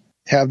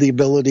have the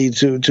ability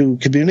to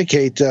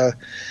communicate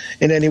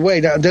in any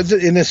way. Now,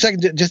 in a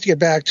second, just to get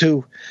back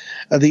to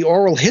the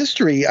oral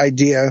history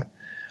idea,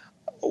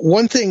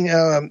 one thing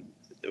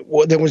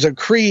there was a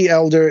Cree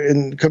elder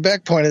in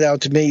Quebec pointed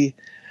out to me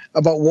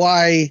about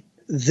why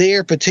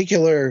their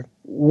particular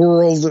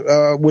world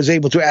was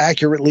able to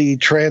accurately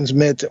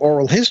transmit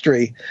oral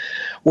history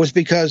was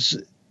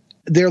because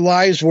their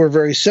lives were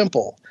very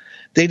simple.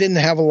 They didn't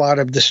have a lot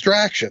of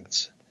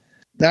distractions.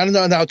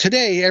 Now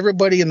today,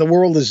 everybody in the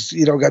world is,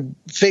 got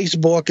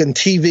Facebook and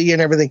TV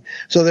and everything,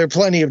 so there are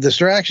plenty of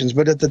distractions.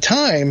 But at the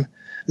time,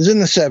 it was in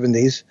the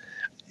 70s,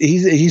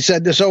 he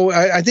said, so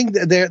I think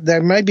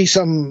there might be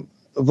some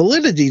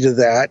validity to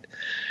that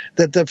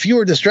the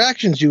fewer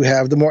distractions you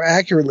have, the more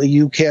accurately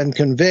you can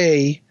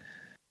convey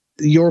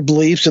your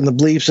beliefs and the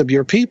beliefs of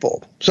your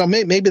people. So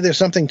maybe there's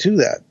something to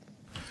that.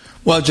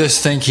 Well,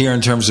 just think here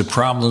in terms of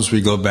problems,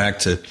 we go back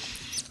to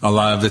a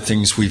lot of the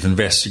things we've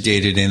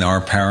investigated in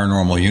our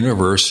paranormal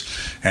universe.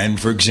 And,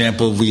 for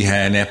example, we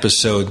had an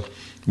episode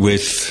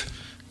with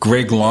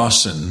Greg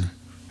Lawson,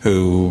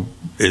 who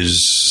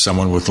is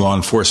someone with law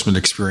enforcement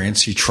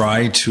experience. He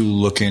tried to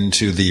look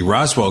into the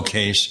Roswell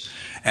case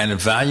and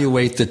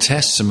evaluate the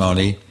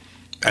testimony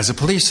as a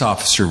police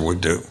officer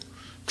would do.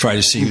 Try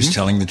to see who's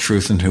telling the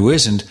truth and who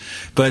isn't.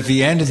 But at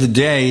the end of the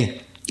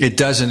day, it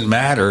doesn't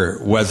matter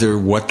whether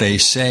what they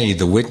say,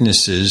 the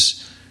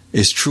witnesses,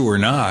 is true or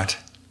not.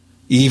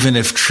 Even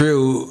if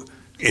true,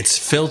 it's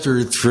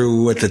filtered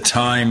through, at the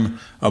time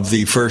of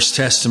the first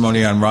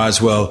testimony on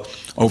Roswell,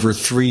 over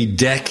 3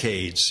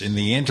 decades. In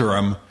the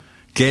interim,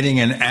 getting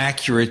an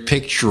accurate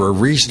picture, a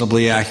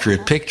reasonably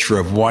accurate picture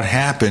of what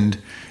happened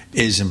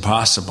is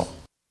impossible.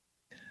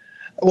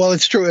 Well,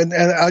 it's true. And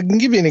I can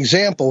give you an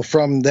example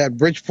from that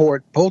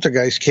Bridgeport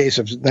poltergeist case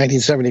of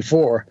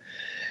 1974.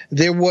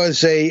 There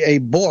was a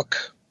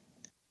book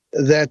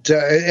that,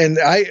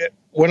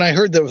 when I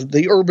heard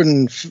the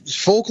urban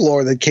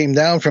folklore that came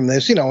down from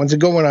this, it's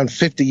going on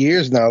 50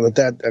 years now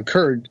that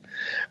occurred,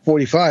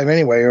 45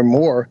 anyway or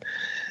more.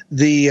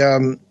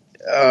 The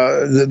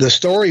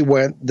story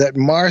went that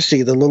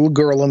Marcy, the little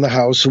girl in the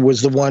house who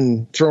was the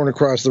one thrown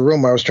across the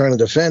room I was trying to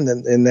defend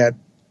in that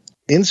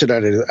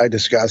incident I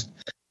discussed,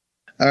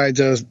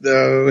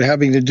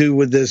 having to do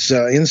with this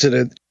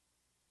incident.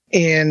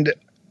 And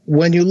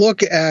when you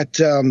look at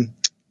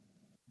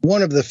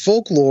one of the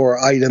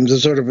folklore items, a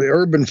sort of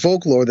urban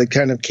folklore that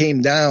kind of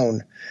came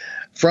down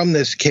from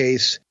this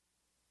case,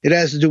 it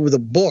has to do with a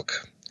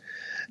book.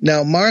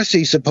 Now,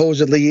 Marcy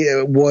supposedly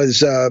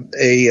was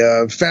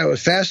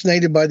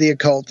fascinated by the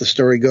occult, the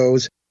story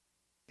goes,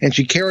 and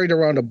she carried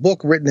around a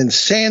book written in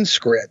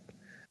Sanskrit,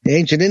 the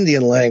ancient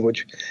Indian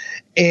language.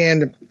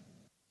 And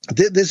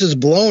this is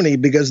baloney,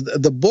 because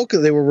the book that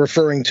they were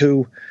referring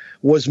to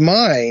was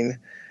mine.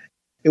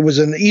 It was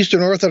an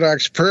Eastern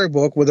Orthodox prayer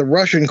book with a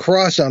Russian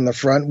cross on the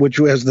front, which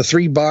has the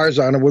 3 bars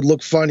on it, would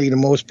look funny to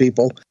most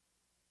people.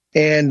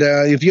 And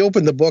if you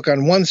open the book,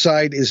 on one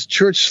side is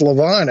Church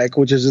Slavonic,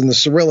 which is in the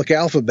Cyrillic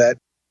alphabet.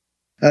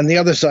 On the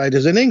other side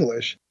is in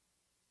English.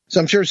 So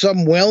I'm sure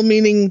some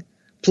well-meaning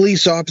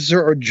police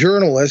officer or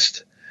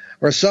journalist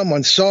or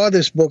someone saw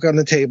this book on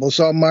the table,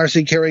 saw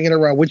Marcy carrying it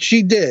around, which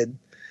she did,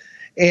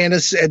 and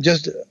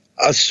just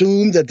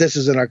assumed that this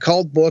is an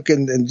occult book,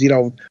 and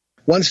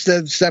one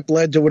step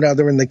led to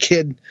another, and the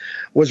kid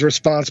was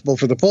responsible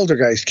for the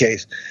poltergeist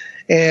case.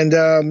 And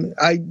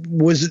I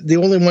was the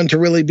only one to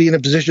really be in a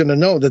position to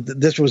know that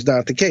this was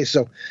not the case.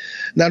 So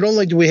not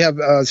only do we have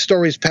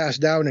stories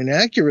passed down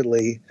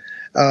inaccurately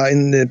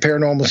in the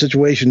paranormal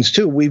situations,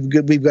 too, we've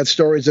got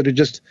stories that are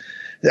just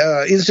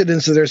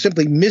incidents that are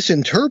simply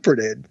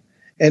misinterpreted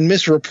and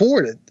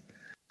misreported.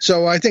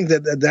 So I think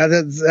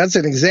that's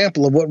an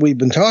example of what we've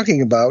been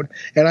talking about.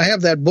 And I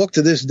have that book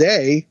to this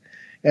day,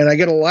 and I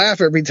get a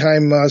laugh every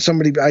time I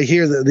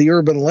hear the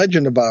urban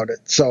legend about it.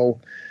 So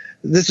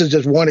this is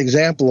just one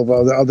example of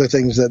other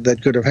things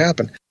that could have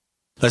happened.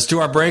 Let's do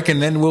our break,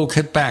 and then we'll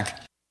get back.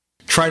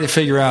 Try to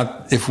figure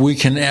out if we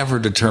can ever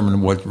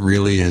determine what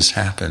really has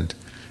happened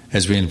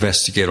as we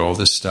investigate all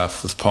this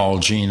stuff with Paul,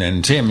 Gene,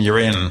 and Tim. You're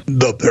in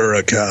the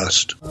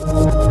Paracast.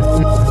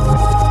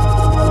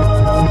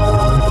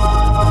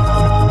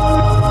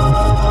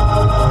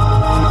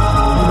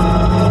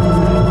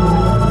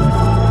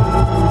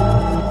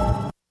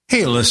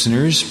 Hey,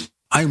 listeners,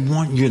 I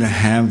want you to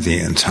have the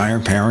entire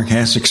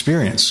Paracast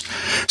experience.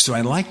 So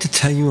I'd like to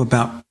tell you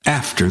about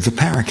After the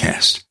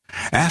Paracast.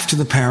 After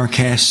the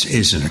Paracast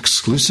is an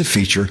exclusive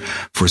feature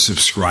for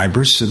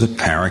subscribers to the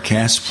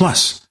Paracast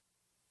Plus.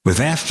 With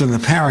After the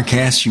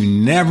Paracast, you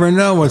never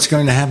know what's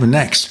going to happen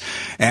next.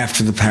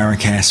 After the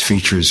Paracast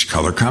features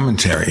color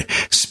commentary,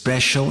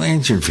 special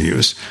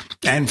interviews,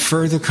 and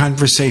further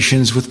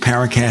conversations with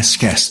Paracast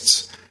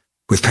guests.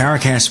 With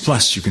Paracast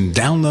Plus, you can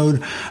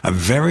download a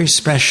very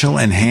special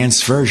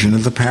enhanced version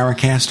of the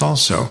Paracast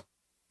also.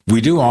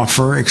 We do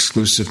offer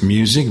exclusive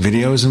music,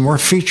 videos, and more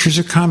features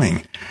are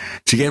coming.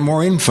 To get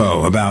more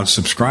info about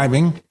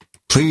subscribing,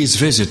 please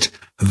visit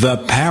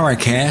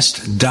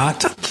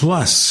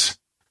theparacast.plus.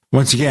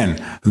 Once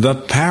again,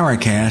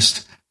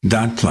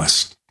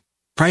 theparacast.plus.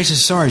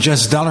 Prices are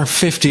just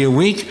 $1.50 a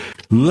week,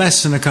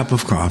 less than a cup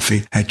of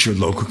coffee at your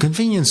local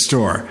convenience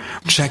store.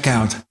 Check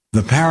out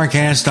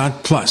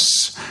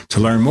theparacast.plus to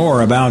learn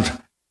more about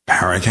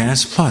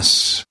Paracast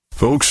Plus.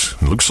 Folks,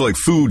 it looks like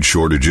food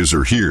shortages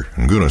are here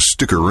and going to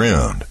stick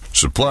around.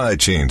 Supply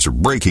chains are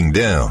breaking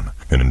down,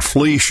 and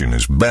inflation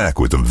is back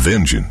with a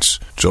vengeance.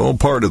 It's all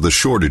part of the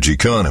shortage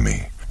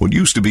economy. What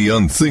used to be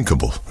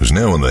unthinkable is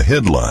now in the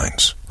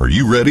headlines. Are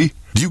you ready?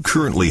 Do you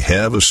currently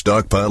have a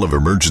stockpile of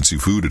emergency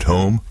food at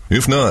home?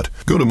 If not,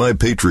 go to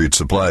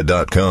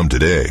MyPatriotSupply.com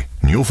today,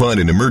 and you'll find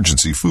an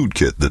emergency food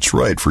kit that's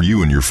right for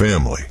you and your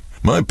family.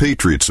 My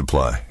Patriot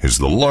Supply is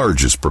the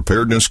largest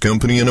preparedness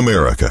company in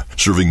America,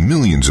 serving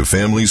millions of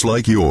families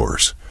like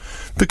yours.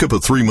 Pick up a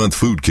 3-month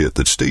food kit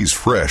that stays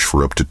fresh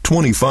for up to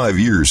 25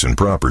 years in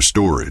proper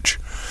storage.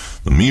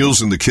 The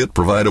meals in the kit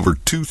provide over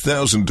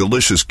 2,000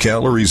 delicious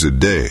calories a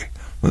day.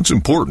 That's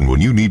important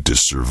when you need to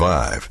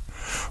survive.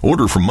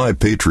 Order from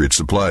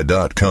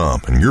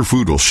MyPatriotSupply.com and your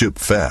food will ship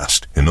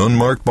fast in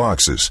unmarked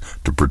boxes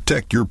to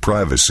protect your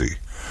privacy.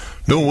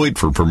 Don't wait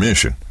for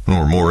permission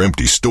or more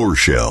empty store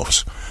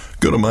shelves.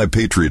 Go to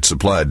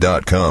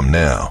MyPatriotSupply.com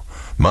now.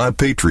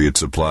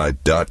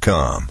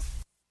 MyPatriotSupply.com.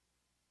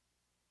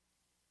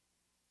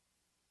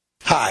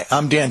 Hi,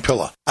 I'm Dan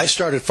Pilla. I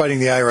started fighting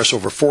the IRS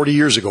over 40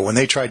 years ago when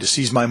they tried to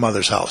seize my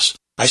mother's house.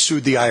 I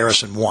sued the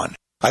IRS and won.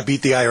 I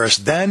beat the IRS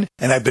then,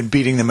 and I've been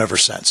beating them ever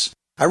since.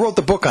 I wrote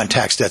the book on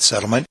tax debt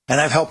settlement,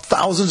 and I've helped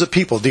thousands of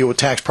people deal with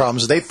tax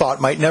problems they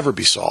thought might never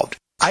be solved.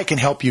 I can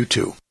help you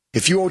too.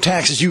 If you owe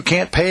taxes you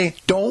can't pay,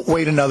 don't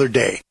wait another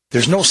day.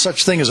 There's no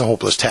such thing as a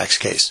hopeless tax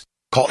case.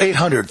 Call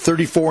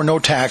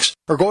 800-34-NO-TAX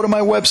or go to my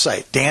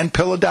website,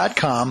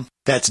 danpilla.com.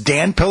 That's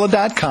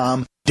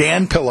danpilla.com,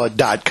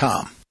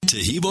 danpilla.com.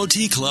 Tahibo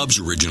Tea Club's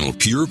original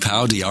Pure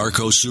Pau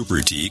d'Arco Super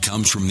Tea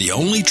comes from the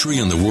only tree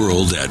in the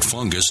world that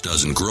fungus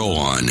doesn't grow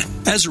on.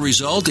 As a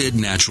result, it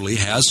naturally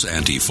has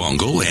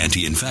antifungal,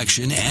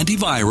 anti-infection,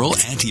 antiviral,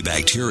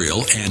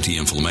 antibacterial,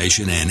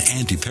 anti-inflammation, and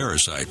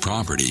anti-parasite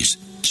properties.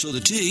 So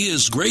the tea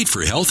is great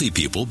for healthy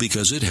people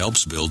because it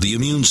helps build the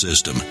immune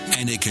system,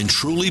 and it can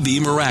truly be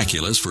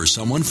miraculous for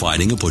someone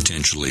fighting a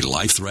potentially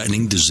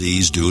life-threatening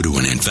disease due to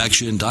an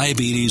infection,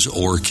 diabetes,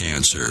 or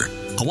cancer.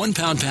 A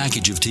 1-pound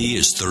package of tea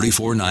is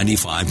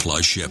 $34.95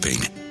 plus shipping.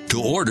 To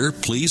order,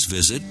 please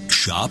visit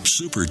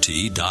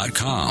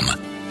shopsupertea.com.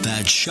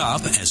 That's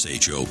shop,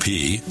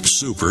 S-H-O-P,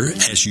 super,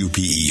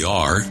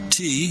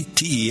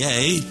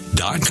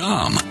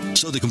 S-U-P-E-R-T-T-E-A.com.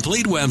 So the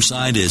complete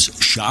website is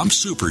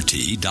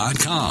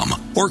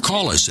shopsupertea.com, or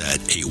call us at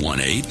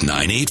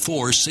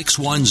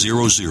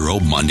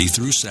 818-984-6100 Monday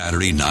through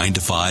Saturday, 9 to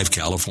 5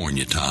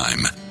 California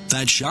time.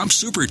 That's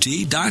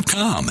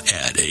shopsupertea.com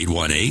at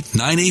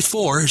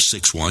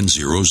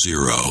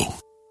 818-984-6100.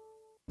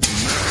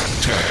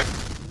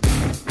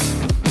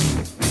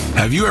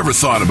 Have you ever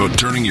thought about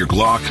turning your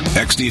Glock,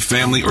 XD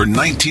Family, or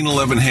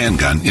 1911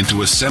 handgun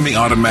into a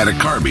semi-automatic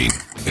carbine?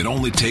 It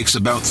only takes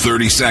about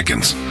 30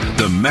 seconds.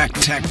 The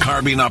MacTech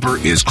Carbine Upper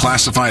is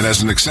classified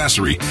as an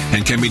accessory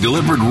and can be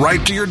delivered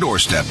right to your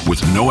doorstep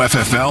with no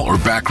FFL or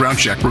background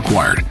check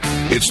required.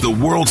 It's the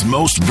world's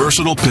most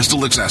versatile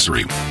pistol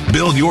accessory.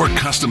 Build your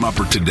custom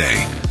upper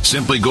today.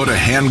 Simply go to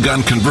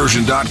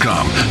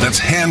handgunconversion.com. That's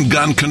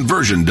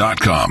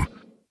handgunconversion.com.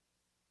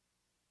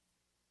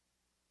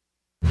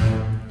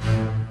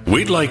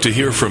 We'd like to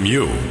hear from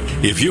you.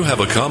 If you have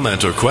a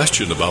comment or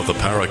question about the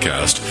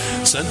Paracast,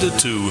 send it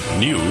to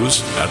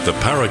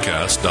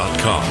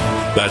news@theparacast.com.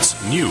 That's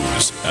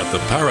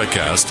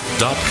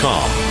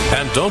news@theparacast.com.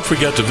 And don't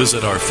forget to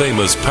visit our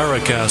famous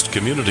Paracast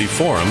community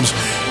forums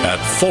at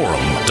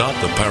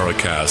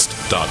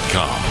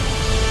forum.theparacast.com.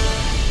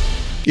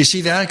 You see,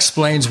 that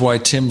explains why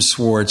Tim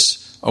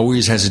Swartz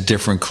always has a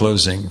different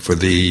closing for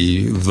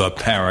the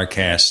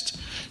Paracast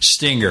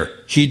stinger.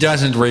 He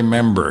doesn't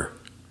remember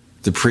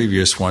the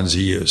previous ones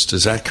he used.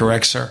 Is that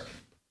correct, sir?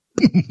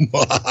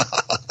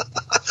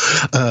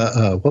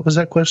 What was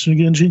that question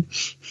again, Gene?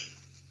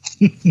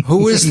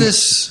 Who is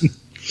this?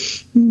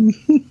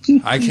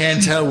 I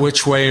can't tell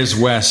which way is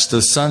west.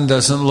 The sun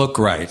doesn't look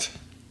right.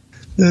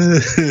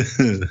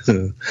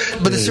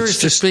 But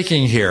seriously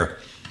speaking here,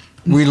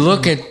 we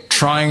look at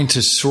trying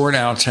to sort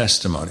out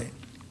testimony,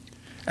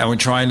 and we're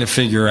trying to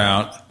figure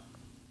out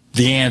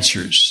the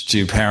answers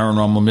to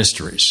paranormal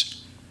mysteries.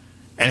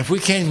 And if we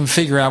can't even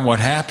figure out what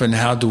happened,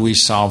 how do we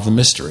solve the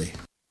mystery?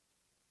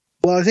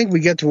 Well, I think we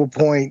get to a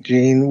point,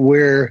 Gene,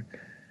 where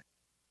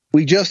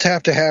we just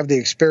have to have the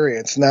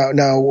experience.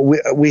 Now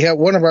we have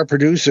one of our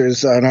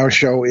producers on our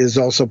show is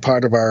also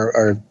part of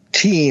our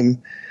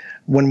team.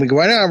 When we go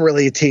out, not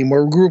really a team,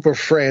 we're a group of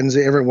friends.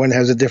 Everyone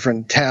has a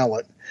different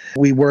talent.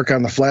 We work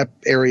on the flap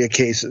area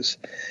cases.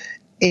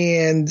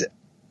 And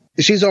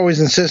she's always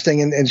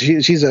insisting, and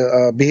she's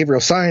a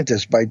behavioral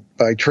scientist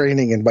by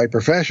training and by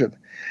profession,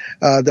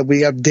 that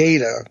we have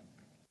data.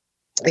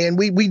 And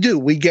we do.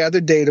 We gather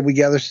data, we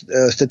gather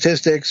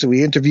statistics,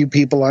 we interview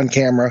people on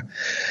camera.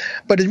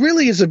 But it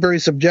really is a very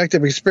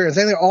subjective experience.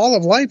 I think all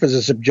of life is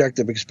a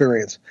subjective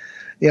experience.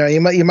 You know,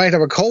 you might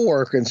have a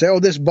coworker and say, "Oh,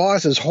 this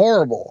boss is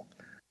horrible."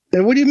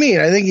 And what do you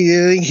mean? I think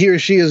he or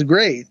she is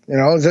great. You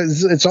know,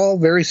 it's all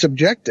very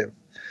subjective.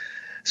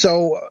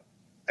 So,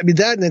 I mean,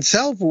 that in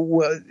itself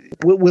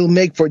will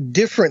make for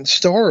different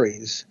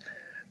stories.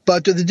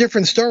 But the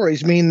different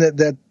stories mean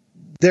that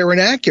they're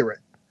inaccurate.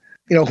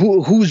 You know,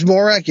 who's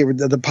more accurate,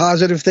 the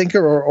positive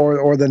thinker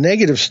or the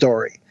negative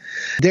story?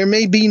 There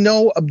may be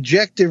no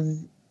objective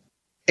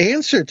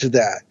answer to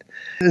that.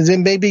 It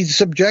may be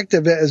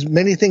subjective, as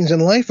many things in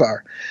life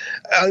are.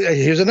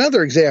 Here's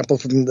another example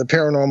from the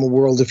paranormal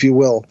world, if you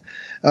will.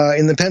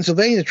 In the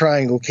Pennsylvania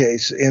Triangle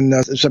case, in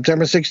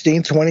September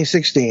 16,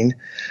 2016,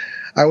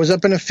 I was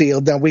up in a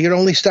field. Now, we had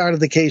only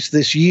started the case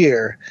this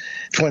year,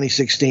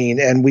 2016,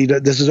 and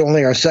this is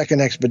only our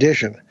second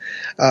expedition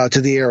to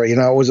the area.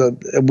 Now, it was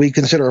we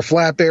consider a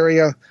flap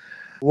area,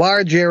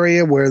 large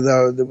area where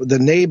the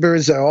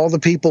neighbors, all the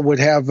people would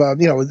have,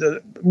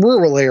 the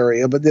rural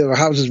area, but the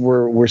houses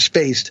were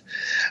spaced,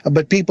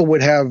 but people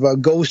would have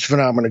ghost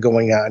phenomena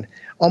going on.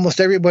 Almost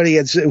everybody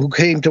who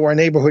came to our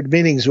neighborhood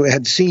meetings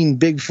had seen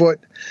Bigfoot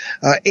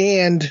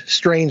and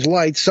strange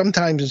lights,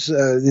 sometimes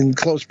in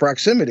close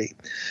proximity.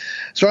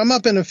 So I'm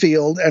up in the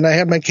field, and I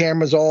had my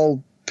cameras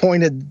all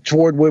pointed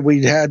toward where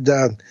we had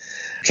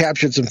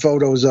captured some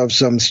photos of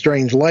some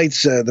strange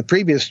lights the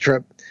previous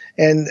trip.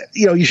 And,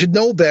 you know, you should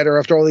know better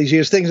after all these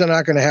years. Things are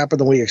not going to happen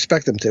the way you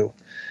expect them to.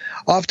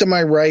 Off to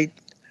my right,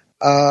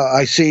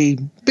 I see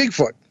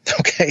Bigfoot,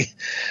 okay?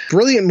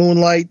 Brilliant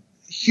moonlight,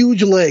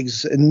 huge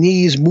legs and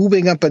knees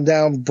moving up and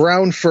down,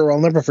 brown fur. I'll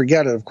never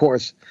forget it, of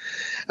course.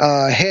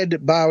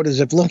 Head bowed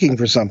as if looking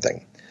for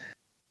something.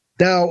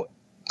 Now,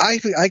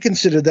 I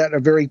consider that a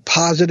very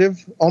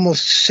positive,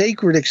 almost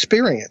sacred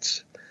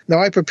experience.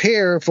 Now, I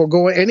prepare for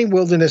going any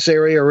wilderness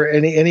area or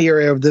any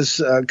area of this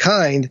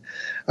kind.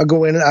 I'll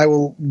go in and I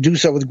will do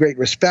so with great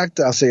respect.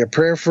 I'll say a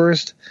prayer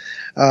first,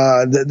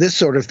 this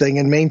sort of thing,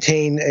 and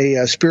maintain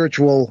a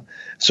spiritual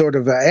sort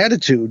of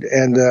attitude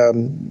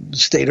and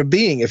state of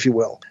being, if you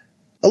will.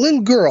 A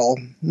little girl,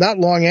 not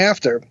long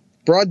after,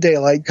 broad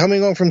daylight,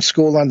 coming home from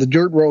school on the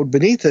dirt road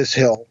beneath this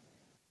hill,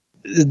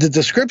 the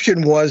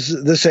description was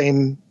the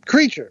same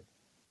creature,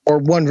 or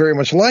one very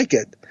much like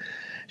it.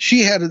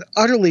 She had an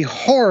utterly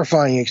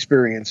horrifying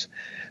experience.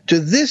 To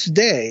this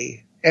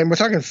day, and we're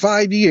talking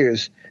 5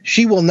 years,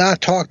 she will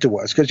not talk to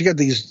us because you got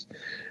these,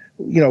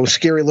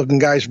 scary-looking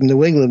guys from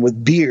New England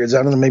with beards.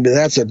 I don't know, maybe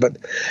that's it, but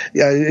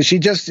she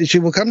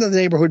will come to the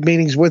neighborhood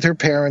meetings with her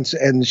parents,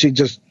 and she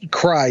just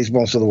cries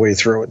most of the way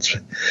through it.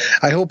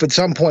 I hope at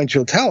some point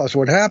she'll tell us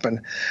what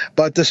happened.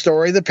 But the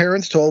story the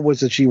parents told was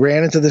that she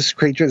ran into this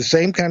creature, the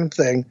same kind of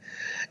thing,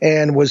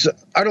 and was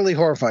utterly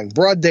horrifying,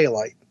 broad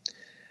daylight.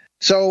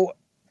 So,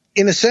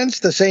 in a sense,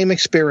 the same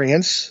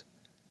experience,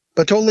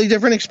 but totally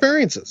different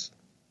experiences.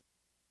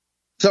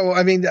 So,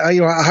 I mean,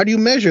 how do you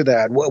measure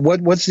that?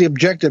 What's the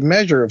objective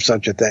measure of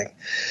such a thing?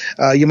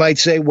 You might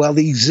say, well,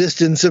 the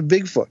existence of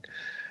Bigfoot.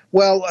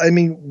 Well, I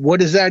mean, what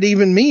does that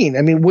even mean?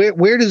 I mean,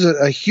 where does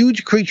a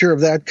huge creature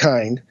of that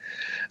kind,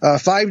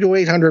 500 to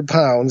 800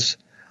 pounds,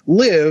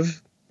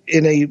 live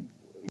in a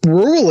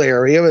rural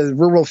area, a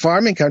rural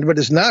farming country, but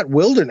it's not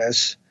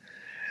wilderness?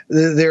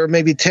 There are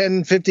maybe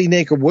 10,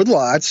 15-acre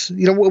woodlots.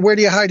 Where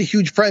do you hide a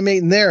huge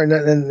primate in there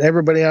and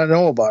everybody not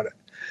know about it?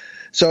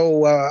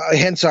 So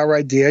hence our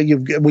idea,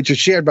 which is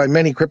shared by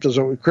many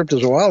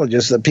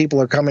cryptozoologists, that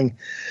people are coming,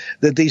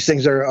 that these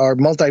things are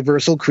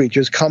multiversal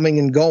creatures coming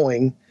and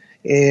going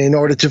in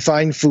order to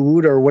find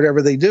food or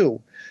whatever they do.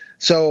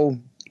 So,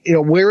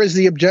 where is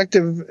the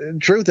objective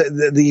truth?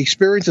 The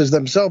experiences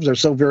themselves are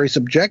so very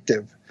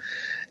subjective,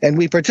 and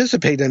we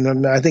participate in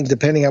them, I think,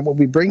 depending on what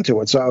we bring to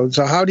it. So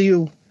how do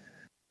you...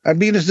 I'd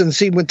be interested to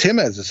see what Tim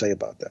has to say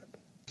about that.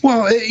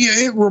 Well,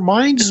 it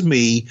reminds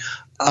me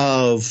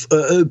of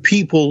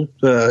people,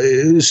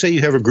 say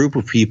you have a group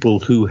of people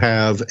who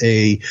have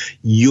a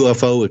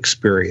UFO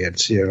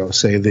experience,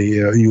 say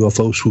the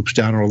UFO swoops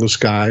down out of the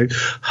sky,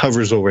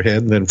 hovers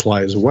overhead, and then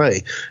flies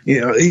away.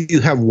 You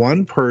have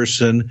one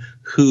person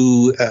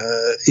who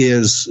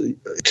is,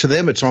 to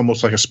them, it's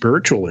almost like a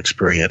spiritual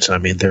experience. I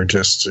mean, they're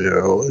just,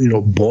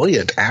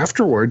 buoyant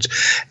afterwards.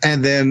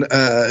 And then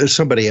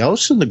somebody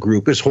else in the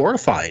group is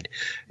horrified.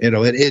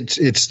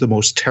 It's the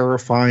most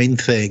terrifying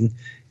thing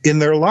in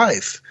their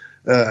life.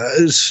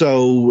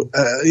 So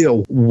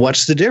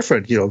what's the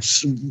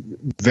difference?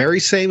 Very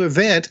same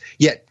event,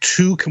 yet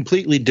two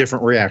completely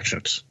different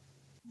reactions.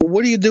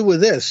 What do you do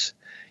with this?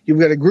 You've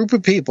got a group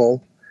of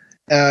people,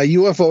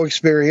 UFO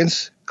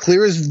experience,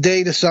 clear as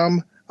day to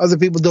some, other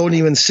people don't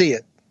even see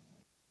it.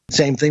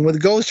 Same thing with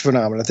ghost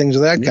phenomena, things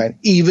of that kind,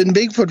 even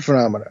Bigfoot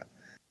phenomena.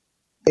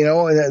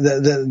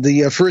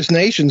 The First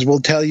Nations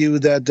will tell you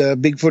that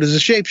Bigfoot is a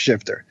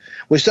shapeshifter,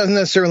 which doesn't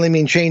necessarily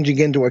mean changing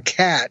into a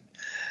cat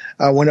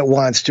when it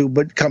wants to,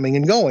 but coming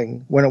and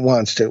going when it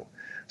wants to.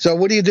 So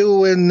what do you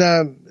do in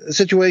a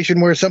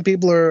situation where some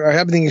people are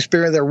having the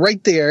experience? They're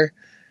right there,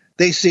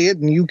 they see it,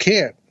 and you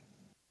can't.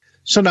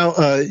 So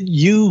now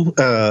you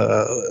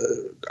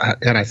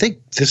and I think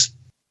this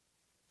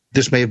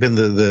may have been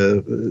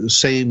the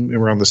same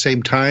around the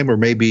same time, or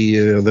maybe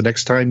the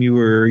next time you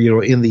were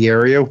in the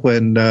area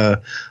when you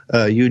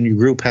and your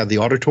group had the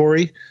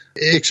auditory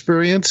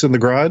experience in the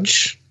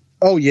garage.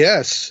 Oh,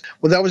 yes.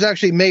 Well, that was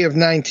actually May of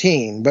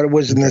 19, but it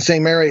was in the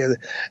same area.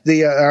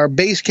 Our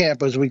base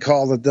camp, as we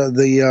call it,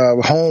 the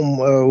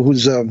home,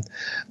 whose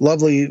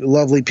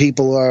lovely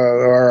people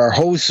are our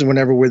hosts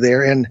whenever we're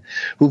there, and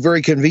who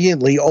very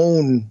conveniently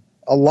own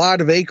a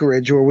lot of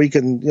acreage where we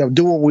can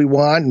do what we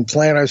want and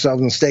plant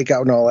ourselves and stake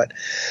out and all that.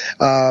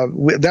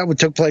 That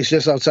took place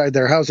just outside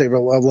their house. They have a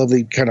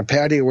lovely kind of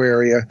patio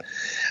area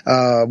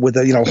with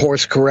a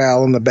horse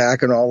corral in the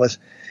back and all this.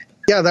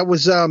 Yeah, that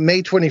was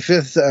May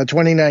 25th,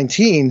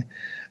 2019.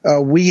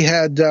 We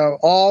had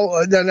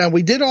now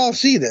we did all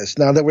see this.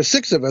 Now, there were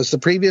 6 of us the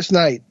previous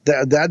night,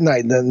 that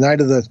night, the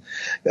night of the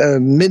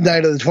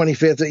midnight of the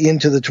 25th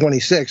into the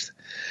 26th.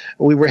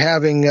 We were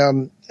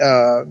having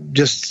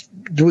just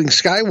doing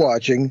sky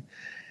watching,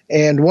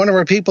 and one of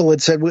our people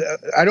had said,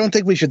 I don't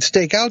think we should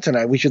stake out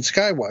tonight. We should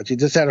sky watch. He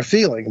just had a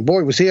feeling.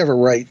 Boy, was he ever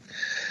right.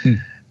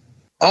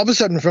 All of a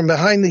sudden, from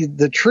behind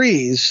the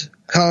trees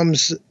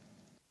comes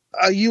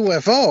a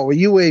UFO, a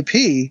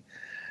UAP,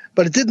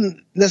 but it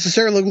didn't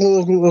necessarily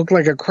look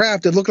like a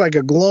craft. It looked like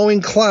a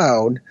glowing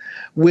cloud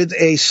with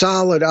a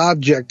solid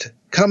object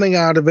coming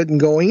out of it and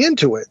going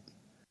into it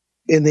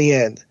in the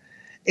end.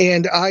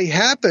 And I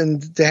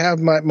happened to have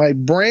my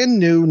brand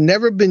new,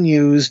 never been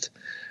used,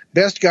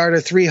 Best Garda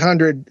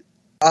 300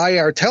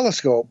 IR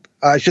telescope.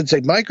 I should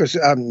say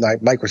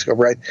not microscope,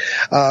 right?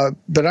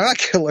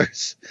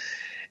 Binoculars.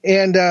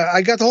 And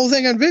I got the whole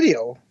thing on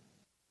video.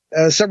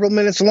 Several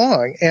minutes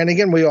long. And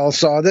again, we all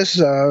saw this.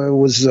 It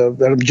was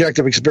an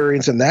objective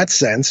experience in that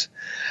sense.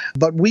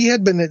 But we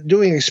had been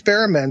doing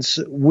experiments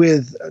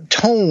with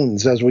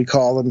tones, as we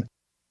call them,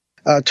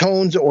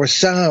 tones or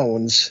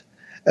sounds,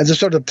 and just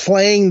sort of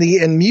playing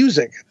these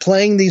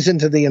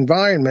into the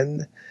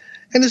environment,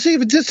 and to see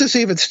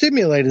if it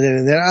stimulated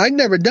anything. I'd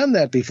never done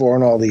that before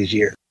in all these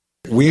years.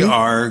 We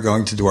are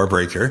going to do our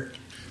break here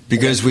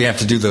because we have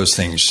to do those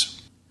things.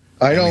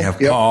 I know. We have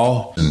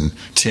Paul and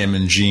Tim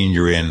and Gene.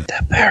 You're in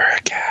the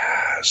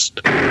Paracast.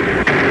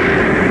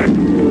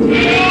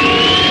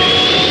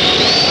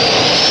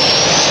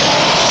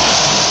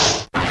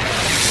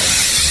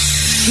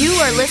 You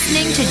are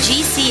listening to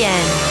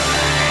GCN.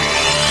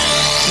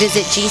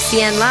 Visit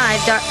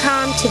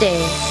GCNlive.com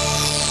today.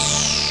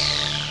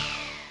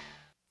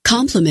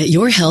 Complement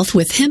your health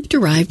with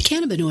hemp-derived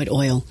cannabinoid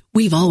oil.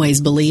 We've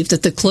always believed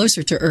that the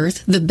closer to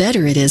Earth, the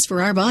better it is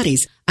for our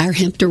bodies. Our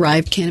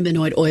hemp-derived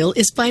cannabinoid oil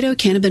is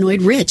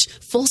phytocannabinoid rich,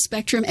 full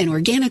spectrum, and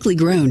organically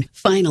grown.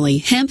 Finally,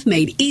 hemp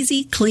made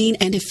easy, clean,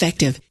 and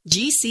effective.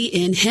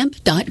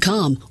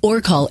 GCNhemp.com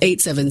or call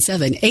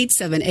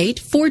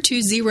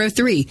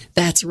 877-878-4203.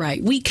 That's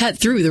right, we cut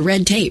through the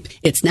red tape.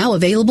 It's now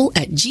available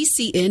at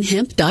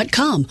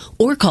GCNhemp.com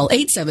or call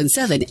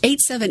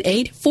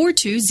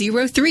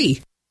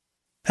 877-878-4203.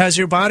 Has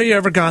your body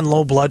ever gone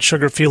low blood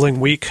sugar,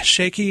 feeling weak,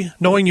 shaky,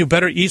 knowing you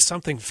better eat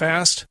something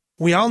fast?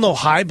 We all know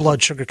high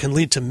blood sugar can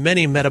lead to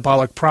many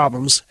metabolic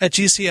problems. At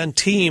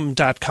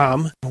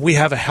GCNteam.com, we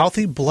have a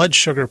healthy blood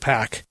sugar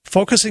pack,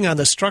 focusing on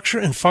the structure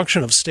and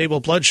function of stable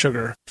blood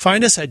sugar.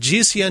 Find us at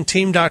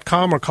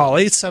GCNteam.com or call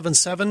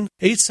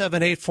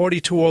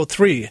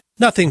 877-878-4203.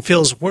 Nothing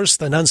feels worse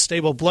than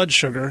unstable blood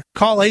sugar.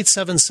 Call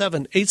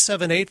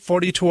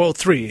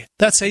 877-878-4203.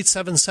 That's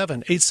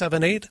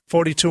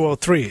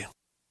 877-878-4203.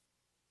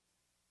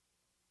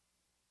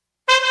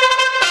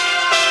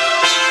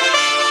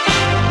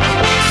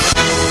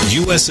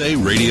 USA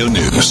Radio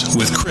News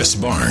with Chris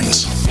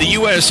Barnes. The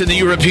U.S. and the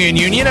European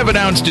Union have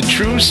announced a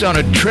truce on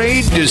a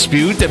trade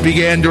dispute that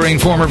began during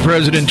former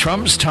President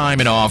Trump's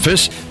time in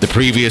office. The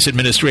previous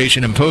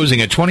administration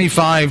imposing a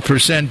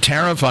 25%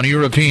 tariff on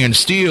European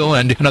steel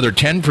and another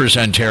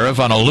 10% tariff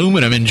on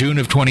aluminum in June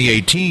of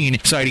 2018,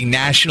 citing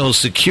national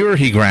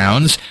security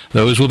grounds.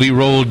 Those will be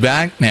rolled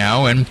back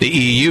now, and the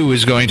EU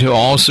is going to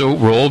also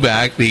roll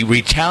back the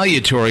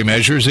retaliatory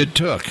measures it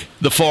took.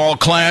 The Fall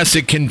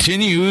Classic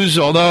continues,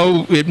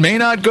 although it may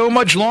not go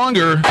much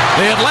longer.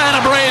 The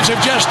Atlanta Braves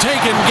have just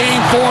taken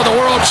Game 4 of the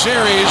World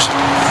Series,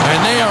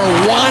 and they are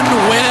one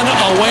win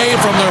away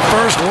from their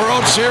first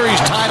World Series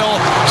title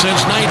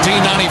since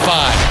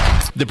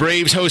 1995. The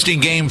Braves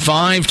hosting Game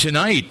 5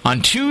 tonight.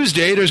 On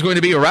Tuesday, there's going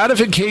to be a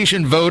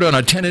ratification vote on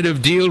a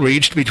tentative deal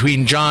reached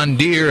between John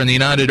Deere and the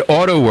United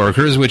Auto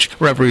Workers, which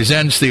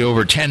represents the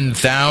over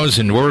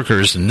 10,000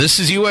 workers. And this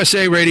is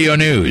USA Radio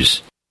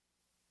News.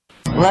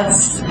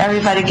 Let's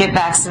everybody get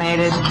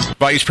vaccinated.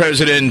 Vice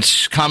President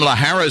Kamala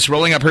Harris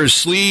rolling up her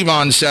sleeve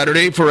on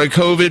Saturday for a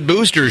COVID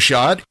booster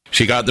shot.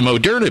 She got the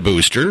Moderna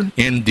booster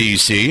in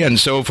D.C., and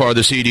so far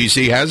the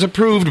CDC has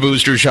approved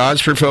booster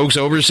shots for folks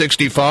over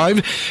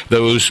 65,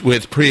 those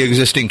with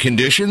pre-existing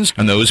conditions,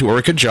 and those who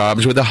work at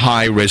jobs with a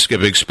high risk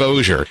of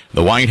exposure.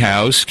 The White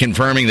House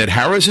confirming that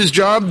Harris's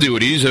job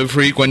duties of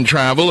frequent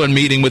travel and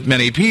meeting with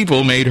many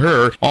people made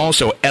her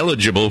also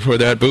eligible for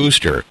that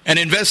booster. An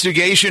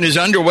investigation is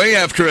underway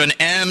after an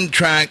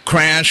Amtrak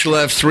crash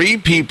left 3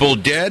 people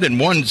dead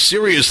and 1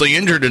 seriously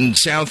injured in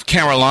South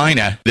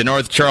Carolina. The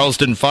North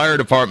Charleston Fire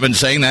Department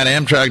saying that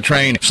Amtrak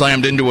train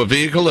slammed into a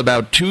vehicle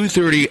about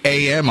 2:30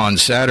 a.m. on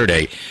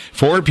Saturday.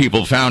 4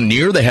 people found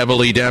near the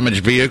heavily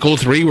damaged vehicle.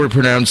 3 were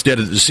pronounced dead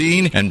at the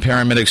scene, and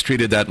paramedics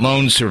treated that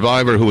lone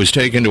survivor who was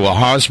taken to a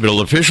hospital.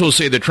 Officials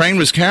say the train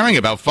was carrying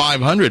about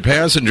 500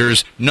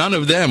 passengers. None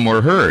of them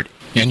were hurt.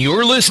 And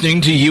you're listening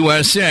to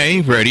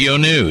USA Radio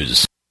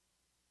News.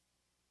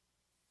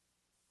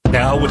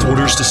 Now, with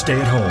orders to stay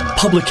at home,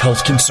 public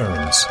health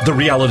concerns, the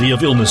reality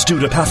of illness due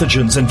to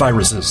pathogens and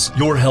viruses,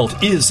 your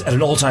health is at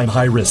an all-time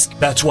high risk.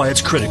 That's why it's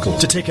critical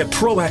to take a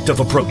proactive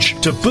approach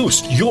to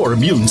boost your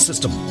immune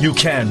system. You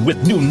can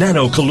with new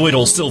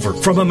nano-colloidal silver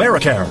from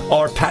Americare.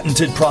 Our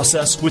patented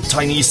process with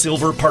tiny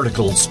silver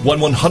particles,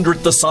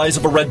 1/100th the size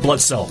of a red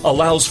blood cell,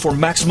 allows for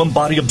maximum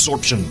body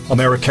absorption.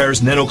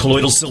 Americare's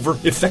nano-colloidal silver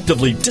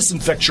effectively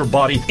disinfects your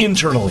body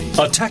internally,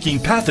 attacking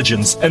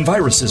pathogens and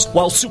viruses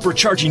while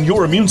supercharging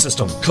your immune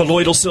system.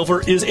 Colloidal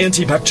silver is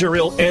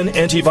antibacterial and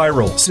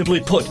antiviral. Simply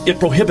put, it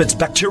prohibits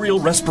bacterial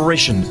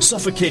respiration,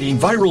 suffocating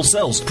viral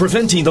cells,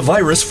 preventing the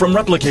virus from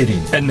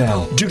replicating. And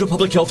now, due to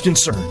public health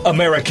concern,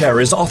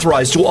 Americare is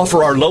authorized to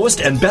offer our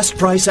lowest and best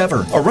price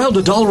ever, around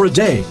 $1 a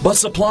day, but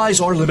supplies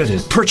are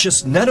limited.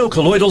 Purchase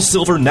nano-colloidal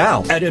silver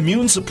now at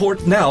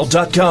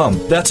immunesupportnow.com.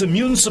 That's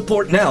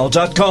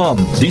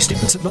immunesupportnow.com. These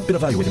statements have not been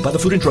evaluated by the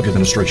Food and Drug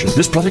Administration.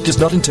 This product is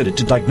not intended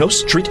to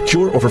diagnose, treat,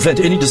 cure, or prevent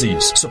any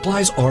disease.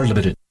 Supplies are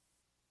limited.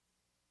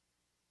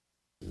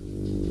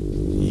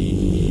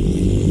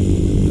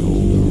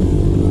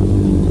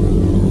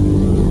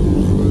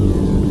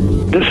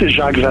 This is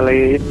Jacques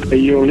Vallee.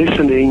 You're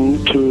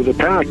listening to the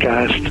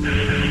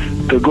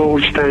Paracast, the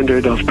gold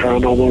standard of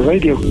paranormal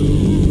radio.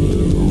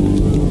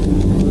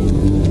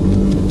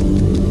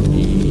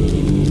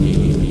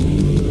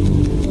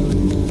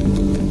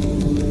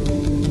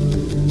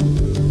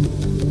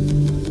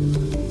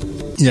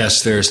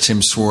 Yes, there's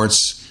Tim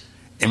Swartz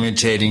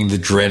imitating the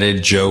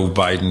dreaded Joe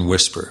Biden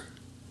whisper.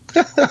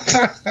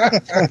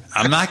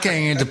 I'm not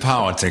getting into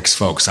politics,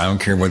 folks. I don't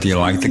care whether you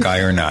like the guy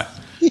or not.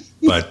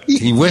 But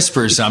he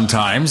whispers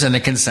sometimes, and it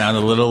can sound a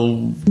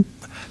little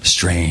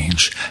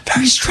strange.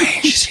 Very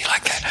strange, you see,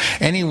 like that.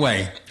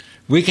 Anyway,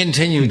 we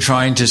continue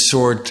trying to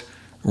sort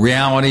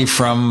reality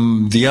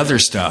from the other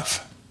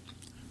stuff,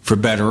 for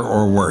better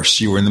or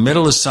worse. You were in the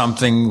middle of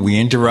something. We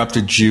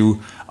interrupted you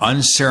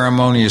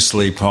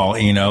unceremoniously, Paul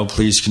Eno.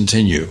 Please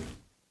continue.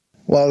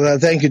 Well,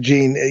 thank you,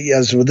 Gene.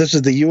 Yes, well, this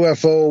is the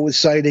UFO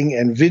sighting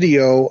and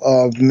video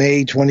of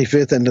May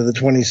 25th into the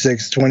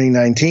 26th,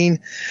 2019,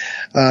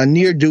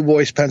 near Du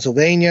Bois,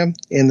 Pennsylvania,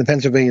 in the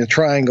Pennsylvania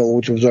Triangle,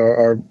 which was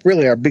our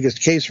biggest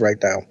case right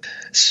now.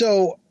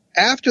 So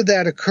after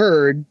that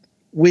occurred,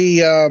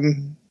 we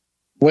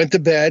went to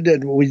bed,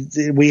 and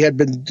we had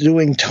been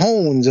doing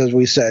tones, as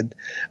we said,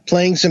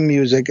 playing some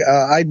music.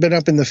 I'd been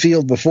up in the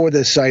field before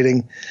this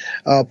sighting,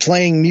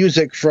 playing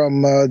music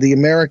from the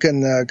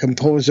American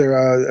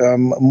composer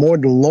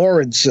Morton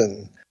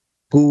Lawrenson,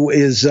 who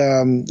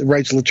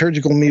writes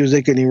liturgical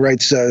music, and he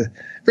writes very,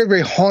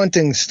 very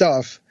haunting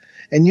stuff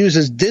and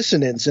uses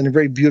dissonance in a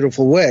very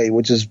beautiful way,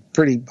 which is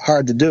pretty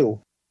hard to do.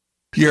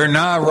 You're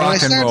not a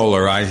rock and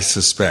roller, I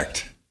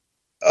suspect.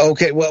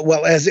 Okay,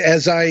 well,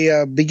 as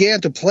I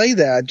began to play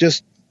that,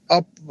 just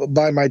up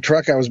by my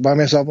truck, I was by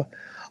myself,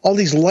 all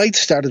these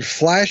lights started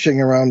flashing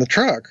around the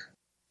truck.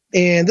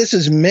 And this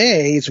is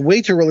May. It's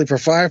way too early for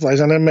fireflies.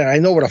 And I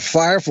know what a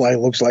firefly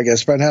looks like. I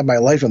spent half my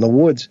life in the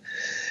woods.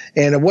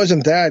 And it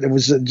wasn't that. It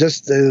was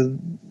just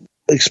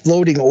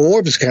exploding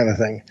orbs kind of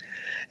thing.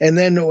 And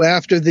then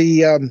after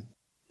the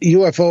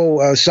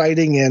UFO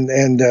sighting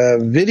and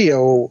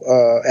video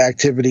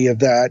activity of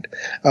that,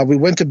 we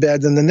went to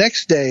bed. And the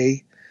next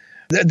day,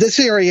 this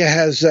area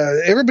has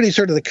everybody's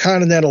heard of the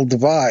Continental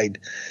Divide,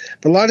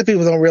 but a lot of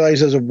people don't realize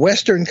there's a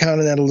Western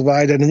Continental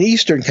Divide and an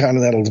Eastern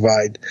Continental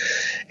Divide.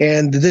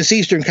 And this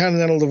Eastern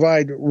Continental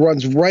Divide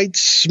runs right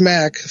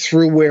smack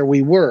through where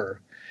we were,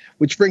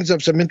 which brings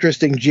up some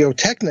interesting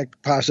geotechnic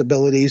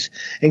possibilities,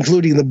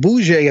 including the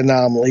Bouget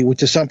anomaly,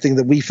 which is something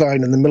that we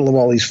find in the middle of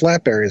all these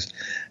flap areas.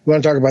 If we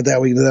want to talk about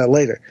that, we can do that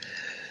later.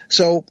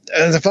 So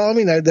the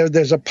following night,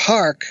 there's a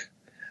park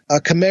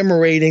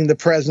commemorating the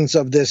presence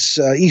of this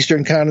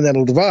Eastern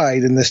Continental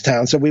Divide in this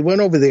town. So we went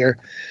over there,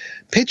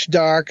 pitch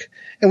dark,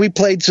 and we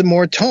played some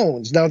more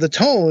tones. Now, the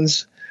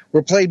tones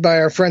were played by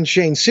our friend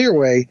Shane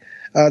Searway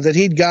that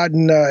he'd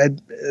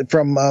gotten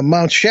from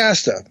Mount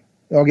Shasta.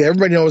 Okay,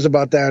 everybody knows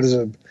about that as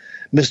a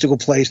mystical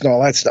place and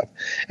all that stuff.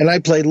 And I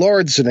played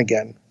Lawrenson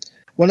again.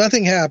 Well,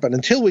 nothing happened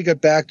until we got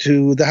back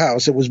to the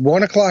house. It was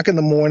 1 o'clock in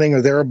the morning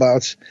or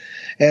thereabouts,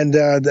 and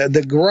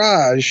the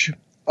garage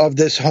of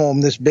this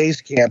home, this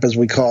base camp as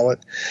we call it,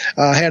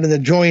 had an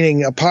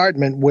adjoining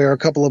apartment where a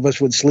couple of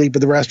us would sleep,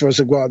 but the rest of us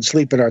would go out and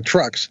sleep in our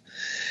trucks.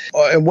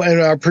 And when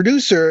our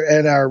producer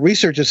and our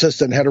research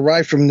assistant had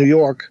arrived from New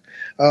York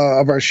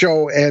of our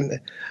show, and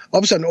all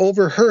of a sudden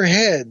over her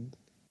head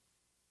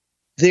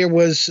there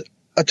was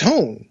a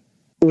tone.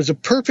 It was a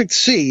perfect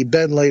C,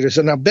 Ben later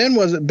said. Now, Ben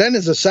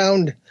is a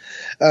sound,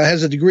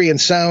 has a degree in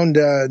sound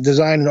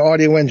design and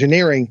audio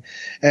engineering,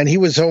 and he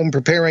was home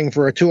preparing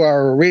for a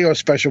 2-hour radio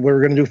special we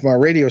were going to do from our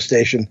radio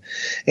station,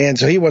 and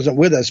so he wasn't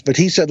with us. But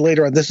he said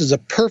later on, this is a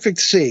perfect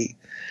C,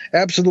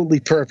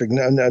 absolutely perfect,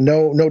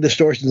 no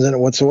distortions in it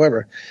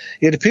whatsoever.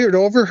 It appeared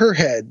over her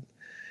head,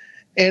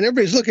 and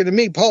everybody's looking at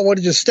me, Paul, what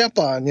did you step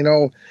on?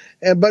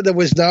 But there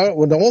was no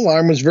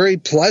alarm. It was very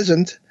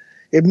pleasant.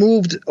 It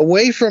moved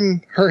away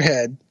from her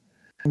head,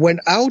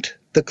 went out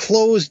the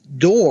closed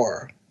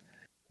door.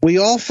 We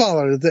all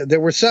followed it.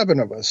 There were 7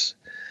 of us.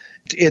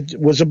 It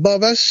was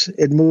above us.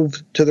 It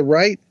moved to the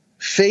right,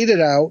 faded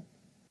out,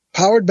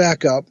 powered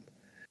back up,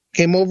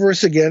 came over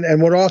us again,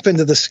 and went off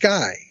into the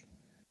sky.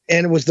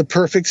 And it was the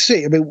perfect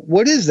C. I mean,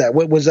 what is that?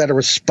 Was that a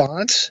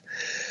response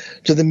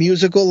to the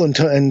musical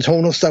and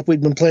tonal stuff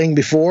we'd been playing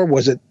before?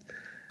 Was it?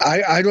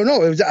 I don't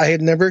know. I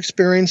had never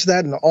experienced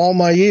that in all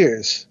my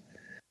years.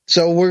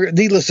 So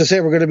needless to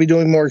say, we're going to be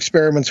doing more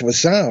experiments with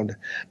sound,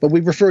 but we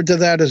referred to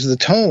that as the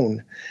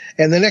tone.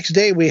 And the next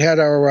day we had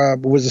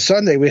it was a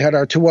Sunday, we had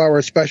our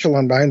 2-hour special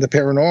on Behind the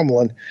Paranormal,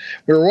 and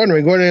we were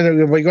wondering,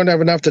 are we going to have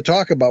enough to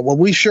talk about? Well,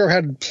 we sure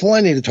had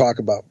plenty to talk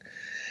about.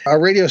 Our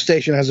radio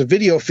station has a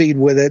video feed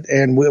with it,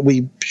 and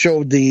we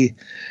showed the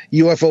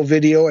UFO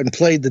video and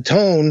played the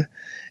tone,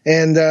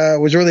 and it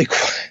was really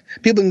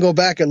people can go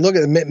back and look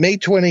at it. May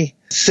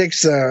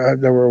 26th,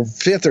 or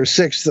 5th or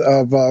 6th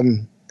of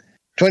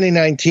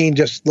 2019,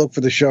 just look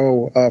for the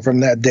show from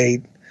that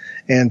date,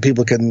 and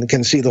people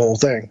can see the whole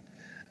thing.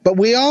 But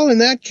we all, in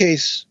that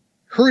case,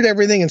 heard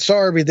everything and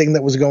saw everything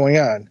that was going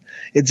on.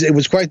 It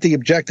was quite the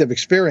objective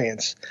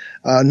experience.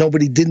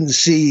 Nobody didn't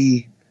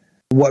see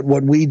what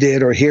we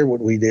did or hear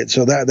what we did.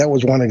 So that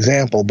was one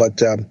example.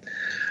 But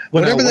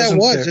whatever that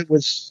was, it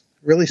was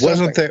really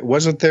something.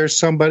 Wasn't there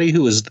somebody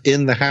who was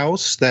in the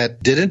house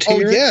that didn't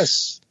hear it?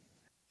 Yes.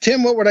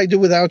 Tim, what would I do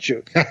without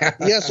you?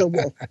 Yeah, so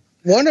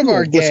one of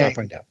our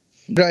gang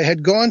I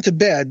had gone to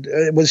bed,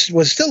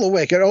 was still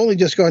awake. Had only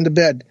just gone to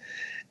bed,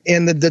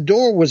 and the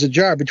door was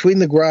ajar between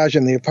the garage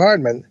and the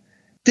apartment.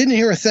 Didn't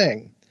hear a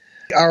thing.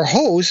 Our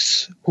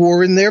hosts, who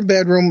were in their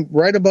bedroom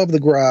right above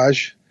the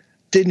garage,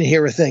 didn't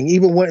hear a thing.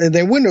 Even when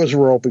their windows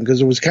were open, because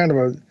it was kind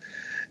of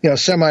a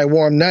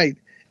semi-warm night.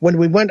 When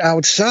we went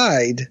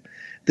outside,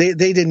 they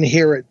didn't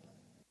hear it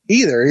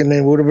either, and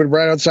they would have been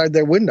right outside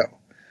their window.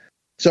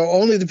 So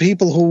only the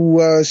people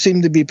who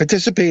seemed to be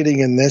participating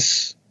in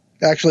this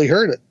actually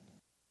heard it.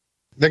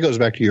 That goes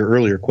back to your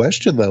earlier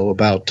question, though,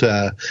 about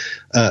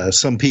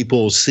some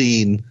people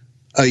seeing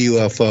a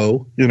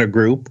UFO in a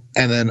group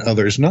and then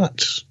others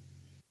not.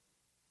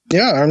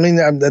 Yeah, I mean,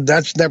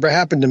 that's never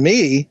happened to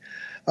me,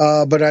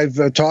 but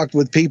I've talked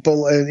with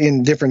people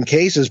in different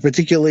cases,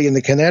 particularly in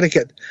the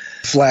Connecticut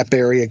flap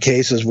area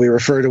cases, we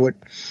refer to it,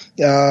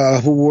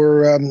 who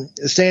were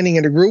standing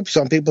in a group.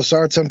 Some people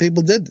saw it, some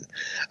people didn't.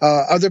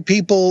 Other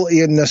people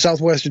in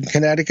southwestern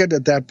Connecticut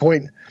at that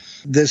point,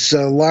 this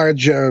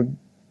large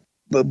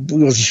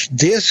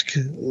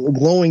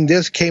glowing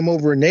disc came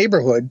over a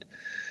neighborhood.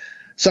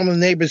 Some of the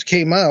neighbors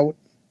came out.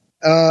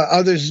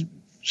 Others,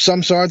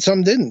 some saw it,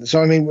 some didn't.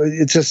 So, I mean,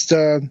 it's just,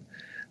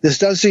 this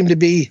does seem to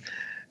be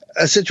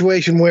a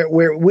situation where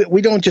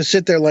we don't just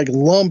sit there like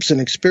lumps and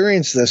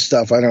experience this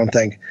stuff, I don't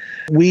think.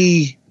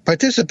 We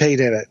participate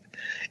in it.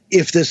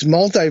 If this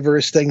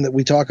multiverse thing that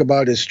we talk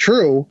about is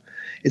true,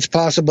 it's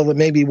possible that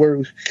maybe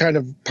we're kind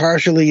of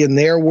partially in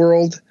their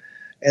world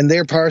and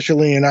they're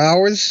partially in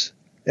ours.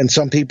 And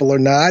some people are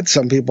not,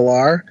 some people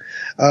are,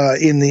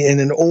 in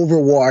an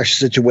overwash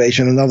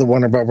situation, another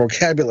one of our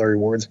vocabulary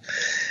words.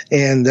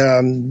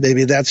 And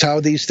maybe that's how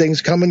these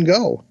things come and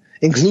go,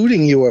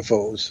 including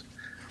UFOs.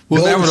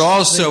 Well, that would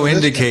also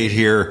indicate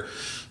here,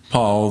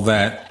 Paul,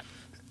 that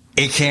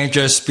it can't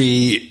just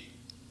be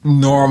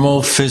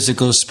normal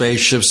physical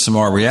spaceships from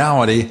our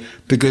reality,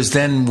 because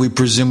then we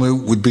presume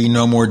it would be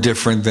no more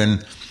different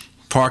than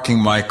parking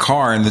my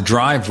car in the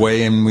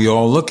driveway, and we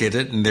all look at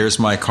it, and there's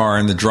my car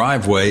in the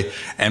driveway,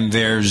 and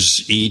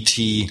there's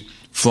E.T.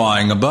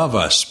 flying above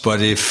us.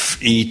 But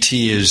if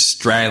E.T. is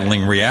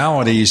straddling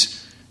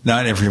realities,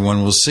 not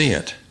everyone will see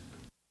it.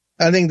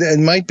 I think that it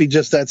might be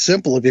just that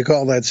simple, if you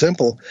call that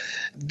simple.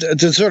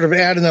 To sort of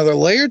add another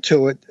layer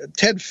to it,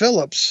 Ted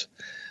Phillips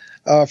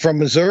from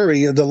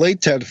Missouri, the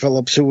late Ted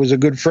Phillips, who was a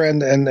good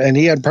friend, and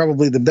he had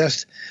probably the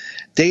best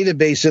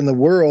database in the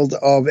world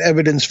of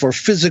evidence for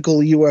physical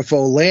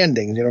UFO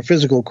landings,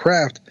 physical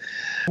craft,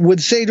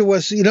 would say to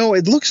us,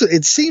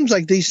 it seems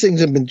like these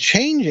things have been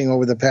changing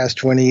over the past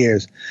 20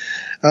 years.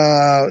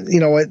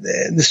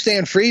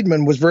 Stan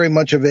Friedman was very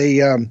much of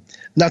a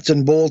nuts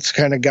and bolts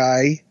kind of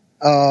guy.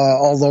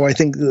 although I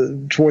think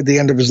toward the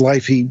end of his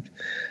life he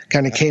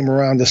kind of came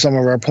around to some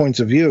of our points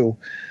of view.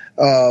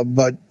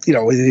 But,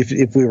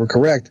 if we were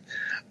correct.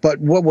 But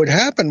what would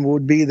happen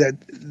would be that,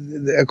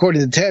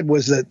 according to Ted,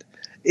 was that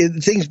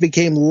things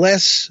became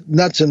less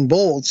nuts and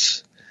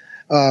bolts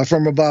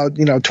from about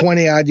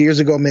 20-odd years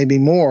ago, maybe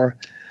more,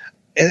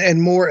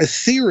 and more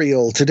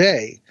ethereal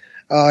today.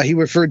 He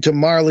referred to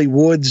Marley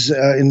Woods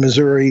in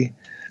Missouri,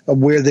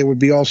 where there would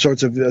be all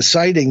sorts of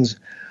sightings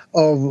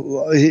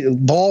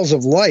of balls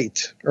of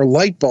light, or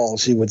light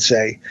balls, he would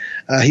say.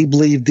 He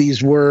believed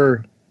these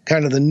were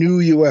kind of the new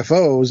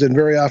UFOs, and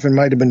very often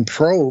might have been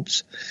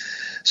probes.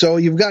 So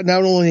you've got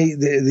not only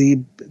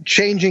the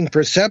changing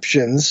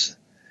perceptions,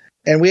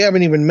 and we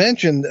haven't even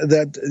mentioned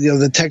that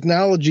the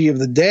technology of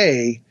the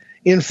day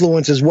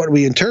influences what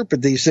we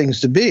interpret these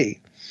things to be.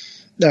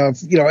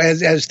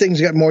 As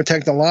things got more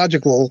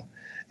technological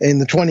in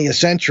the 20th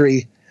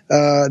century,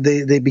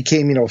 they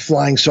became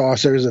flying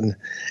saucers and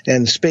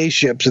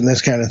spaceships and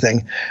this kind of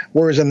thing.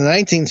 Whereas in the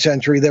 19th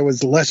century there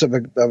was less of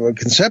a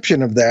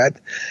conception of that,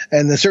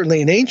 and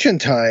certainly in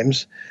ancient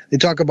times they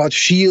talk about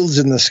shields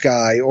in the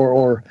sky,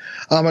 or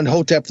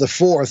Amenhotep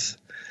IV,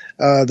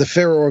 the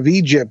Pharaoh of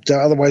Egypt,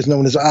 otherwise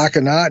known as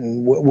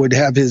Akhenaten, would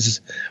have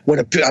what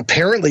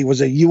apparently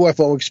was a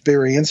UFO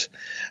experience,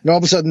 and all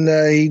of a sudden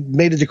he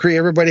made a decree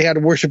everybody had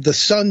to worship the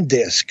sun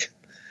disk.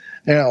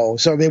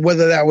 So I mean,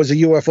 whether that was a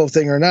UFO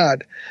thing or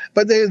not,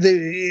 but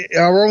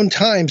our own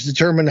times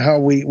determine how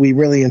we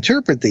really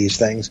interpret these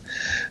things.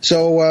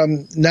 So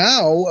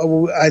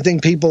now I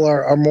think people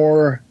are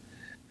more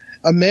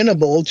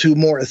amenable to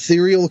more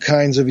ethereal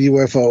kinds of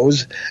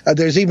UFOs.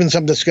 There's even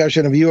some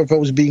discussion of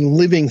UFOs being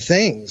living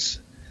things.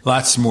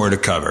 Lots more to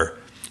cover.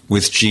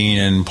 With Gene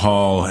and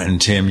Paul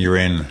and Tim, you're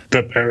in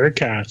the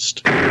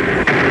Paracast.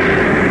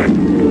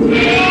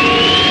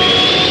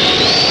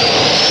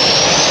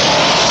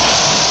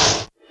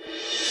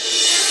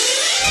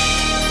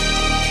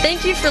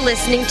 Thank you for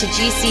listening to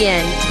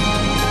GCN.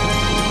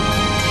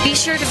 Be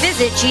sure to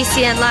visit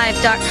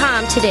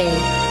GCNlive.com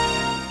today.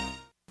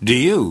 Do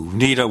you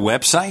need a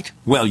website?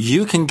 Well,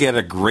 you can get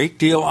a great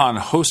deal on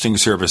hosting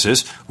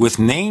services with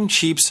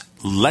Namecheap's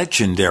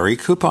legendary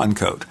coupon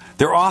code.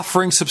 They're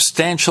offering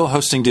substantial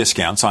hosting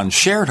discounts on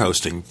shared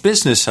hosting,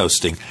 business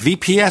hosting,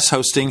 VPS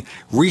hosting,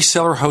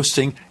 reseller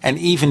hosting, and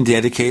even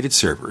dedicated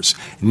servers.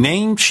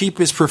 Namecheap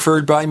is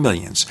preferred by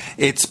millions.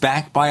 It's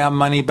backed by a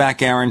money-back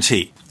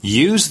guarantee.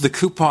 Use the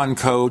coupon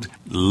code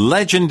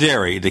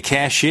LEGENDARY to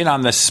cash in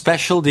on the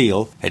special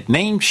deal at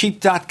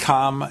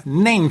Namecheap.com,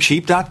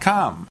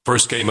 Namecheap.com.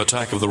 First came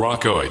Attack of the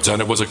Rockoids,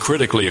 and it was a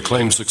critically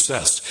acclaimed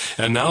success.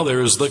 And now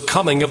there's The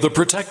Coming of the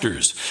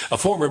Protectors. A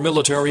former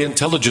military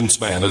intelligence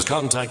man is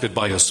contacted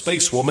by a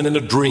space woman in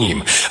a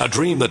dream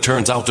that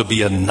turns out to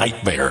be a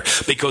nightmare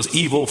because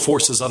evil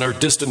forces on our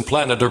distant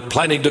planet are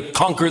planning to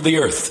conquer the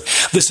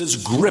Earth. This is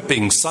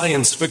gripping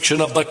science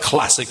fiction of the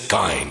classic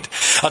kind.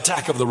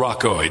 Attack of the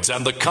Rockoids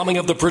and The Coming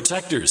of the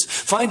Protectors.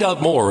 Find out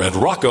more at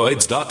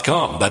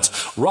rockoids.com. That's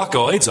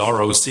Rockoids,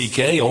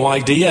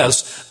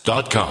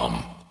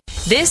 ROCKOIDS.com.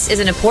 This is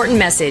an important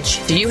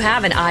message. Do you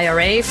have an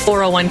IRA,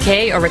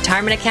 401k, or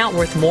retirement account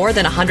worth more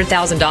than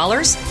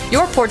 $100,000?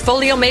 Your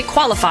portfolio may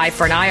qualify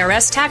for an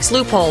IRS tax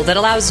loophole that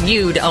allows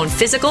you to own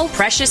physical,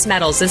 precious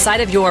metals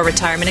inside of your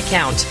retirement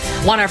account.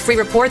 Want our free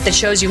report that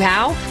shows you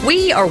how?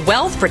 We are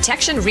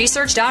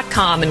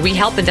wealthprotectionresearch.com, and we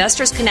help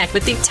investors connect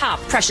with the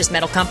top precious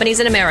metal companies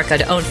in America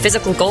to own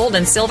physical gold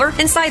and silver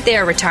inside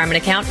their retirement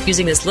account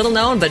using this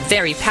little-known but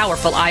very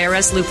powerful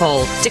IRS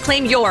loophole. To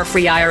claim your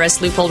free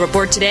IRS loophole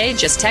report today,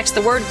 just text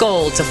the word GOLD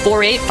to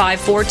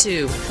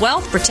 48542.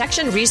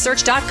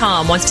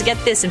 WealthProtectionResearch.com wants to get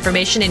this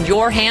information in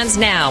your hands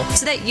now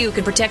so that you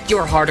can protect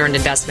your hard-earned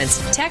investments.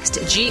 Text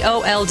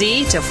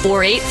GOLD to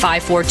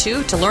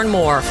 48542 to learn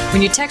more.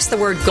 When you text the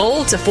word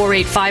GOLD to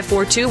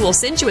 48542, we'll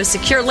send you a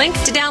secure link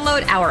to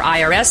download our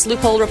IRS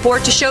loophole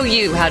report to show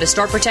you how to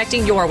start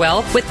protecting your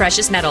wealth with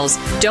precious metals.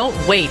 Don't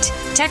wait.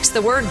 Text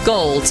the word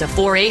GOLD to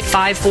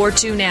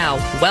 48542 now.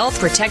 Wealth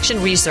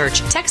Protection Research.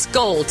 Text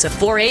GOLD to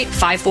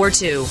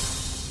 48542.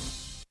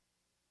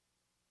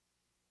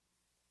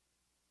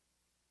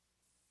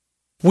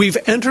 We've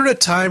entered a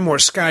time where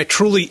sky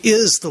truly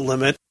is the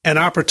limit and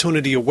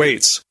opportunity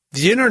awaits.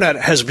 The internet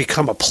has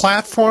become a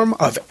platform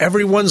of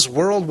everyone's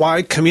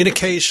worldwide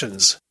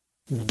communications.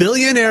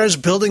 Billionaires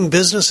building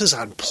businesses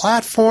on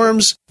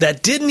platforms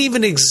that didn't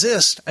even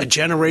exist a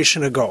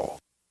generation ago.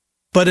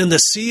 But in the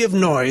sea of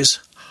noise,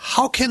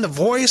 how can the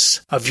voice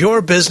of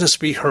your business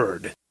be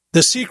heard?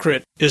 The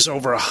secret is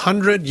over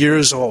 100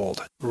 years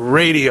old.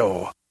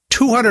 Radio.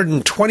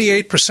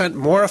 228%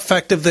 more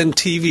effective than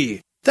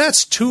TV.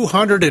 That's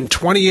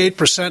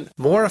 228%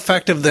 more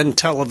effective than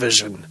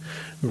television.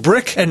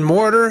 Brick and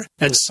mortar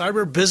and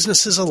cyber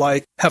businesses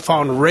alike have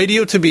found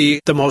radio to be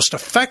the most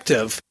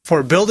effective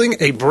for building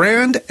a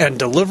brand and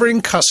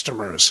delivering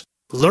customers.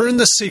 Learn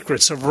the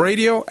secrets of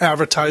radio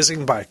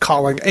advertising by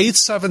calling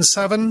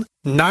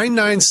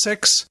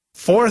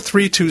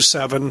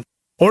 877-996-4327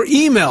 or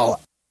email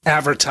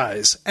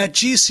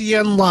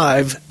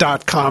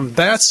advertise@gcnlive.com.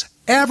 That's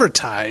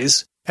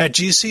advertise at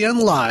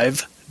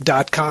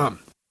GCNlive.com.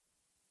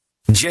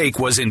 Jake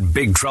was in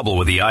big trouble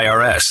with the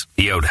IRS.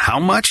 He owed how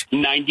much?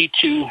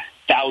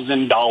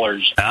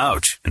 $92,000.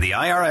 Ouch. And the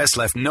IRS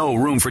left no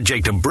room for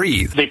Jake to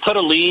breathe. They put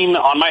a lien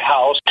on my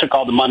house, took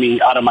all the money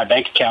out of my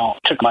bank account,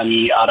 took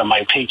money out of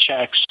my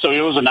paychecks. So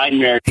it was a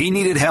nightmare. He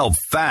needed help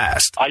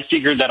fast. I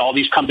figured that all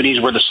these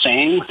companies were the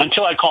same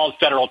until I called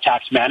Federal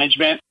Tax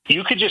Management.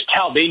 You could just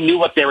tell they knew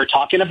what they were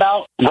talking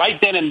about. Right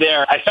then and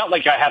there, I felt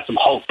like I had some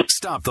hope.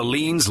 Stop the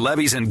liens,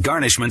 levies, and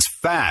garnishments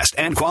fast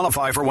and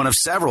qualify for one of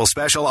several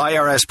special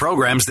IRS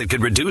programs that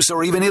could reduce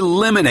or even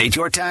eliminate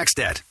your tax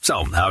debt.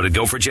 So, how'd it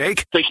go for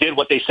Jake? They did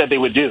what they said they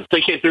would do.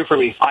 They came through for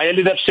me. I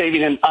ended up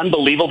saving an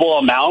unbelievable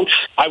amount.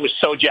 I was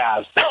so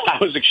jazzed. I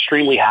was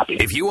extremely happy.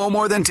 If you owe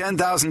more than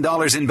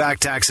 $10,000 in back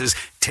taxes,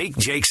 take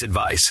Jake's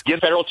advice. Give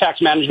Federal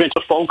Tax Management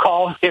a phone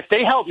call. If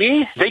they help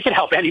me, they can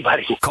help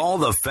anybody. Call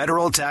the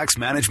Federal Tax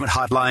Management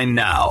Hotline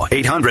now.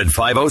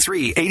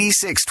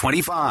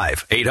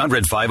 800-503-8625.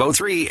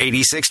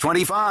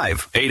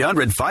 800-503-8625.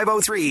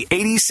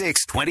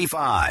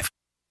 800-503-8625.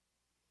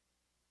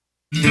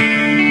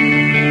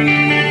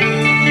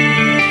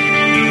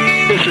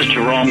 This is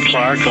Jerome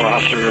Clark,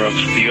 author of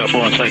the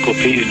UFO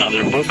Encyclopedia and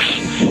other books.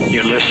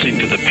 You're listening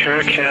to the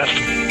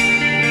Paracast.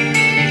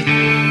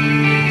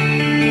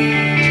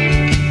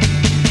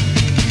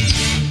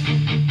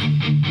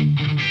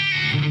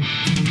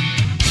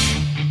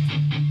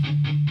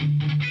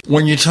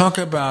 When you talk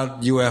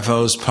about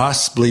UFOs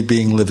possibly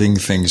being living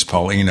things,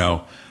 Paul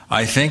Eno,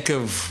 I think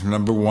of,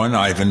 number one,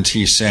 Ivan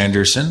T.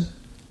 Sanderson,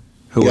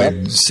 who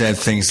had said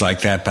things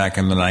like that back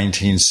in the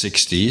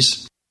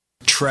 1960s.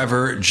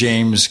 Trevor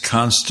James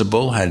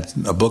Constable had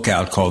a book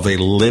out called They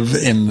Live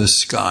in the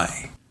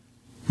Sky.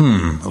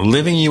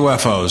 Living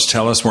UFOs,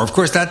 tell us more. Of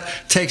course, that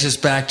takes us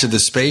back to the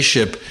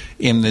spaceship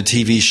in the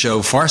TV show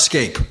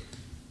Farscape.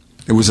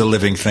 It was a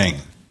living thing.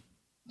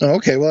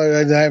 Okay, well,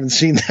 I haven't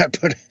seen that,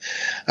 but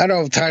I don't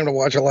have time to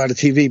watch a lot of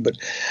TV. But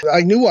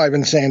I knew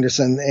Ivan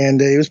Sanderson, and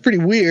it was pretty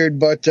weird,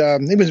 but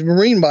he was a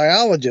marine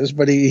biologist,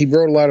 but he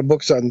wrote a lot of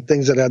books on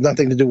things that had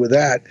nothing to do with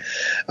that.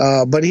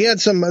 But he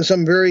had some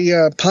very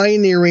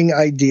pioneering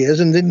ideas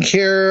and didn't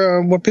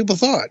care what people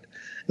thought,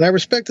 and I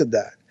respected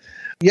that.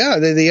 Yeah,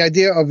 the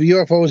idea of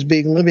UFOs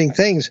being living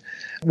things.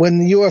 When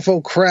the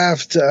UFO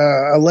craft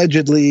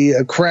allegedly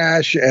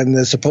crash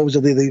and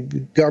supposedly the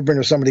government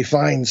or somebody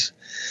finds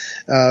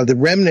the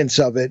remnants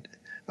of it,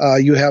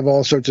 you have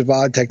all sorts of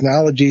odd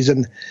technologies.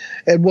 And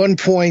at one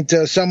point,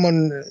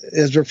 someone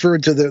has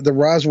referred to the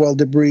Roswell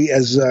debris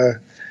as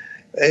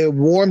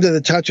warm to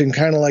the touch and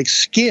kind of like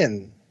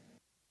skin,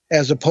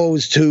 as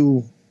opposed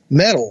to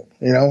metal,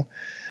 you know.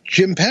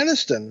 Jim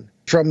Peniston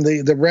from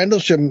the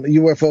Rendlesham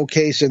UFO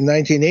case in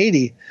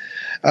 1980,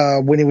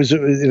 when he was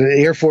an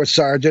Air Force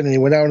sergeant and he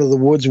went out into the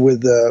woods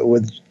with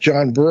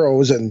John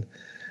Burroughs and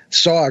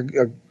saw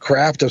a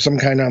craft of some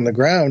kind on the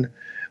ground,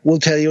 will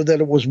tell you that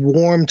it was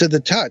warm to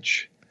the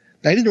touch.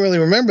 I didn't really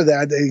remember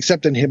that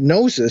except in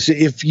hypnosis,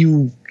 if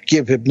you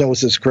give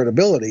hypnosis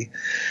credibility.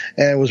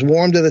 And it was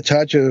warm to the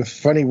touch,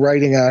 funny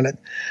writing on it.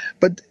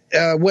 But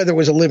whether it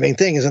was a living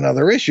thing is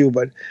another issue.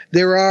 But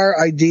there are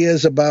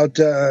ideas about,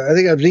 I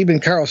think it was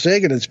even Carl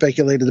Sagan had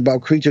speculated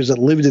about creatures that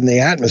lived in the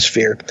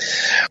atmosphere.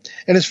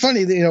 And it's funny,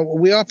 you know,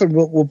 we often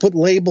will put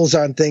labels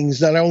on things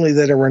not only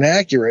that are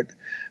inaccurate,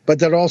 but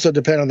that also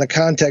depend on the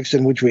context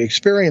in which we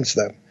experience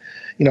them.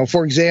 You know,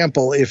 for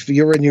example, if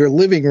you're in your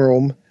living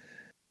room,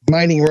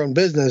 minding your own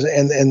business,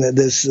 and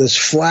this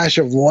flash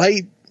of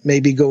light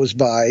maybe goes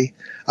by,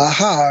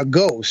 aha, a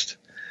ghost.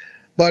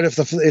 But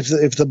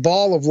if the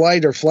ball of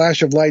light or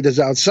flash of light is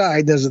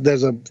outside,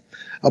 there's a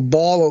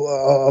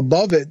ball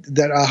above it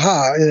that,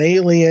 aha, an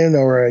alien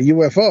or a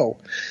UFO.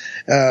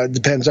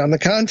 Depends on the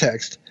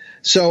context.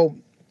 So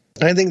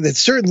I think that's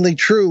certainly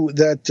true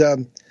that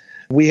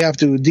we have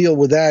to deal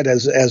with that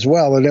as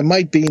well, and it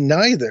might be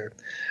neither.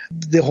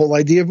 The whole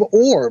idea of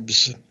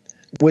orbs,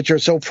 which are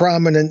so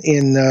prominent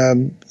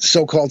in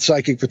so-called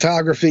psychic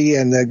photography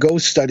and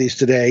ghost studies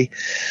today.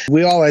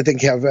 We all, I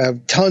think, have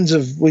tons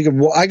of.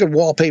 I could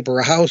wallpaper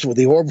a house with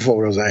the orb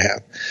photos I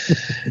have.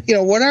 You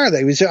know, what are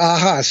they? We say,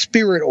 aha,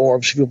 spirit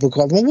orbs. People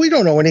call them. Well, we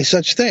don't know any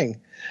such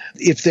thing.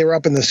 If they're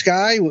up in the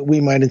sky,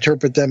 we might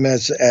interpret them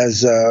as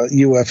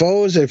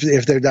UFOs.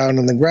 If they're down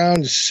on the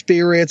ground,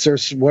 spirits or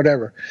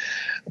whatever.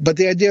 But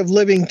the idea of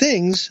living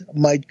things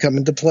might come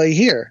into play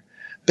here.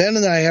 Ben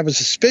and I have a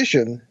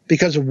suspicion,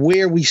 because of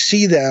where we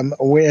see them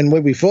and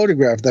where we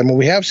photograph them, and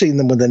we have seen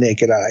them with the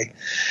naked eye,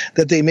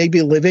 that they may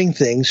be living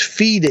things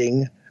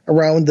feeding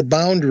around the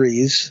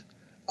boundaries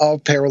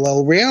of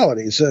parallel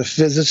realities. A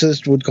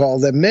physicist would call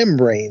them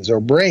membranes or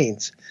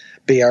brains,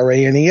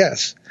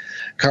 B-R-A-N-E-S.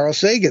 Carl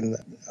Sagan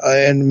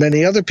and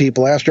many other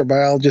people,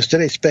 astrobiologists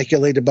today,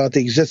 speculate about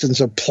the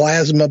existence of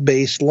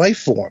plasma-based life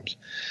forms.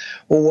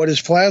 Well, what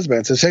is plasma?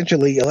 It's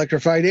essentially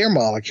electrified air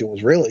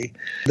molecules, really.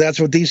 That's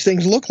what these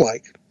things look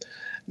like.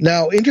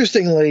 Now,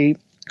 interestingly,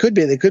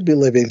 they could be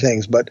living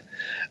things, but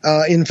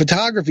in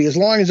photography, as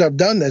long as I've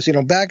done this, you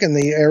know, back in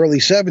the early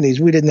 70s,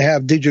 we didn't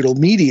have digital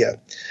media.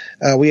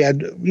 We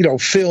had,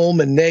 film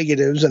and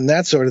negatives and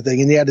that sort of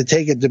thing, and you had to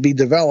take it to be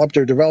developed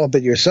or develop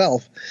it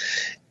yourself.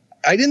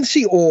 I didn't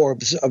see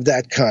orbs of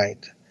that kind.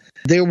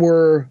 There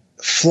were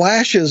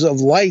flashes of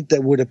light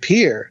that would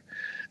appear.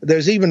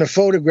 There's even a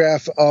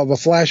photograph of a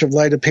flash of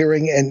light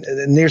appearing and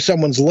near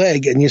someone's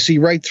leg, and you see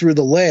right through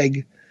the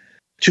leg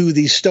to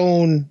the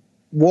stone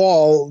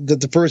wall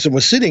that the person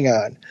was sitting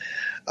on.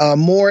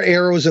 More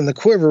arrows in the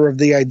quiver of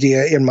the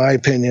idea, in my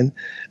opinion,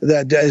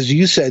 that, as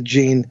you said,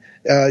 Gene,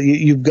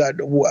 you've got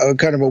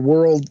kind of a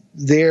world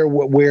there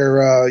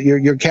where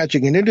you're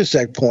catching an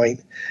intersect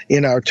point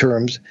in our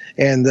terms,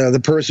 and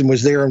the person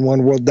was there in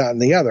one world, not in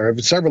the other. I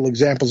have several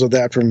examples of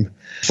that from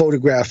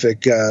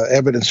photographic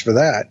evidence for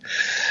that.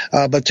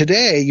 But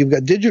today, you've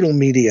got digital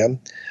media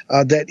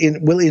that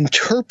will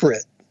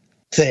interpret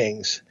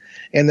things.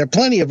 And there are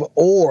plenty of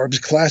orbs,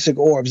 classic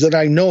orbs, that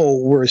I know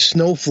were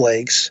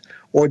snowflakes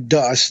or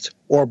dust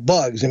or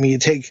bugs. I mean, you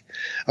take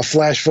a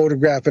flash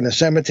photograph in a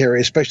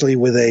cemetery, especially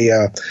with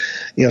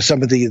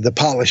some of the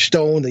polished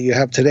stone that you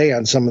have today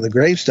on some of the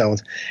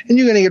gravestones, and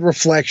you're going to get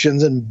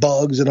reflections and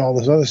bugs and all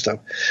this other stuff.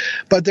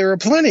 But there are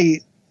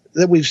plenty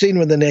that we've seen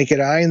with the naked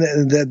eye and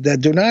that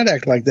do not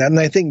act like that, and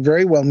I think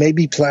very well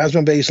maybe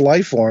plasma-based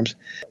life forms.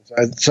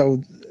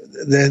 So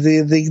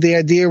the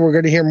idea, we're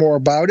going to hear more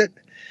about it,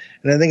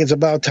 and I think it's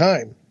about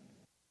time.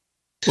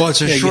 Well, it's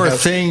a sure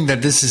thing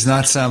that this is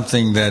not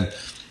something that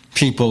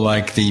people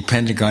like the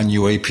Pentagon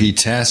UAP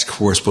Task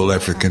Force will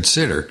ever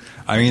consider.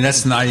 I mean,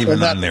 that's not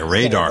even on their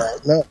radar.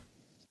 No.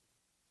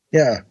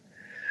 Yeah.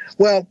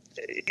 Well,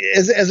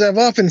 as I've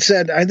often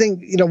said, I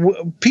think,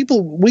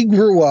 we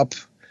grew up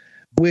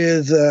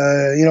with,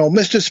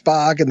 Mr.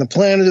 Spock and the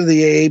Planet of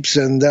the Apes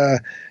and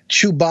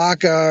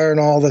Chewbacca and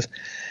all this.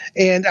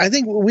 And I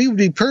think we would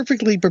be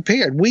perfectly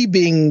prepared. We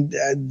being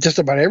just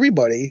about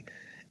everybody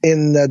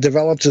in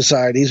developed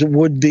societies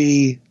would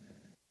be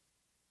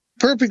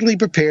perfectly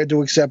prepared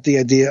to accept the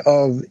idea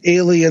of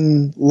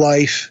alien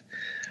life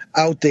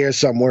out there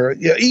somewhere,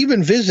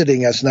 even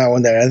visiting us now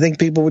and then. I think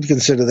people would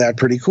consider that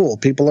pretty cool.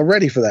 People are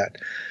ready for that.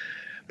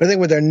 But I think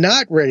what they're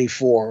not ready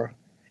for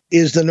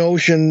is the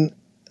notion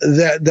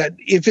that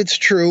if it's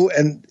true,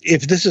 and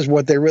if this is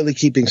what they're really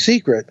keeping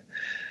secret,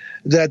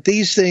 that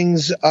these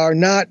things are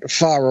not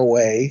far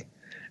away.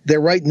 They're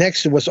right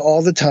next to us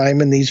all the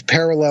time in these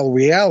parallel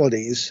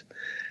realities.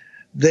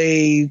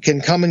 They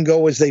can come and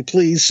go as they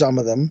please, some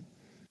of them.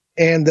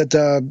 And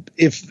that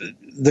if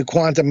the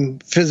quantum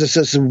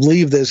physicists who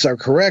believe this are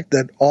correct,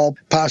 that all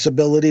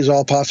possibilities,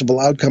 all possible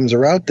outcomes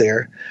are out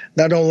there.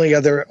 Not only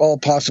are there all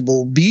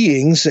possible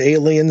beings,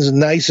 aliens,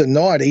 nice and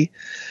naughty,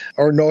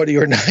 or naughty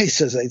or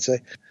nice, as they'd say,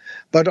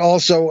 but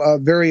also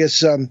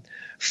various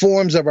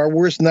forms of our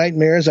worst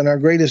nightmares and our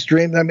greatest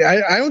dreams. I mean,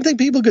 I don't think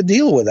people could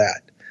deal with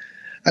that.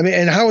 I mean,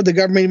 and how would the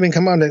government even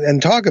come on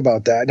and talk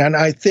about that? And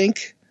I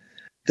think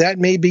that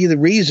may be the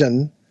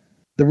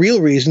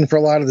real reason for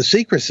a lot of the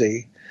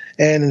secrecy.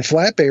 And in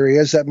flap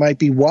areas, that might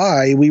be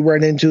why we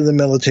run into the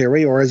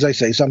military, or as I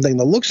say, something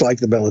that looks like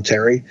the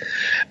military,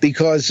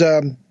 because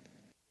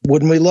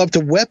wouldn't we love to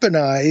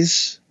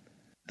weaponize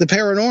the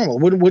paranormal?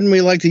 Wouldn't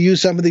we like to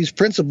use some of these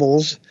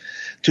principles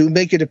to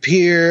make it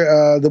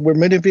appear that we're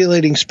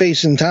manipulating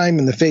space and time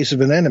in the face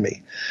of an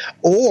enemy?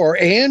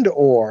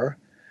 Or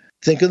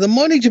think of the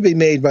money to be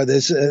made by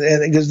this,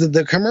 because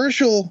the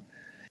commercial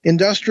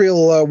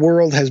industrial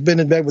world has been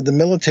in bed with the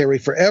military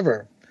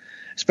forever,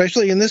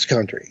 especially in this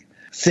country.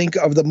 Think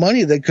of the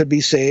money that could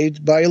be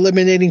saved by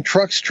eliminating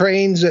trucks,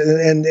 trains,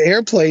 and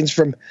airplanes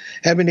from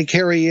having to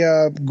carry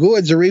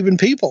goods or even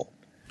people.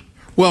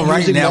 Well,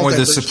 right now with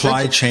the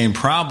supply chain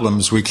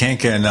problems, we can't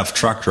get enough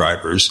truck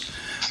drivers.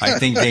 I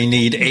think they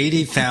need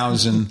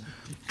 80,000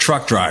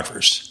 truck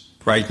drivers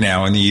right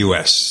now in the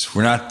U.S.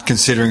 We're not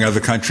considering other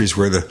countries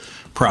where the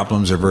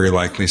problems are very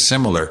likely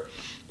similar.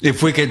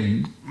 If we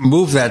could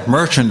move that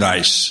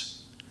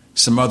merchandise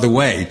some other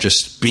way,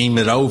 just beam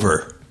it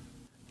over,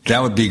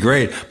 that would be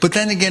great. But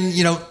then again,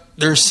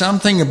 there's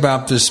something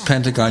about this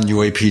Pentagon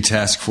UAP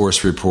Task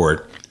Force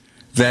report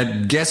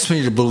that gets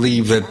me to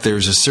believe that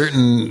there's a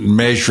certain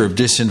measure of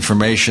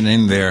disinformation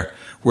in there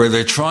where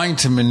they're trying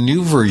to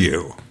maneuver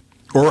you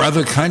or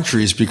other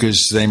countries,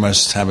 because they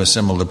must have a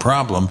similar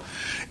problem,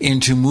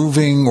 into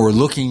moving or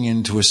looking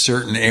into a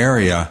certain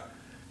area,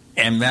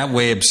 and that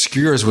way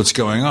obscures what's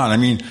going on. I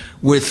mean,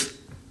 with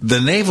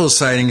the naval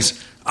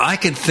sightings, I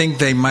could think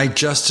they might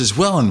just as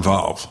well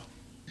involve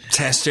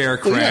test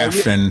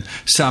aircraft, and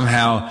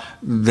somehow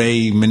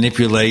they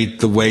manipulate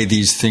the way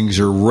these things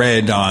are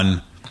read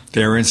on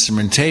their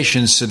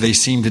instrumentation, so they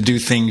seem to do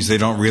things they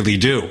don't really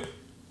do.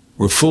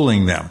 We're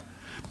fooling them.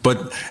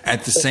 But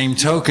at the same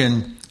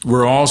token,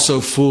 we're also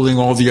fooling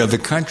all the other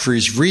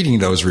countries reading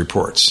those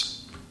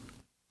reports.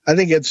 I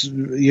think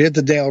you hit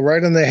the nail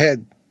right on the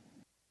head.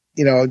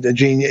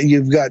 Gene,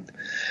 you've got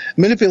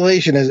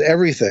manipulation is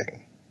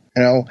everything.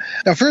 Now,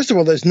 first of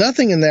all, there's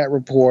nothing in that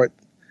report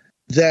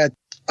that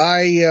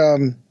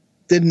I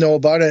didn't know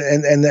about it,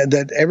 and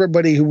that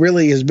everybody who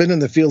really has been in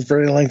the field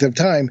for any length of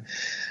time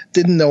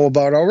didn't know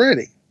about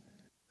already.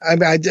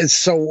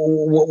 So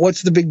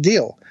what's the big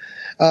deal?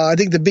 I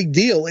think the big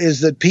deal is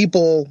that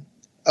people,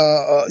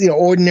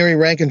 ordinary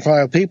rank and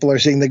file people are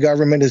seeing the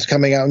government is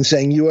coming out and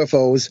saying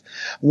UFOs,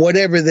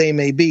 whatever they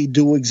may be,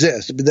 do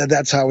exist. But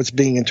that's how it's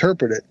being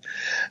interpreted.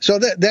 So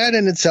that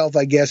in itself,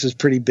 I guess, is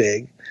pretty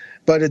big.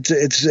 But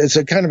it's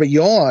a kind of a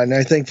yawn,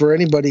 I think, for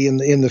anybody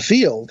in the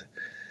field.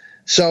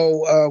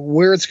 So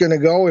where it's going to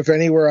go, if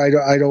anywhere,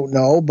 I don't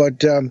know.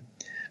 But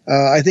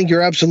I think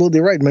you're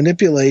absolutely right.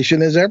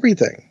 Manipulation is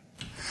everything.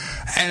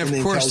 And, of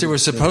course, there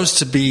was supposed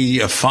to be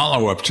a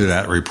follow-up to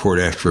that report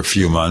after a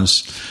few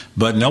months,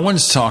 but no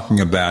one's talking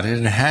about it.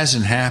 It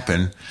hasn't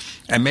happened.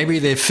 And maybe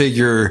they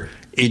figure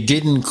it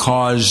didn't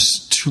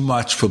cause too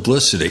much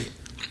publicity.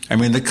 I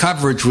mean, the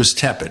coverage was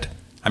tepid.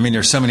 I mean,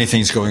 there's so many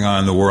things going on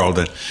in the world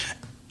that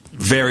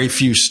very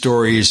few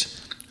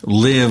stories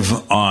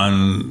live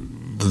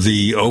on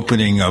the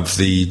opening of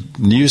the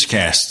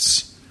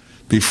newscasts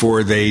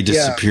before they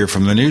disappear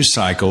from the news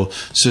cycle.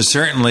 So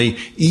certainly,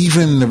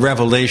 even the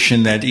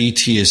revelation that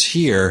ET is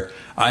here,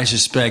 I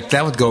suspect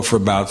that would go for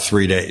about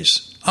 3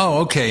 days.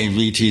 Oh, okay,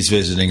 ET's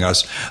visiting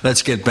us.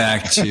 Let's get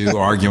back to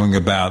arguing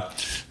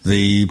about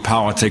the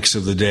politics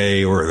of the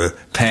day or the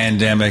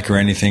pandemic or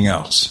anything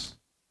else.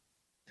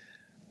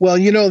 Well,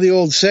 you know the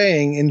old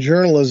saying in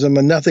journalism,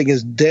 and nothing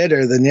is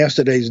deader than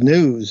yesterday's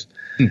news.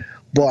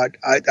 But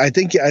I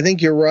think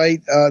you're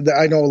right.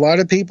 I know a lot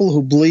of people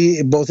who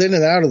believe, both in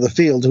and out of the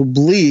field, who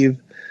believe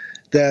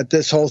that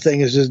this whole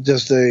thing is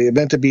just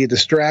meant to be a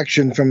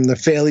distraction from the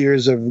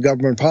failures of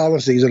government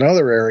policies in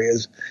other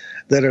areas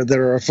that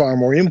are of far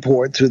more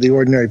import to the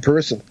ordinary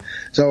person.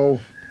 So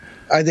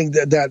I think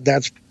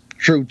that's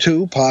true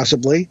too,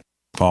 possibly.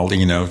 Paul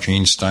Eno,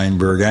 Gene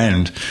Steinberg,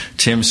 and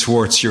Tim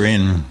Swartz, you're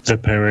in the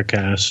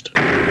Paracast.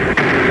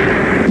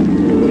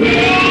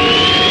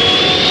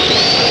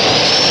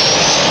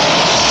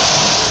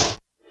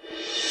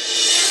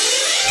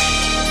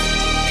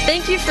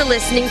 Thank you for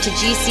listening to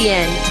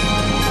GCN.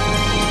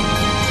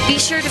 Be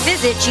sure to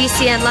visit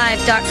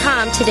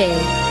GCNlive.com today.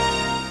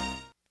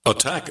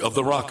 Attack of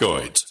the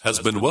Rockoids has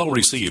been well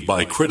received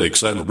by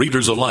critics and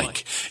readers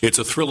alike. It's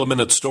a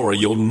thrill-a-minute story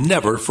you'll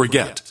never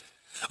forget.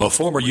 A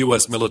former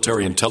U.S.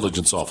 military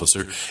intelligence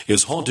officer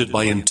is haunted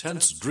by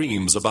intense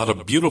dreams about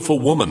a beautiful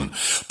woman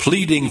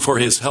pleading for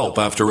his help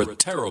after a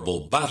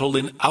terrible battle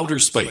in outer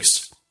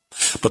space.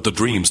 But the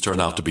dreams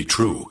turn out to be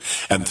true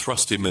and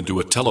thrust him into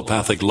a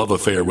telepathic love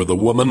affair with a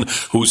woman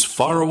whose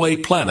faraway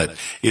planet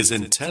is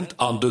intent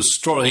on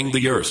destroying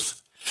the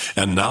Earth.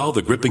 And now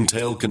the gripping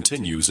tale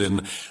continues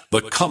in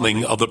The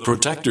Coming of the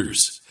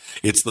Protectors.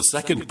 It's the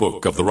second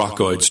book of the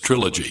Rockoids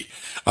trilogy,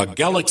 a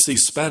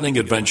galaxy-spanning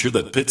adventure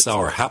that pits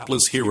our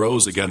hapless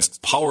heroes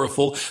against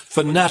powerful,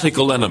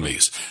 fanatical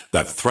enemies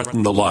that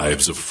threaten the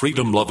lives of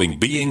freedom-loving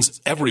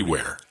beings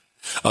everywhere.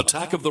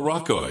 Attack of the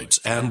Rockoids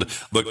and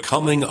The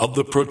Coming of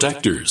the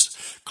Protectors.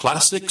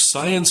 Classic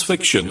science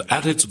fiction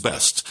at its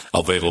best.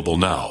 Available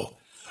now.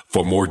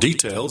 For more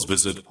details,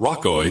 visit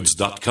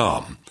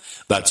rockoids.com.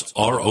 That's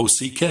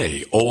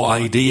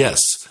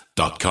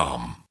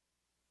ROCKOIDS.com.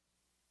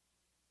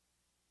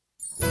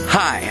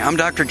 Hi, I'm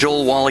Dr.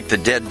 Joel Wallach, the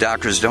Dead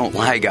Doctors Don't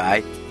Lie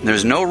guy.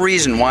 There's no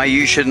reason why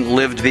you shouldn't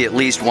live to be at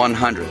least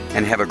 100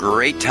 and have a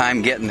great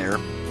time getting there.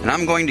 And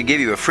I'm going to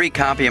give you a free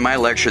copy of my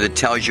lecture that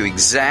tells you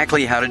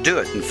exactly how to do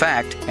it. In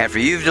fact, after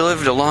you've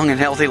lived a long and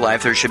healthy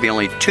life, there should be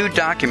only 2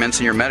 documents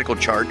in your medical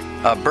chart,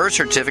 a birth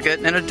certificate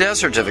and a death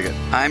certificate.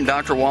 I'm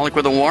Dr. Wallach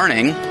with a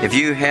warning. If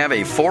you have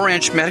a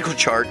 4-inch medical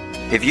chart,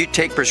 if you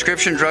take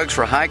prescription drugs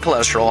for high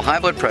cholesterol, high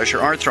blood pressure,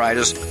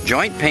 arthritis,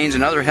 joint pains,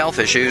 and other health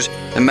issues,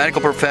 the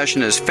medical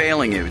profession is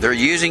failing you. They're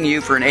using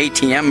you for an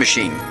ATM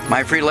machine.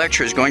 My free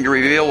lecture is going to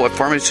reveal what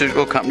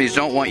pharmaceutical companies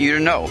don't want you to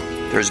know.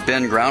 There's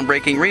been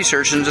groundbreaking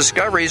research and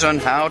discoveries on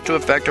how to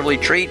effectively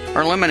treat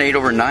or eliminate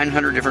over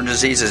 900 different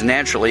diseases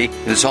naturally,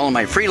 and it's all in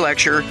my free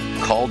lecture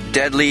called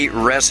Deadly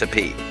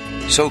Recipe.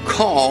 So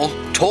call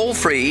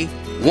toll-free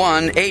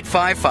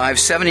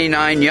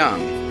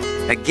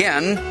 1-855-79-YOUNG.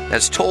 Again,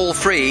 that's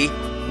toll-free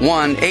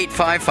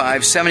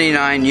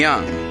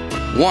 1-855-79-YOUNG.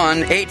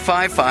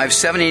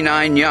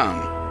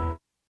 1-855-79-YOUNG.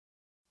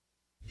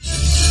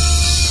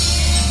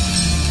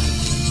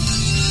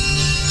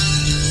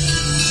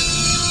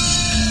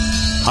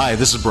 Hi,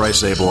 this is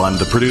Bryce Abel. I'm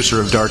the producer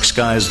of Dark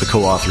Skies, the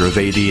co-author of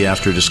AD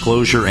After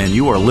Disclosure, and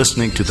you are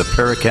listening to the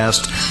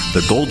Paracast,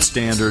 the gold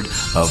standard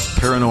of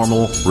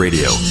paranormal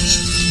radio.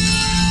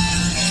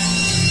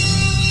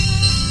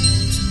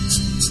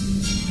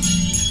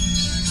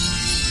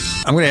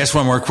 I'm going to ask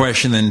one more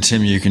question, then,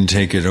 Tim, you can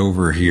take it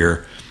over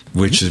here,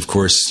 which, of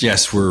course,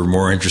 yes, we're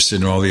more interested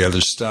in all the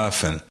other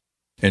stuff. And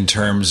in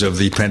terms of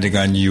the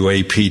Pentagon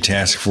UAP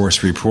Task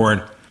Force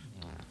report,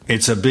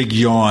 it's a big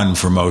yawn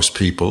for most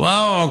people.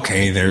 Oh,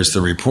 okay, there's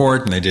the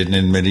report, and they didn't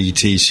admit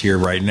ETs here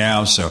right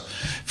now, so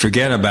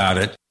forget about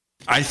it.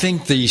 I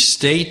think the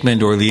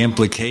statement or the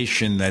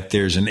implication that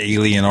there's an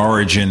alien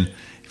origin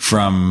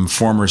from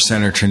former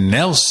Senator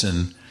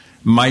Nelson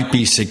might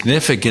be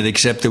significant,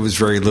 except there was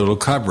very little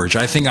coverage.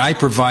 I think I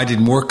provided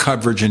more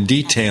coverage and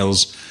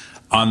details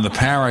on the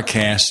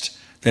Paracast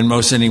than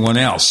most anyone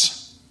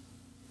else.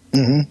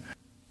 Mm-hmm.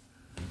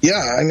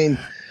 Yeah, I mean,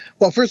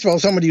 well, first of all,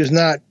 somebody who's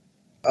not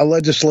a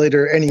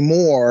legislator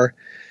anymore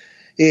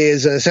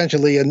is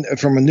essentially,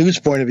 from a news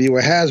point of view,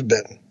 a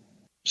has-been.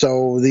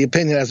 So the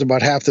opinion has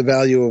about half the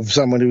value of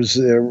someone who's,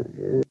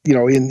 in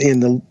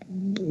the,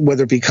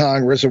 whether it be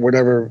Congress or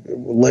whatever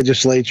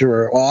legislature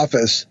or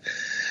office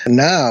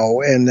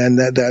now, and then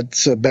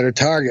that's a better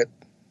target.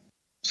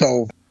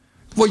 So,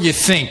 well, you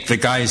think the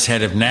guy's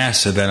head of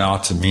NASA, that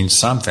ought to mean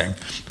something,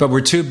 but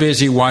we're too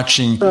busy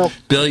watching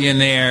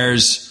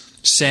billionaires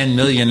send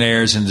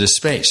millionaires into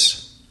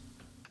space.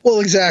 Well,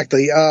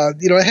 exactly.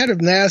 Head of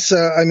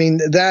NASA, I mean,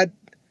 that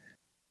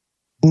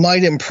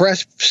might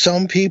impress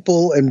some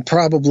people and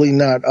probably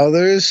not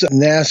others.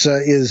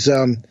 NASA is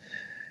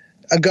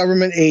a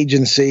government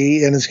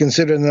agency, and it's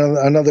considered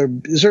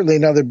certainly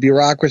another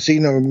bureaucracy,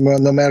 no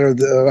matter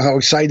how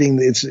exciting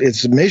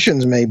its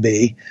missions may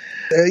be.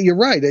 You're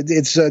right.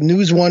 It's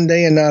news one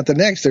day and not the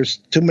next. There's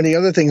too many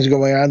other things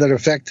going on that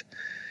affect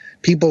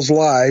people's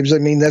lives. I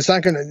mean, that's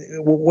not going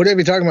to, whatever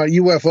you're talking about,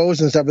 UFOs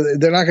and stuff,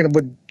 they're not going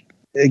to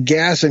put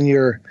gas in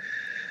your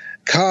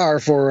car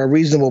for a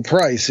reasonable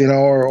price,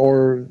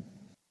 or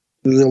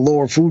the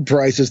lower food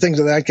prices, things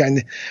of that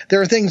kind. There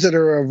are things that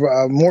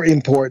are of more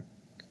import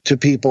to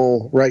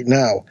people right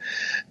now.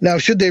 Now,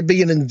 should there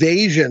be an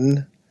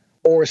invasion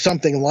or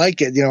something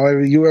like it,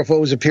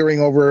 UFOs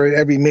appearing over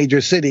every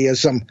major city,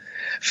 as some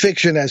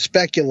fiction has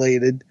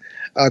speculated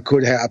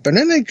could happen,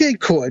 and it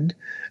could,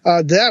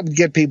 that would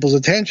get people's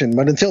attention.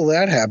 But until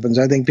that happens,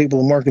 I think people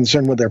are more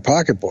concerned with their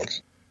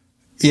pocketbooks.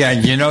 Yeah,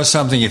 you know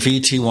something, if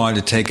ET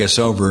wanted to take us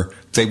over,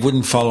 they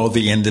wouldn't follow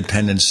the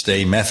Independence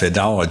Day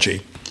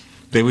methodology.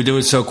 They would do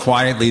it so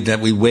quietly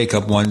that we wake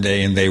up one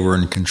day and they were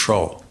in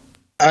control.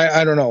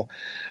 I don't know.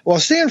 Well,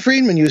 Stan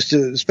Friedman used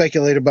to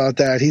speculate about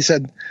that. He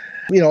said,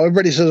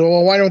 everybody says,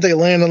 well, why don't they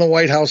land on the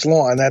White House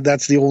lawn?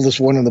 That's the oldest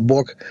one in the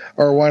book.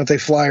 Or why don't they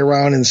fly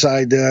around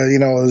inside,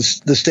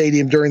 the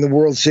stadium during the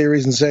World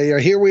Series and say,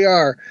 here we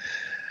are.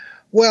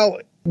 Well,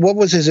 what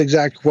was his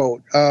exact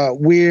quote?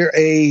 We're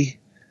a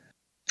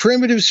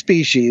primitive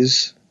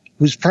species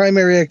whose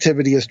primary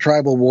activity is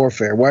tribal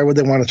warfare. Why would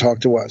they want to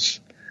talk to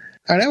us?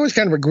 And I always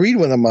kind of agreed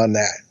with him on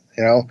that,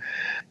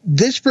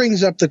 This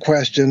brings up the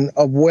question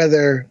of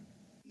whether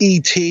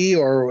ET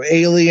or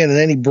alien in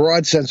any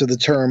broad sense of the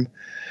term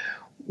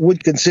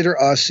would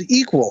consider us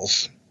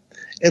equals,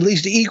 at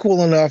least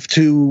equal enough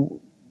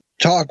to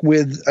talk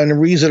with in a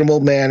reasonable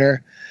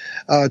manner,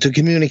 to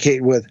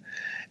communicate with.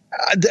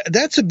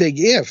 That's a big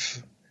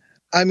if.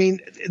 I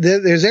mean,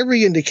 there's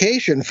every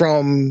indication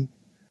from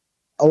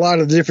a lot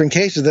of the different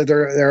cases that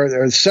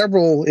there are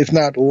several, if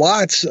not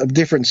lots, of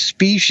different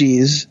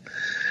species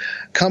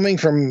coming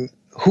from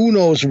who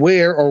knows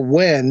where or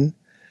when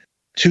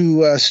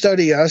to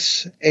study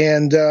us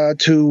and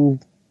to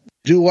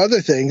do other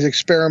things,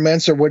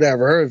 experiments or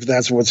whatever, if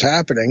that's what's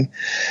happening.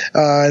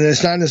 And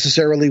it's not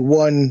necessarily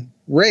one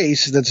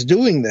race that's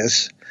doing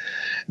this.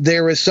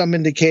 There is some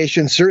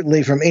indication,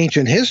 certainly from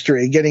ancient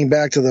history, getting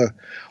back to the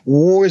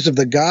wars of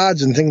the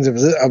gods and things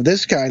of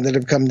this kind that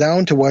have come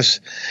down to us,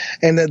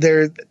 and that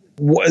there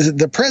was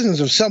the presence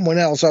of someone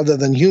else other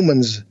than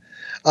humans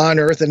on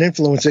Earth and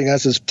influencing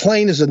us as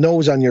plain as the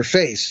nose on your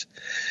face.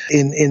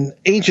 In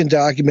ancient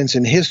documents,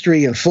 in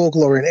history and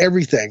folklore and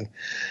everything,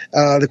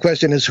 the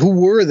question is, who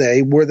were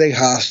they? Were they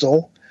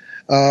hostile?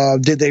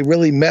 Did they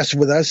really mess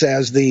with us,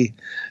 as the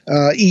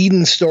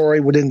Eden story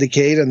would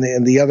indicate,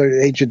 and the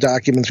other ancient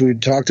documents we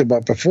talked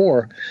about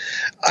before?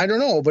 I don't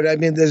know, but I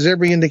mean, there's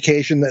every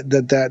indication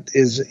that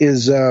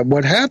is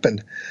what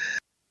happened.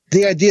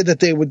 The idea that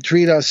they would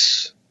treat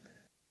us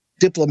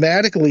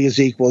diplomatically as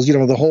equals,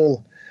 the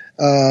whole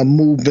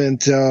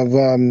movement of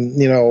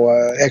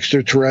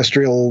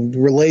extraterrestrial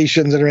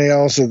relations and everything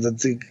else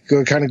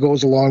that kind of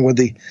goes along with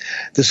the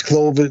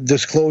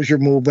disclosure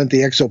movement,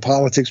 the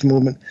exopolitics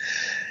movement.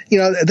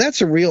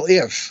 That's a real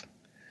if.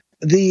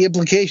 The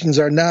implications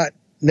are not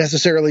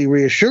necessarily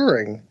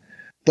reassuring,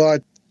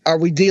 but are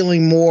we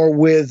dealing more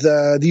with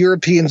the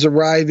Europeans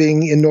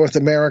arriving in North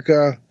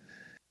America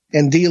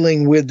and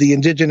dealing with the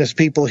indigenous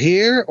people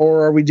here,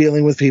 or are we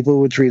dealing with people who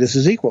would treat us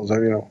as equals?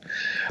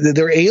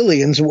 They're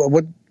aliens.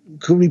 What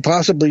could we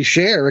possibly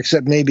share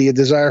except maybe a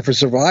desire for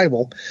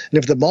survival? And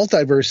if the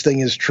multiverse thing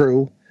is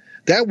true,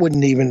 that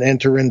wouldn't even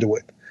enter into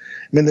it.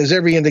 I mean, there's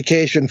every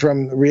indication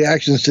from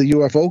reactions to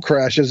UFO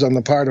crashes on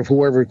the part of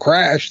whoever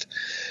crashed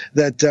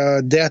that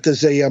death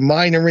is a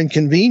minor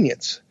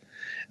inconvenience.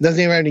 It doesn't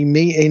even have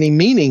any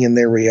meaning in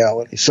their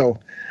reality. So,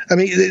 I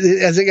mean,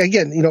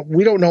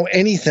 we don't know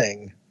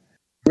anything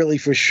really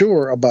for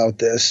sure about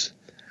this,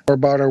 or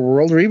about our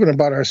world, or even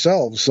about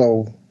ourselves.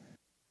 So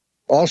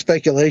all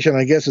speculation,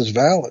 I guess, is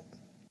valid.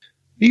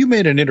 You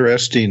made an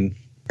interesting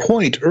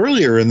point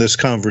earlier in this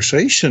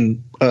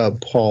conversation,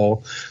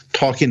 Paul,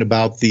 talking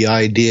about the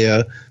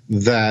idea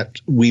that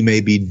we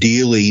may be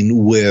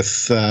dealing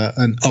with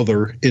an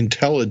other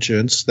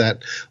intelligence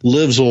that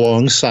lives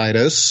alongside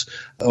us,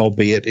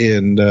 albeit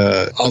in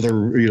other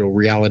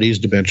realities,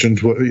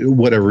 dimensions,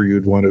 whatever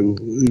you'd want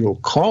to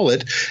call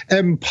it,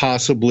 and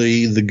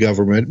possibly the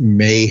government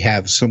may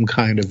have some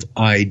kind of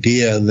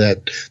idea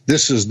that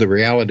this is the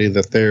reality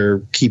that they're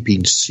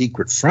keeping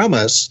secret from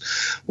us.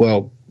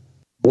 Well,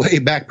 way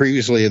back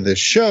previously in this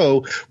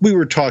show, we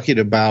were talking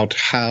about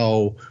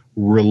how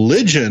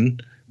religion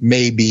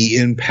may be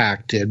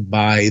impacted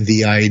by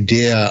the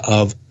idea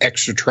of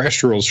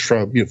extraterrestrials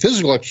from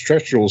physical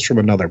extraterrestrials from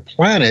another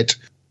planet.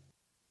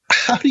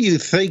 How do you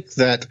think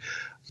that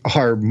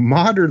our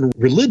modern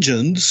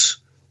religions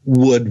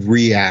would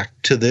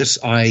react to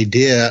this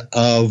idea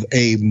of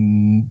a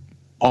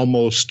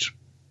almost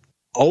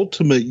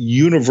ultimate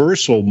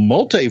universal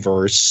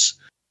multiverse?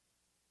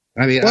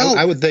 I mean, well,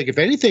 I would think if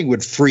anything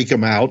would freak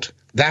them out,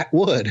 that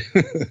would.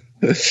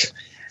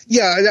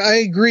 Yeah, I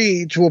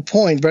agree to a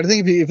point, but I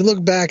think if you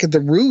look back at the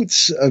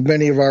roots of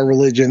many of our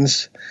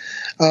religions,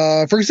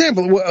 for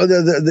example,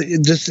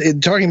 just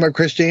talking about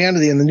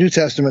Christianity in the New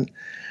Testament,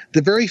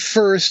 the very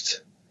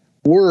first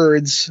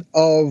words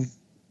of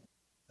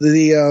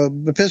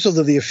the Epistle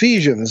to the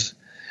Ephesians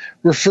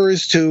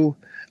refers to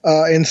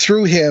and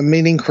through him,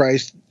 meaning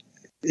Christ,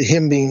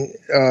 him being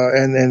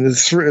and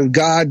through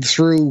God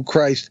through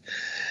Christ,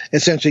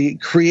 essentially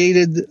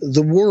created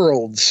the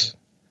worlds.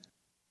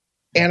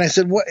 And I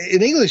said, what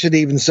in English it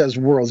even says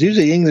worlds.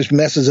 Usually English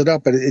messes it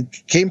up, but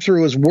it came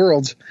through as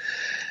worlds.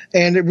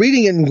 And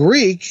reading it in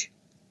Greek,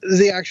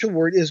 the actual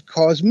word is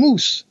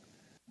cosmos,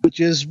 which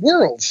is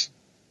worlds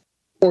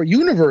or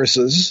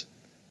universes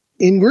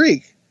in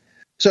Greek.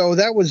 So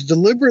that was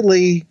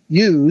deliberately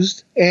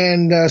used,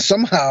 and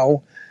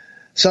somehow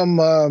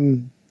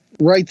some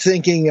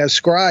right-thinking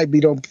scribe,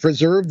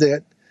 preserved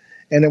it,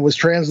 and it was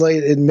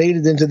translated and made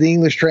it into the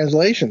English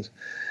translations.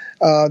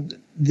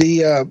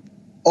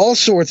 All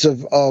sorts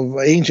of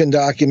ancient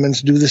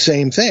documents do the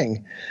same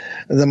thing.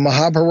 The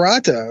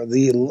Mahabharata,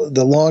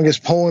 the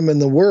longest poem in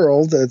the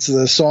world, it's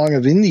the Song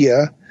of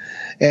India,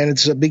 and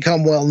it's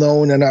become well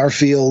known in our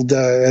field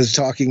as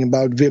talking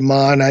about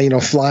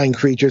Vimana, flying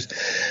creatures.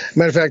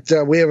 Matter of fact,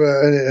 we have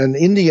an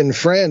Indian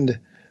friend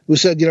who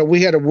said,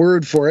 we had a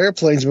word for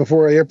airplanes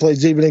before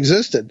airplanes even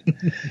existed.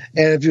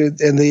 And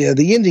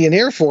the Indian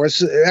Air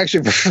Force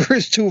actually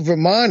refers to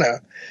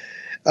Vimana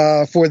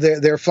for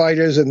their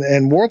fighters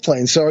and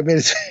warplanes. So, I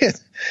mean,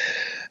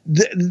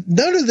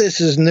 none of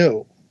this is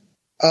new.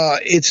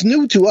 It's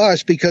new to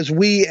us because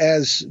we,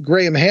 as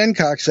Graham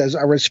Hancock says,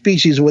 are a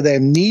species with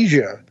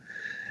amnesia.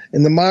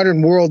 In the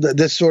modern world,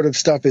 this sort of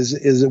stuff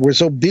is we're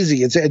so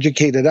busy, it's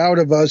educated out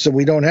of us, and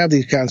we don't have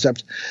these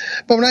concepts.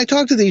 But when I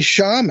talk to these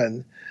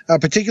shaman,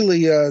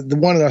 particularly the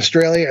one in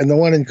Australia and the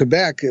one in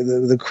Quebec,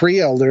 the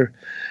Cree elder,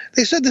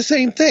 they said the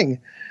same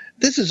thing.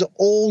 This is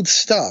old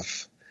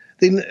stuff.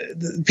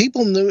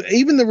 People knew,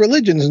 even the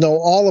religions know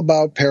all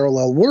about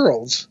parallel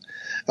worlds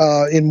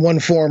in one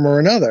form or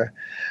another.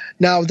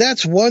 Now,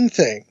 that's one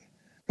thing,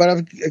 but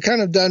I've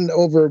kind of done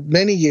over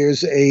many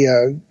years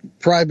a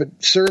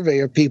private survey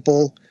of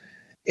people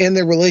and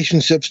their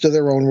relationships to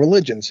their own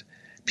religions.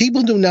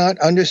 People do not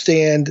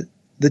understand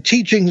the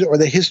teachings or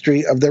the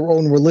history of their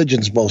own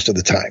religions most of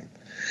the time.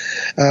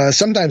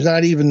 Sometimes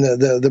not even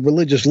the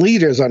religious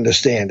leaders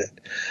understand it.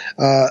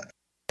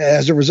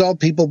 As a result,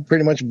 people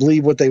pretty much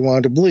believe what they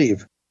want to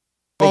believe.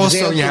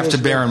 Also, you have to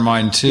bear in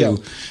mind,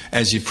 too,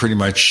 as you pretty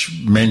much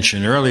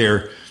mentioned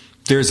earlier,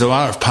 there's a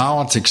lot of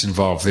politics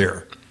involved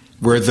there,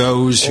 where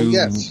those who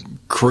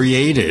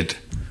created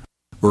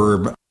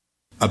or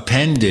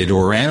appended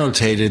or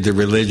annotated the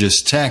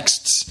religious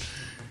texts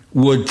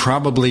would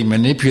probably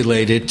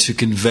manipulate it to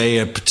convey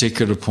a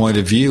particular point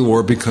of view,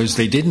 or because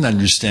they didn't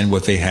understand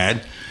what they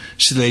had,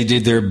 so they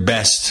did their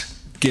best,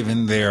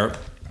 given their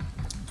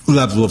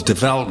level of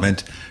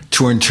development,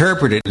 to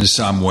interpret it in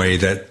some way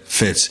that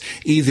fits.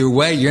 Either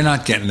way, you're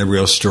not getting the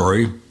real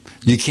story.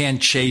 You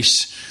can't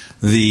chase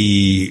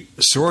the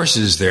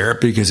sources there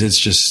because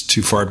it's just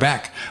too far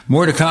back.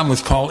 More to come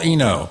with Paul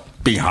Eno,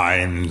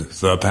 Behind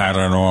the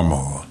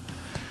Paranormal,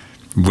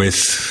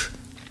 with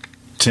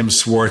Tim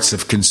Swartz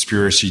of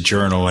Conspiracy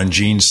Journal and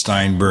Gene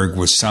Steinberg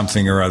with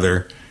Something or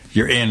Other.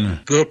 You're in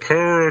the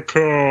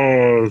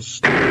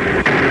Paracast.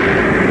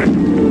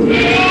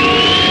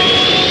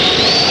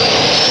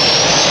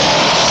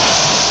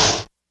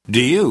 Do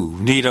you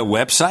need a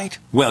website?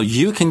 Well,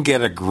 you can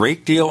get a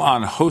great deal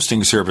on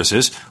hosting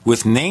services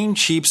with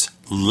Namecheap's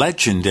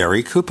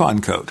legendary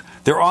coupon code.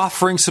 They're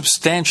offering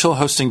substantial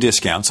hosting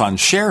discounts on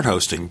shared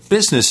hosting,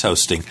 business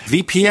hosting,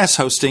 VPS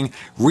hosting,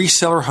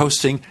 reseller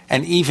hosting,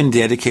 and even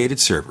dedicated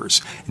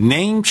servers.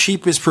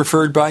 Namecheap is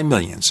preferred by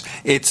millions.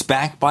 It's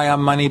backed by a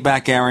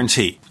money-back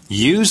guarantee.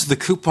 Use the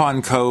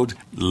coupon code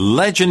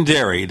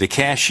LEGENDARY to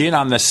cash in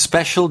on the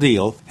special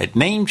deal at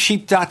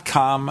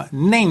Namecheap.com,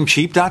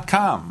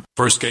 Namecheap.com.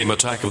 First game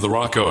Attack of the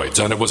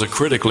Rockoids, and it was a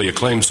critically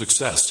acclaimed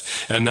success.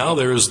 And now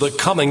there's The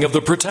Coming of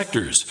the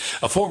Protectors.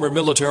 A former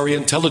military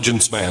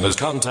intelligence man is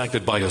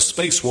contacted by a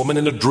space woman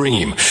in a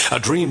dream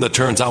that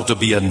turns out to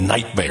be a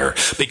nightmare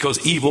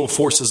because evil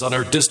forces on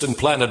our distant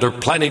planet are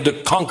planning to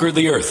conquer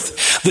the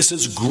Earth. This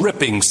is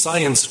gripping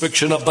science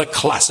fiction of the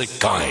classic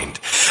kind.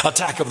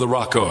 Attack of the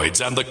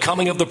Rockoids and The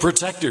Coming of the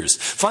Protectors.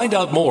 Find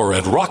out more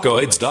at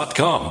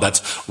rockoids.com.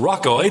 That's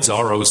Rockoids,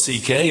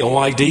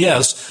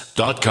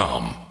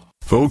 ROCKOIDS.com.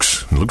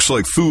 Folks, it looks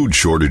like food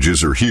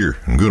shortages are here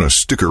and going to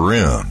stick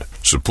around.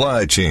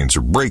 Supply chains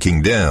are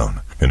breaking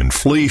down, and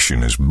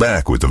inflation is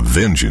back with a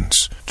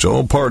vengeance. It's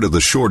all part of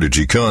the shortage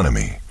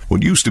economy.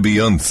 What used to be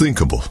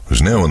unthinkable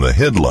is now in the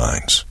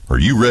headlines. Are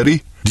you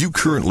ready? Do you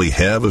currently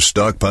have a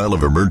stockpile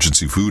of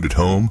emergency food at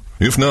home?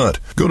 If not,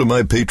 go to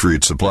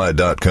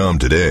mypatriotsupply.com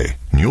today,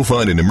 and you'll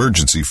find an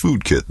emergency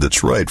food kit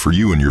that's right for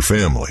you and your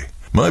family.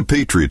 My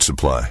Patriot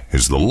Supply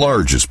is the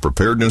largest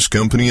preparedness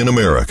company in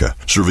America,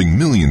 serving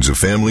millions of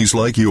families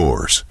like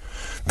yours.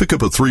 Pick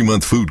up a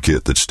 3-month food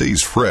kit that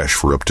stays fresh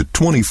for up to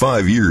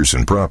 25 years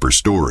in proper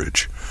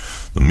storage.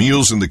 The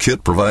meals in the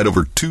kit provide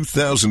over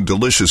 2,000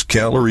 delicious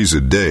calories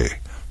a day.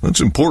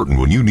 That's important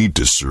when you need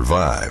to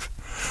survive.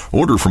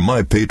 Order from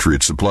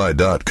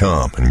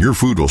mypatriotsupply.com and your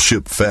food will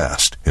ship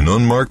fast in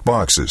unmarked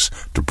boxes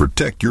to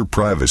protect your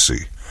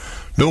privacy.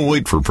 Don't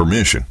wait for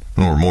permission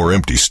or more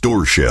empty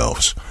store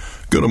shelves.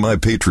 Go to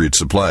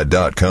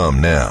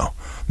mypatriotsupply.com now.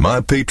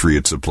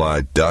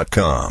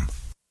 mypatriotsupply.com.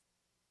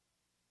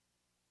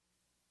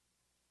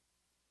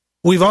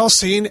 We've all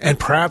seen and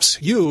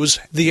perhaps use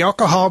the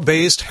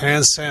alcohol-based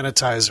hand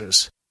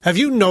sanitizers. Have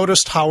you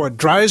noticed how it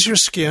dries your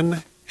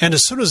skin, and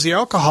as soon as the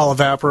alcohol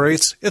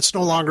evaporates, it's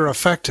no longer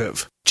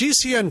effective?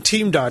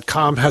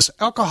 GCNteam.com has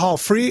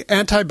alcohol-free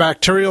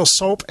antibacterial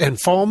soap and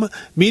foam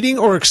meeting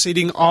or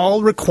exceeding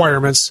all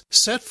requirements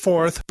set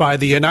forth by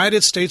the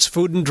United States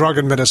Food and Drug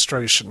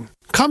Administration.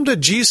 Come to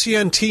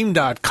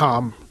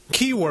GCNteam.com,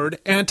 keyword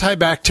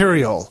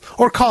antibacterial,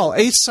 or call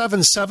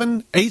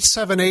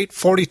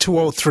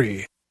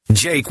 877-878-4203.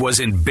 Jake was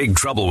in big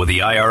trouble with the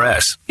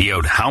IRS. He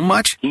owed how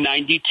much?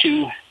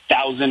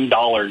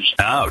 $92,000.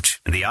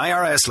 Ouch. The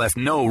IRS left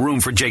no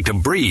room for Jake to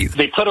breathe.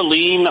 They put a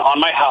lien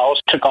on my house,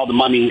 took all the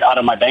money out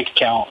of my bank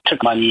account,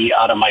 took money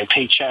out of my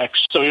paychecks.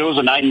 So it was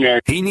a nightmare.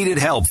 He needed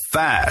help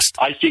fast.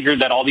 I figured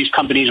that all these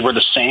companies were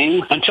the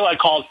same until I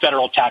called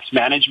Federal Tax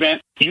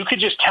Management. You could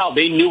just tell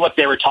they knew what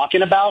they were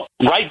talking about.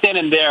 Right then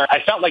and there, I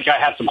felt like I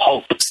had some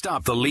hope.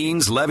 Stop the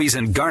liens, levies,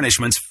 and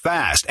garnishments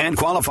fast and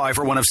qualify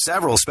for one of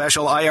several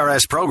special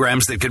IRS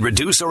programs that could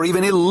reduce or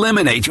even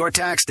eliminate your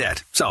tax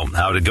debt. So,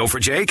 how'd it go for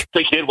Jake?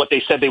 They did what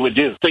they said they would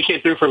do. They came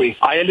through for me.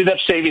 I ended up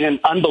saving an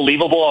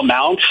unbelievable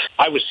amount.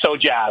 I was so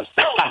jazzed.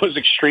 I was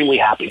extremely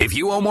happy. If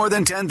you owe more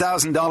than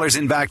 $10,000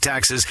 in back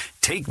taxes,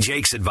 take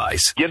Jake's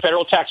advice. Give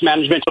Federal Tax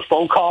Management a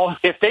phone call.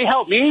 If they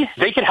help me,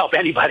 they can help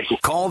anybody.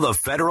 Call the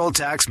Federal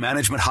Tax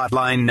Management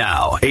Hotline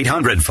now.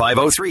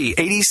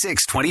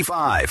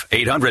 800-503-8625.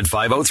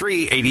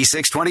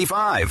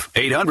 800-503-8625.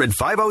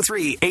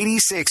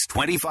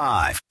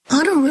 800-503-8625.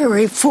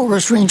 Honorary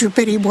Forest Ranger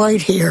Betty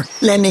White here,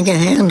 lending a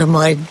hand to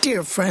my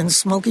dear friend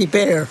Smokey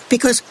Bear,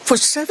 because for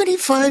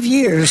 75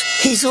 years,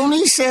 he's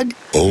only said,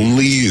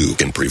 only you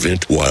can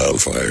prevent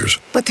wildfires.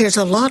 But there's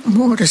a lot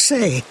more to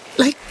say.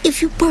 Like,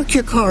 if you park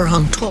your car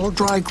on tall,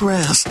 dry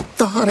grass,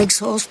 the hot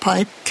exhaust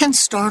pipe can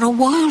start a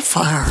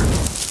wildfire.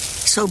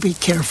 So be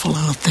careful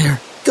out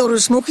there. Go to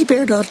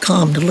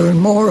SmokeyBear.com to learn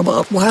more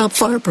about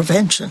wildfire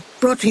prevention.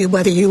 Brought to you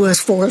by the U.S.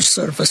 Forest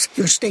Service,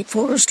 your state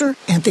forester,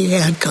 and the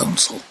Ad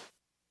Council.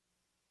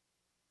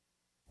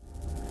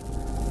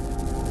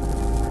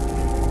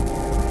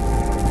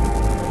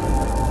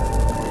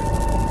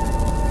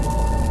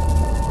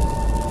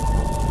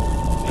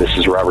 This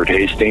is Robert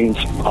Hastings,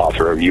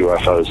 author of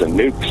UFOs and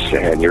Nukes,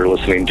 and you're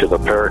listening to the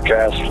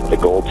Paracast, the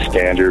gold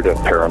standard of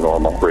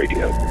paranormal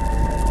radio.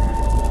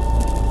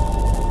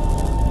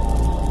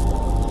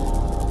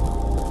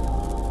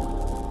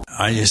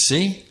 You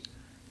see,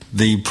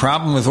 the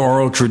problem with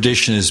oral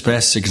tradition is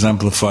best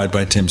exemplified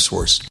by Tim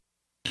Swartz.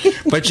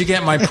 But you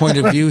get my point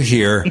of view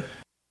here.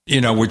 You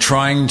know, we're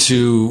trying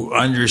to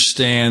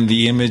understand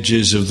the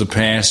images of the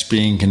past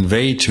being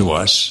conveyed to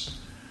us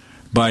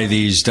by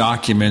these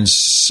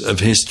documents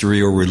of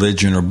history or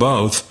religion or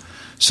both.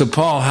 So,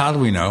 Paul, how do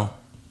we know?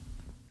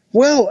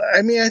 Well,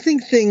 I mean, I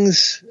think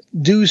things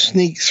do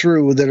sneak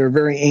through that are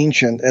very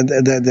ancient and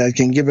that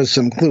can give us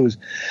some clues.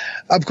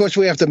 Of course,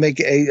 we have to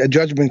make a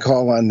judgment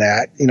call on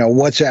that, you know,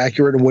 what's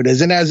accurate and what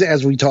isn't,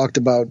 as we talked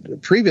about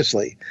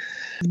previously.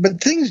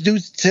 But things do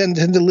tend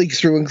to leak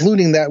through,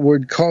 including that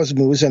word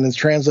cosmos, and it's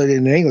translated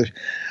in English.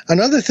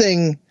 Another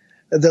thing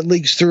that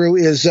leaks through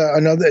is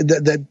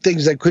that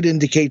things that could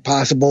indicate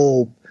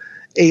possible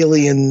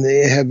alien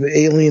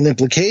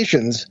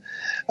implications.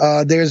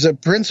 There's a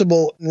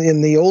principle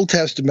in the Old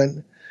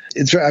Testament.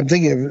 I'm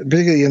thinking of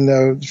particularly in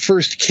the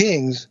First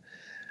Kings,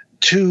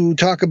 to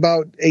talk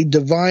about a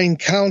divine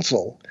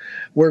council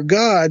where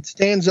God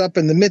stands up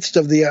in the midst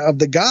of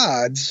the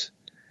gods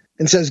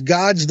and says,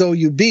 "Gods though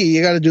you be,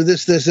 you got to do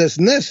this, this, this,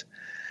 and this."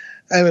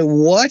 I mean,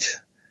 what?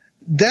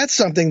 That's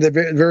something that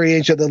very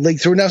ancient that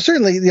leaked through. Now,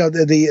 certainly,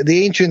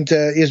 the ancient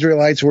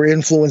Israelites were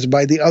influenced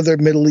by the other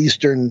Middle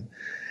Eastern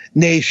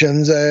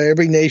nations.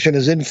 Every nation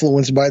is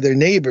influenced by their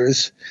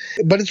neighbors.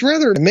 But it's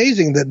rather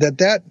amazing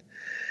that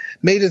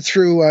made it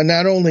through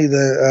not only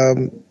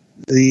into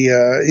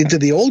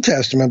the Old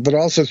Testament, but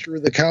also through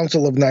the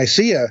Council of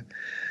Nicaea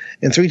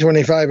in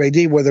 325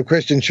 AD, where the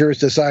Christian church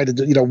decided,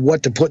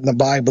 what to put in the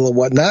Bible and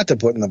what not to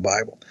put in the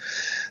Bible.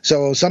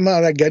 So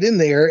somehow that got in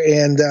there,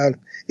 and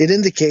it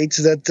indicates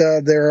that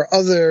there are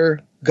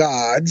other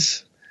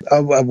gods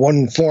of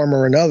one form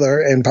or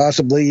another, and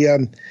possibly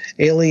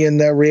alien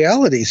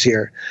realities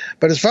here.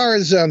 But as far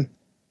as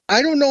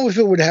I don't know if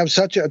it would have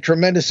such a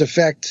tremendous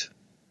effect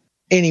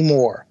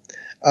anymore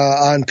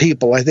on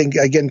people. I think,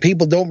 again,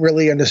 people don't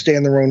really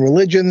understand their own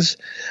religions.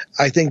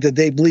 I think that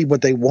they believe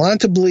what they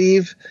want to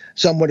believe.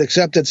 Some would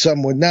accept it,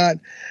 some would not.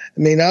 I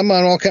mean, I'm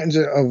on all kinds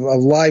of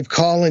live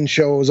call-in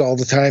shows all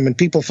the time, and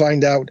people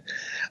find out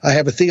I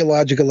have a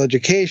theological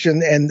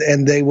education,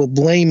 and they will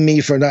blame me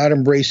for not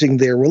embracing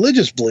their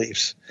religious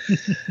beliefs.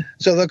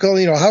 So they'll call,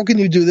 how can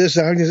you do this?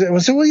 And I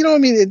say, well,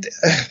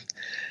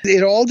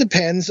 it all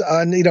depends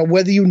on,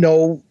 whether you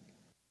know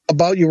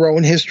about your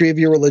own history of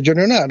your religion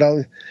or not.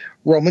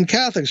 Roman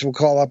Catholics will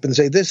call up and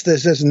say this,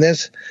 and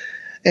this,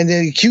 and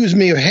they accuse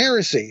me of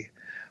heresy.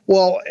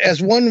 Well,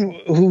 as one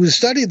who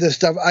studied this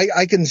stuff,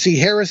 I can see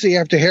heresy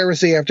after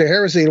heresy after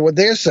heresy in what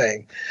they're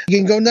saying. You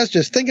can go nuts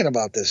just thinking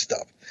about this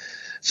stuff.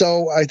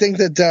 So I think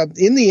that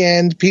in the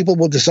end, people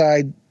will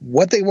decide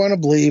what they want to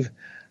believe,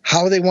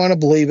 how they want to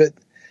believe it,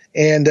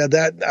 and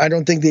that I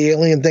don't think the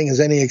alien thing is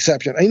any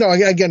exception.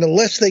 Again,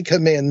 unless they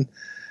come in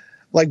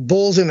like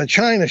bulls in a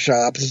china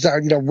shop and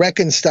start,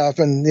 wrecking stuff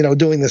and,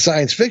 doing the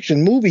science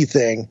fiction movie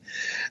thing,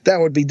 that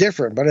would be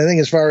different. But I think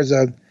as far as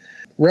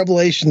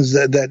revelations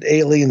that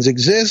aliens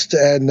exist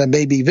and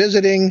may be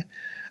visiting,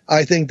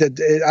 I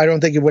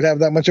don't think it would have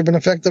that much of an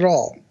effect at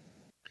all.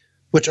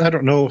 Which I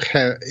don't know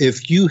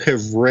if you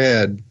have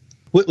read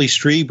Whitley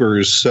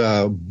Strieber's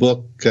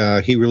book.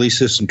 He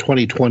released this in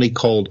 2020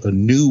 called A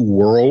New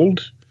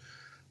World.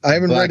 I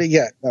haven't read it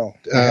yet. No.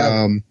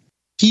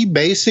 He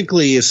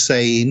basically is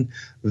saying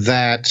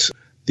that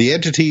the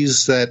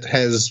entities that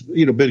has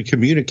been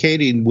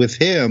communicating with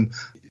him,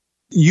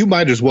 you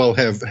might as well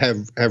have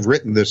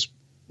written this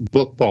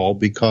book, Paul,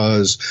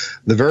 because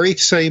the very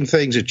same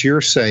things that you're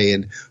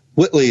saying,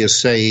 Whitley is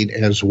saying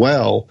as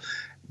well.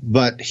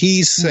 But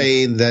he's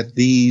saying that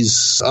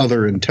these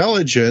other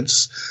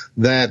intelligence,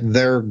 that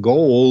their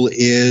goal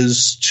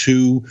is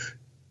to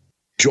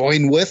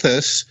join with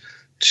us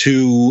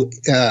to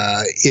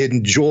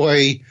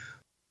enjoy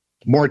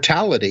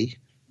mortality,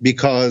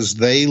 because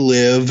they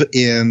live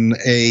in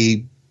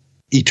a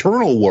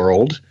eternal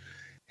world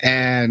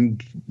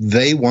and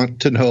they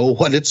want to know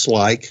what it's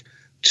like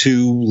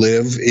to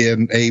live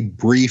in a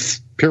brief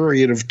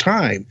period of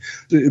time.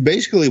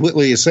 Basically,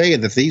 Whitley is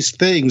saying that these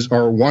things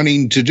are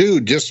wanting to do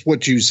just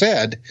what you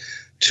said,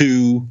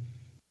 to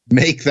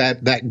make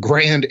that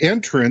grand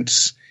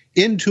entrance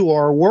into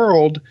our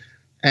world,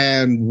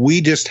 and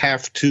we just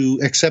have to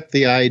accept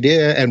the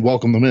idea and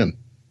welcome them in.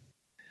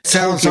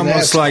 Sounds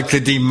almost like the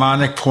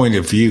demonic point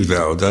of view,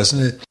 though,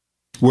 doesn't it?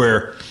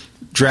 Where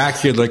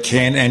Dracula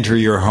can't enter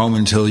your home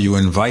until you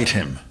invite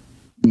him.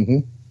 Mm-hmm.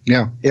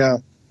 Yeah. Yeah.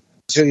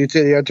 So you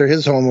enter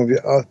his home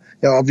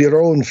of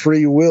your own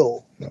free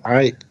will.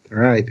 Right.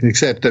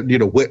 Except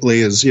that,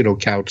 Whitley has,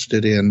 couched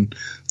it in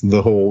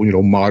the whole,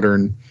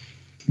 modern,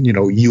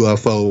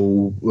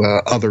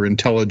 UFO, other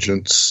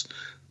intelligence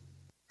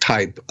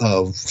type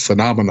of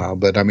phenomena.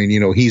 But I mean,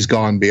 he's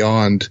gone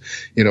beyond,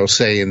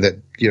 saying that,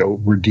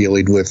 we're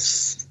dealing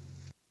with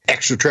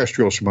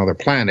extraterrestrials from other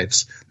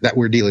planets, that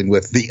we're dealing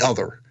with the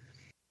other.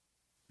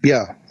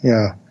 Yeah.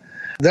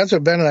 That's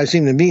what Ben and I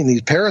seem to meet in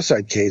these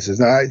parasite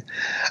cases. Now,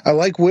 I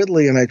like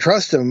Whitley and I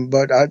trust him,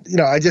 but I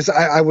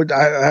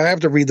have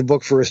to read the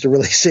book first to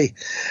really see.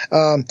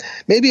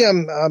 Maybe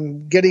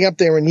I'm getting up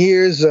there in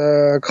years.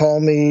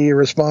 Call me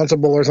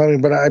irresponsible or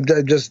something, but I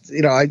just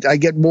I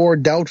get more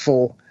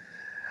doubtful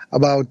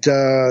about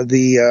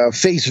the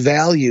face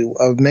value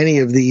of many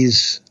of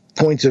these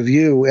points of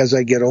view as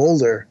I get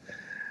older.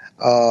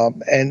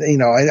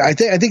 And I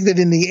think that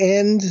in the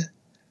end,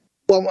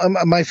 well,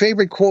 my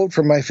favorite quote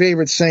from my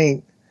favorite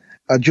saint,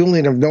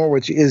 Julian of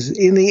Norwich, is,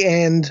 in the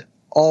end,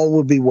 all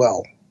will be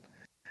well.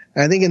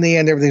 And I think in the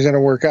end, everything's going to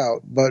work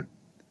out. But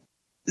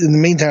in the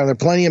meantime, there are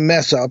plenty of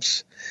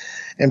mess-ups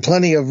and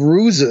plenty of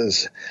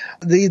ruses.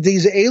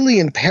 These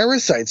alien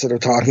parasites that are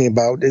talking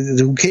about,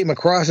 who came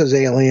across as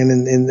alien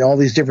in all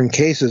these different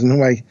cases, and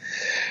who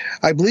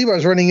I believe I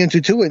was running into,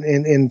 too,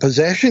 in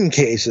possession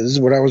cases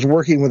when I was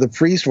working with a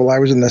priest while I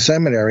was in the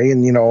seminary.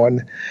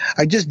 And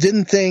I just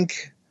didn't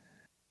think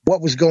what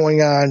was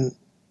going on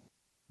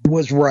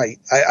was right.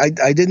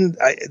 I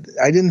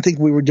didn't think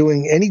we were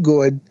doing any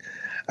good.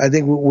 I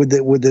think with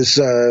this,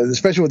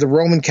 especially with the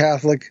Roman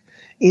Catholic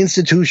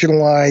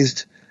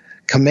institutionalized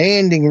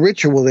commanding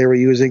ritual they were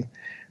using,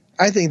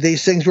 I think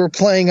these things were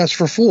playing us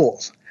for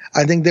fools.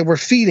 I think they were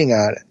feeding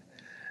on it.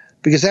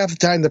 because half the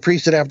time the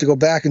priest would have to go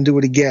back and do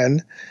it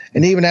again.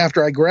 And even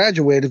after I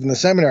graduated from the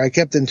seminary, I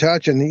kept in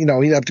touch, and,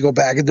 he'd have to go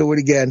back and do it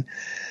again.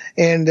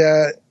 And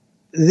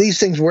these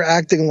things were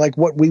acting like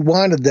what we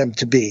wanted them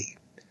to be.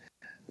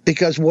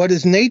 Because what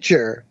does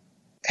nature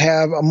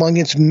have among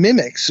its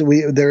mimics?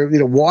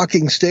 They're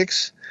walking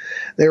sticks.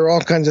 There are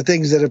all kinds of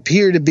things that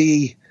appear to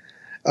be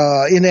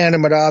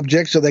inanimate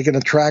objects so they can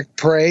attract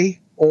prey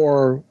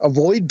or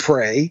avoid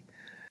prey.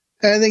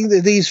 And I think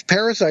that these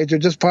parasites are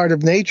just part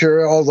of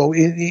nature, although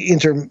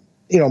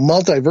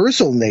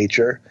multiversal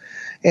nature.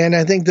 And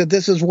I think that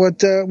this is what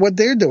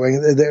they're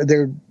doing.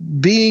 They're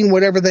being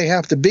whatever they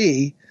have to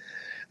be.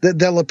 That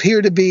they'll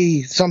appear to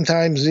be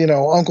sometimes,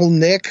 Uncle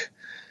Nick,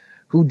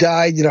 who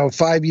died,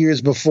 5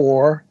 years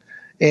before,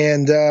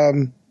 and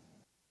and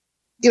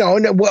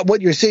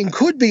what you're seeing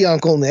could be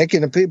Uncle Nick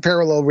in a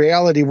parallel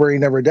reality where he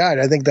never died.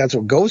 I think that's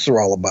what ghosts are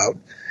all about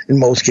in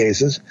most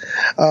cases.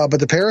 But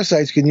the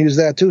parasites can use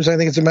that too. So I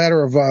think it's a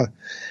matter of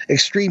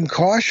extreme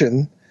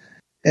caution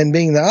and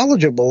being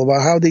knowledgeable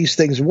about how these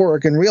things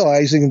work and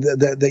realizing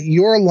that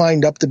you're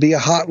lined up to be a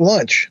hot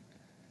lunch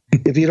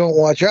if you don't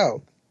watch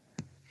out.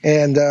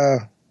 And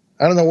I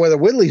don't know whether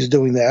Whitley's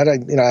doing that. I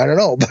don't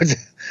know, but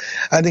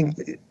I think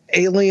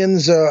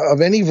aliens of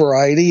any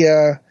variety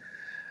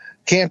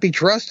can't be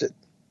trusted.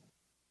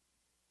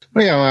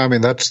 Well, yeah, I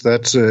mean that's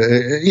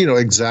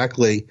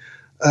exactly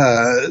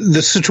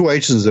the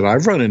situations that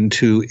I've run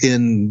into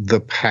in the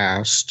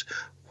past,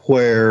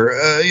 where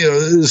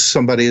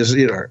somebody is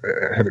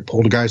having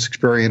poltergeist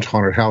experience,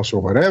 haunted house,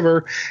 or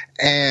whatever,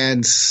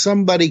 and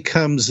somebody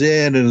comes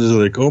in and is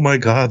like, "Oh my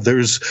God,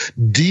 there's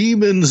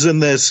demons in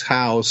this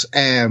house,"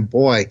 and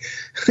boy,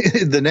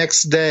 the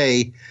next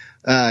day.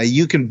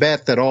 You can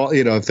bet that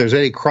if there's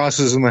any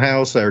crosses in the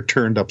house, they're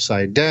turned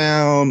upside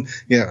down.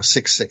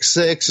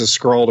 666 is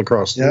scrawled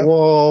across the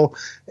wall.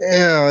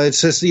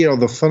 It's just,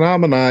 the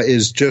phenomena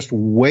is just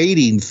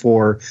waiting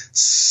for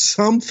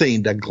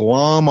something to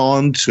glom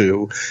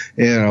onto,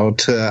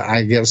 to,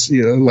 I guess,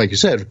 like you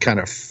said, kind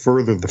of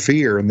further the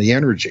fear and the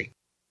energy.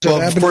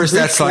 Well, of course,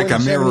 that's like a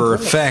mirror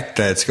effect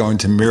that's going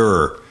to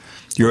mirror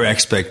your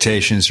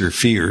expectations, your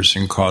fears,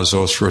 and cause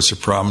all sorts of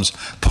problems.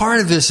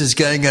 Part of this is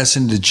getting us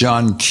into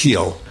John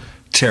Keel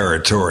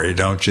territory,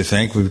 don't you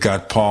think? We've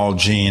got Paul,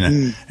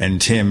 Gene,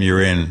 and Tim.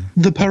 You're in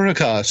the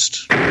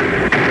Paracast.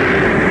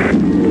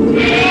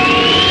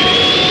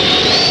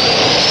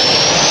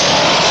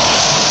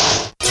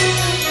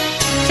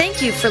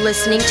 Thank you for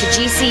listening to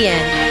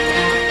GCN.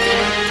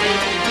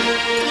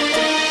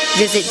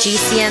 Visit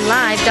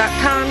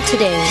GCNlive.com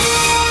today.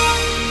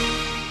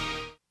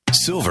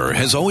 Silver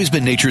has always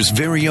been nature's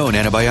very own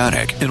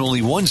antibiotic, and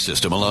only one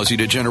system allows you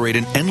to generate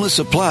an endless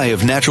supply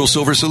of natural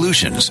silver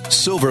solutions.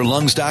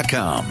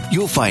 SilverLungs.com.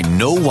 You'll find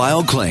no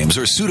wild claims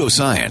or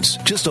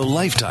pseudoscience, just a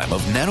lifetime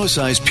of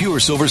nano-sized pure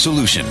silver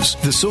solutions.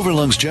 The Silver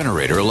Lungs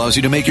generator allows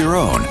you to make your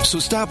own, so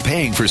stop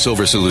paying for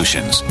silver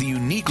solutions. The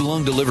unique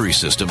lung delivery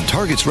system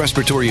targets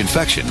respiratory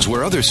infections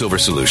where other silver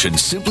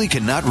solutions simply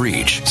cannot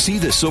reach. See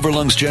the Silver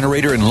Lungs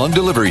generator and lung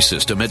delivery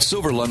system at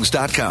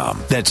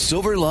SilverLungs.com. That's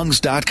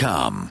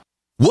SilverLungs.com.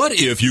 What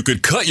if you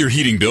could cut your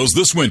heating bills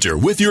this winter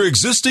with your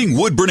existing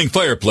wood-burning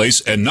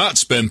fireplace and not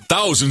spend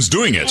thousands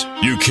doing it?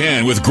 You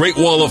can with Great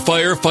Wall of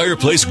Fire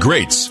fireplace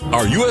grates.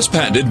 Our U.S.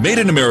 patented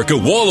made-in-America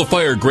Wall of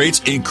Fire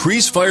grates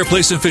increase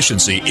fireplace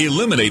efficiency,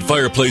 eliminate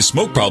fireplace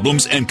smoke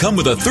problems, and come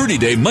with a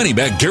 30-day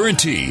money-back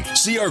guarantee.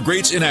 See our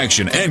grates in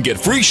action and get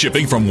free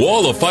shipping from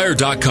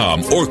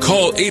walloffire.com or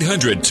call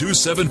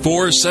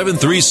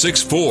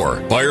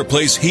 800-274-7364.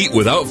 Fireplace heat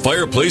without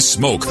fireplace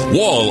smoke.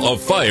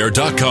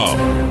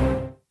 walloffire.com.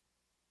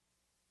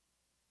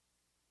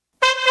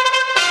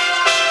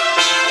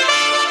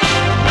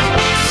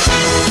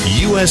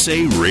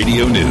 USA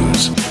Radio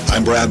News.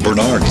 I'm Brad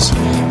Bernards.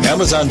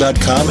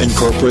 Amazon.com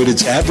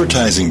Incorporated's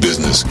advertising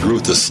business grew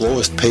at the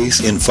slowest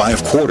pace in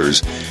 5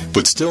 quarters,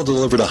 but still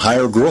delivered a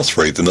higher growth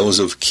rate than those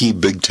of key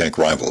big tech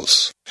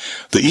rivals.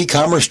 The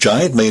e-commerce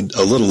giant made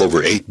a little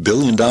over $8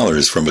 billion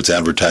from its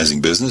advertising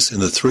business in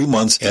the 3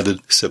 months ended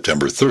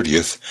September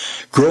 30th,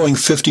 growing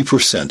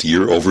 50%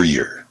 year over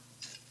year.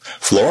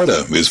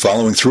 Florida is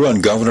following through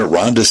on Governor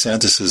Ron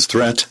DeSantis'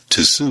 threat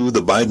to sue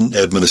the Biden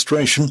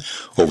administration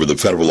over the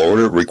federal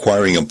order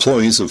requiring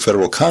employees of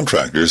federal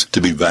contractors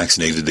to be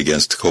vaccinated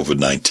against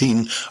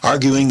COVID-19,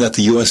 arguing that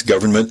the U.S.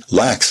 government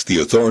lacks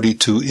the authority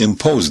to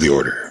impose the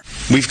order.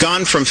 We've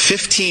gone from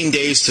 15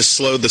 days to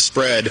slow the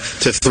spread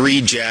to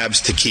 3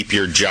 jabs to keep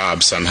your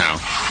job somehow.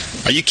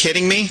 Are you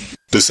kidding me?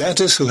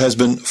 DeSantis, who has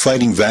been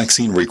fighting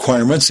vaccine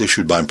requirements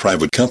issued by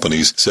private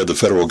companies, said the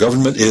federal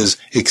government is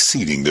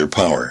exceeding their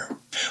power.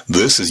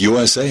 This is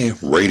USA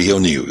Radio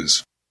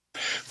News.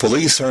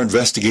 Police are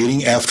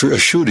investigating after a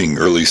shooting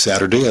early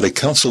Saturday at a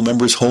council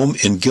member's home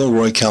in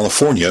Gilroy,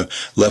 California,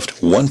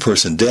 left 1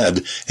 person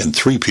dead and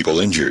 3 people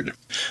injured.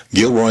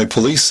 Gilroy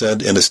police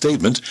said in a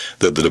statement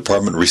that the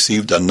department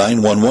received a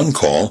 911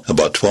 call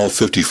about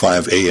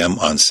 12:55 a.m.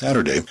 on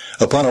Saturday.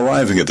 Upon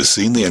arriving at the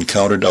scene, they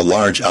encountered a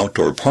large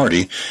outdoor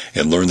party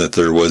and learned that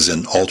there was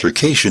an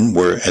altercation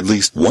where at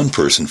least 1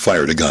 person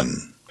fired a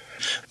gun.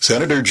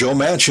 Senator Joe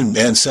Manchin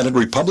and Senate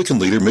Republican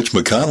leader Mitch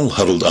McConnell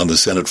huddled on the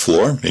Senate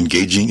floor,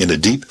 engaging in a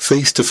deep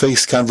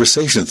face-to-face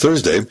conversation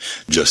Thursday,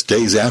 just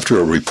days after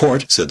a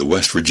report said the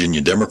West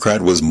Virginia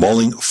Democrat was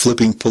mulling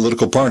flipping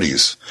political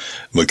parties.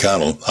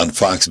 McConnell on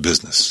Fox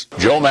Business.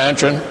 Joe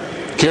Manchin,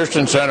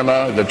 Kyrsten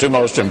Sinema, the two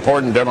most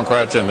important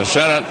Democrats in the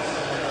Senate,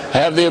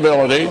 have the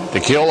ability to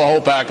kill the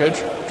whole package,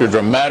 to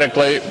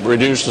dramatically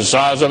reduce the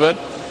size of it.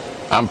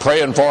 I'm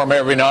praying for them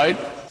every night.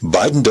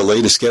 Biden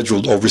delayed a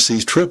scheduled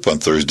overseas trip on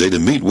Thursday to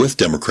meet with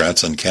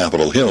Democrats on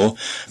Capitol Hill.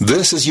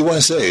 This is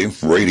USA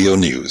Radio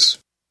News.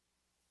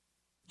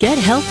 Get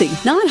healthy,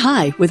 not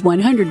high, with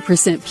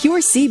 100% pure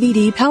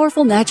CBD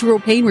powerful natural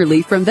pain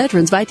relief from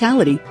Veterans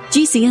Vitality.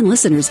 GCN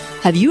listeners,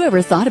 have you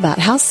ever thought about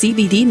how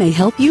CBD may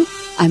help you?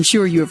 I'm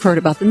sure you have heard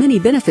about the many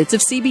benefits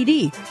of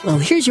CBD. Well,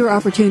 here's your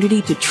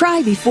opportunity to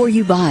try before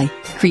you buy.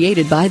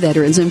 Created by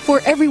veterans and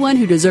for everyone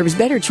who deserves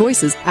better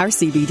choices, our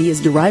CBD is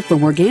derived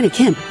from organic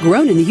hemp,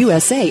 grown in the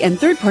USA and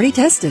third-party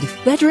tested.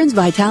 Veterans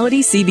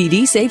Vitality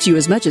CBD saves you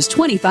as much as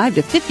 25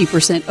 to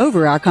 50%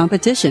 over our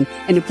competition,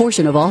 and a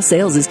portion of all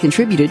sales is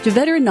contributed to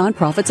veteran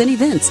nonprofits and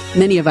events.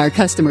 Many of our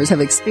customers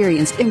have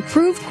experienced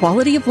improved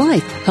quality of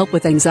life, help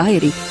with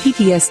anxiety,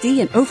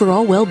 PTSD, and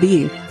overall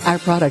well-being. Our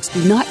products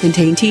do not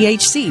contain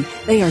THC.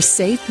 They are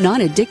safe,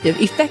 non-addictive,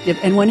 effective,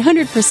 and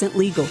 100%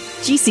 legal.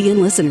 GCN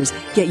listeners,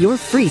 get your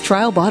free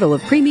trial bottle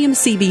of premium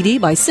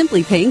CBD by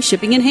simply paying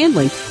shipping and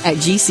handling at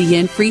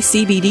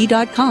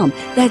GCNFreeCBD.com.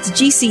 That's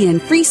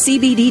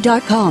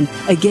GCNFreeCBD.com.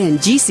 Again,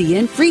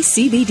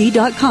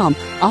 GCNFreeCBD.com.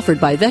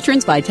 Offered by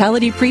Veterans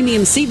Vitality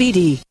Premium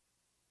CBD.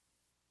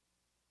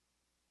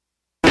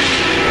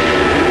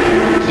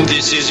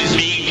 This is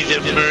me, the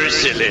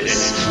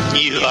Merciless.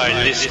 You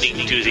are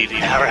listening to the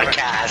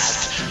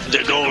Paracast,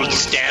 the gold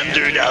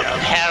standard of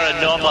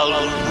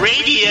paranormal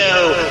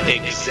radio,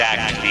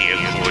 exactly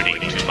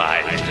according to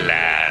my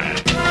plan.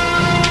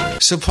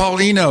 So, Paul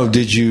Eno,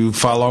 did you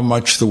follow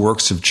much the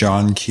works of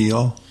John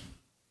Keel?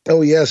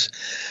 Oh, yes.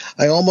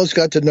 I almost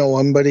got to know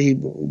him, but he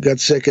got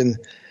sick and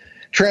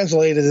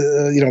translated,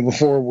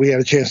 before we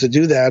had a chance to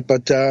do that.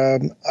 But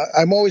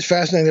I'm always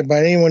fascinated by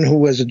anyone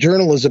who has a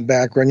journalism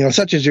background,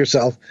 such as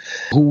yourself,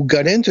 who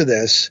got into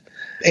this.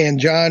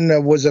 And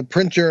John was a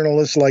print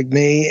journalist like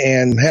me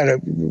and had a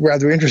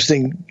rather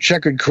interesting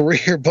checkered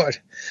career, but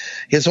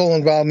his whole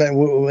involvement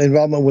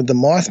with the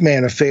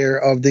Mothman affair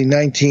of the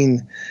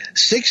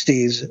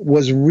 1960s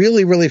was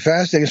really, really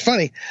fascinating. It's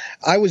funny.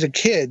 I was a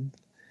kid.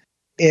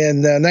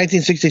 In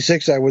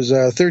 1966, I was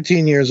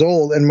 13 years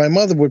old, and my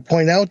mother would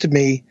point out to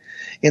me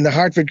in the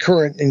Hartford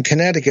Courant in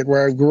Connecticut,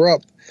 where I grew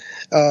up,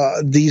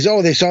 they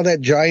saw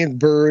that giant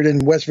bird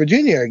in West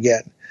Virginia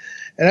again.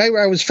 And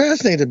I was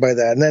fascinated by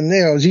that. And then,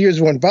 as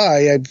years went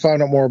by, I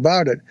found out more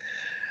about it.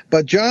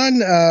 But John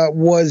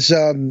was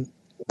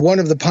one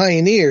of the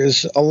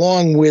pioneers,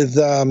 along with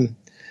some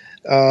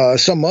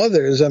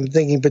others. I'm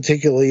thinking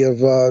particularly of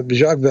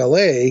Jacques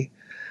Vallee,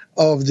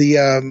 of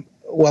the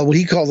what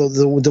he called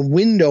the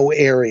window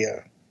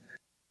area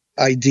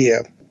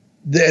idea.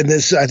 And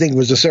this, I think,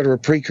 was a sort of a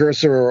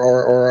precursor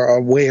or a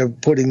way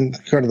of putting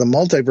kind of the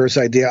multiverse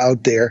idea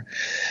out there,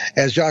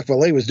 as Jacques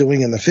Vallee was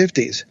doing in the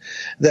 50s,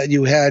 that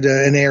you had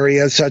an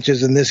area such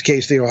as, in this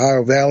case, the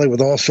Ohio Valley,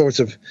 with all sorts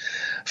of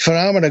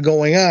phenomena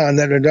going on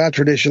that are not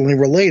traditionally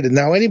related.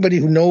 Now, anybody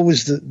who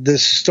knows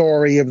this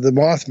story of the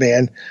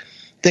Mothman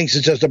thinks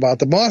it's just about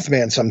the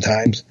Mothman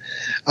sometimes.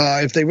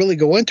 If they really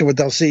go into it,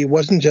 they'll see it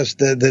wasn't just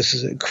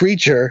this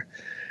creature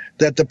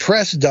that the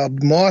press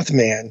dubbed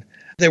Mothman.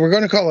 They were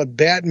going to call it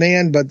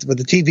Batman, but the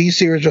TV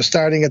series was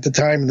starting at the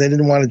time, and they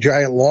didn't want a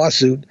giant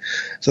lawsuit,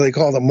 so they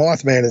called it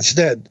Mothman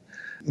instead.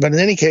 But in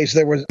any case,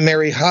 there was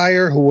Mary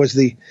Heyer, who was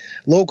the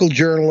local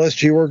journalist.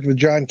 She worked with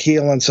John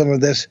Keel on some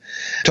of this,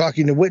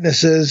 talking to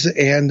witnesses,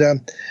 and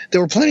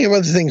there were plenty of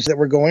other things that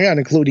were going on,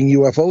 including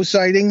UFO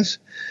sightings.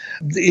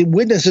 The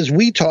witnesses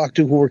we talked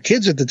to, who were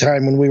kids at the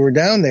time when we were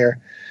down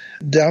there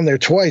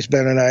twice,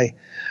 Ben and I,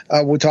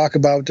 would talk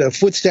about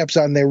footsteps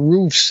on their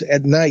roofs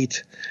at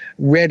night,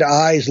 red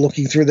eyes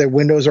looking through their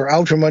windows or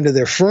out from under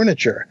their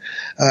furniture,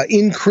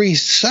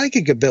 increased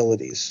psychic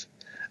abilities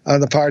on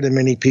the part of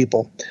many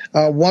people.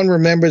 One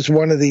remembers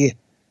one of the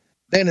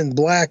Men in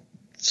Black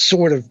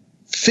sort of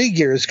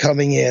figures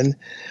coming in,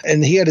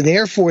 and he had an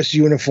Air Force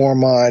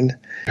uniform on.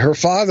 Her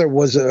father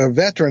was a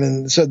veteran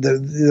and said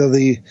that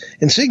the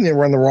insignia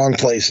were in the wrong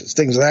places,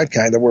 things of that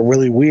kind that were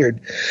really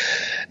weird.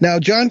 Now,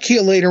 John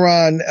Keel later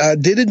on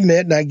did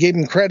admit, and I gave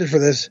him credit for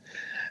this,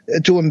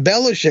 to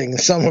embellishing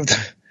some of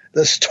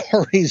the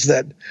stories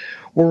that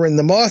were in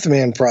the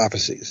Mothman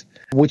prophecies,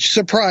 which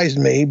surprised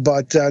me,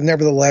 but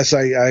nevertheless,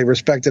 I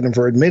respected him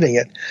for admitting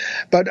it.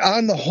 But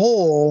on the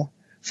whole,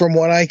 from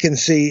what I can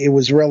see, it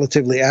was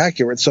relatively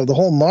accurate. So the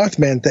whole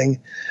Mothman thing,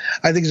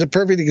 I think, is a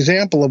perfect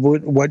example of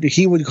what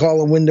he would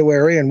call a window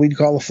area and we'd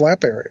call a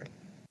flap area.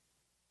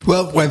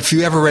 Well, if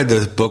you ever read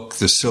the book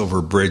The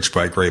Silver Bridge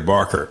by Gray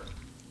Barker,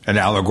 an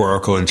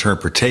allegorical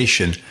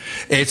interpretation,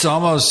 it's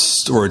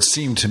almost, or it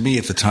seemed to me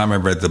at the time I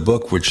read the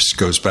book, which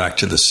goes back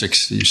to the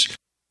 60s,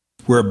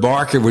 where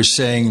Barker was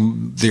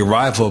saying the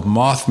arrival of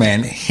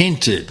Mothman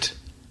hinted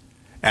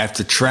at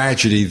the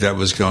tragedy that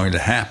was going to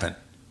happen.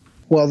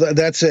 Well,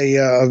 that's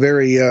a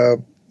very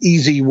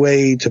easy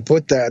way to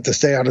put that, to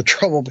stay out of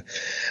trouble,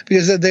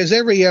 because there's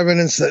every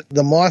evidence that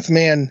the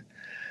Mothman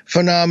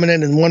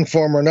phenomenon in one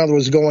form or another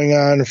was going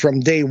on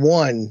from day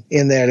one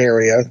in that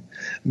area,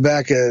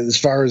 back as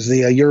far as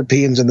the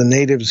Europeans and the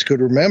natives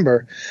could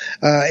remember,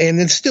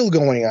 and it's still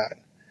going on.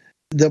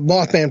 The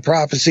Mothman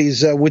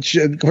prophecies, which,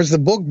 of course, the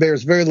book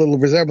bears very little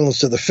resemblance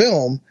to the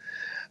film,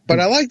 but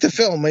I like the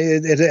film.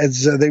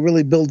 They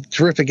really build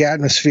terrific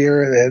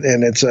atmosphere,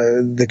 and it's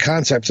the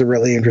concepts are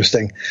really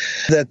interesting.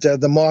 That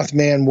the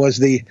Mothman was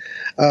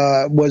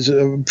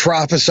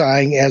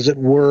prophesying, as it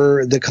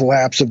were, the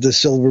collapse of the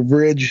Silver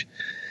Bridge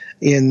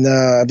in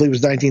I believe it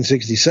was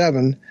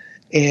 1967,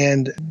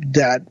 and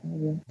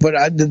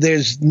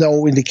there's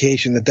no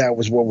indication that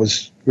was what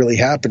was really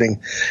happening.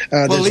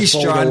 Well, at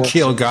least John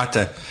Keel got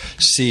to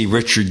see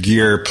Richard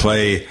Gere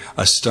play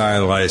a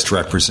stylized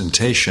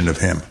representation of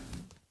him.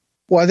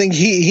 Well, I think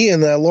he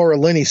and Laura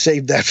Linney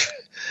saved that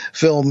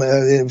film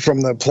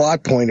from the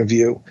plot point of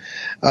view.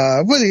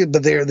 But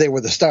they were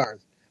the stars.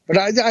 But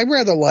I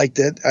rather liked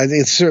it. I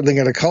think it's certainly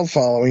got a cult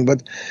following.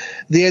 But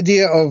the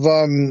idea of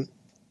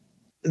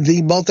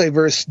the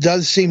multiverse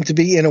does seem to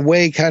be, in a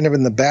way, kind of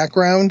in the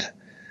background.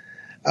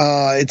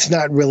 It's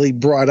not really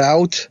brought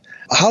out.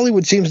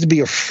 Hollywood seems to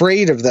be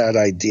afraid of that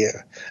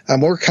idea.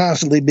 We're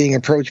constantly being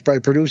approached by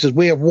producers.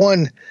 We have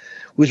one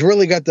who's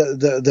really got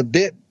the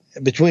bit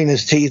between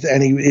his teeth,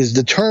 and he is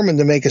determined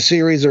to make a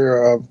series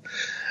or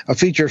a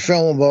feature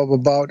film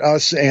about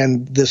us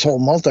and this whole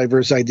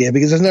multiverse idea,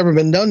 because it's never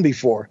been done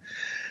before.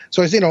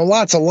 So it's,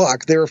 lots of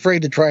luck. They're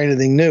afraid to try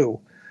anything new.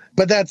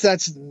 But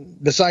that's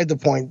beside the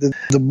point. The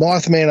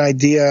Mothman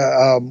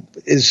idea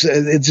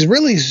it's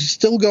really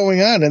still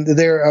going on, and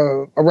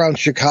they're around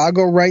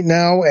Chicago right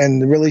now,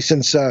 and really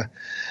since in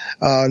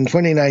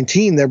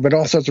 2019 there have been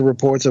all sorts of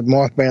reports of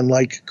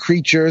Mothman-like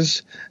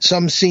creatures,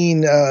 some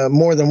seen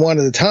more than one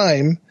at a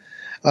time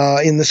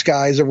in the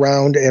skies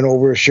around and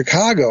over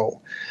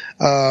Chicago,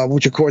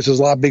 which of course is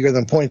a lot bigger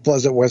than Point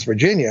Pleasant, West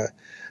Virginia.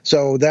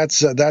 So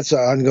that's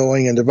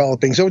ongoing and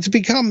developing. So it's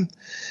become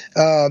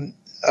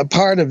a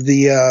part of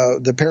the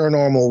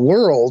paranormal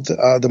world,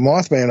 the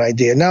Mothman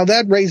idea. Now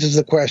that raises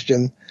the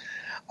question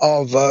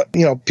of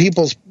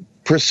people's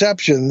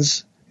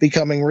perceptions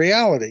becoming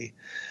reality.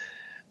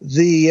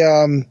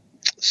 The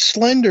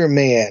Slender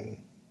Man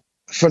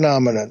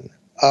phenomenon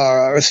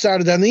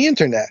started on the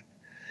internet,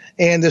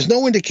 and there's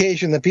no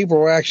indication that people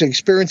were actually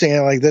experiencing it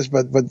like this.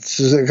 But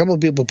a couple of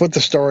people put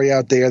the story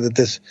out there that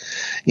this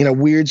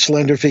weird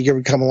slender figure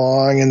would come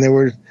along, and there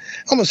were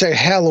almost like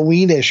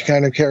Halloweenish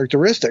kind of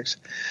characteristics.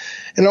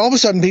 And all of a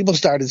sudden, people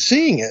started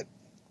seeing it,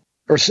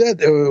 or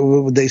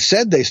they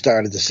said they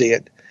started to see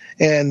it,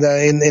 and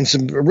in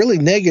some really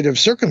negative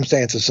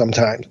circumstances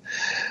sometimes.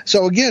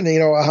 So again,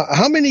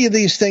 how many of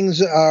these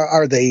things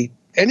are they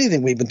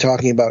anything we've been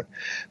talking about?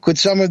 Could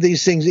some of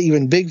these things,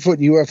 even Bigfoot,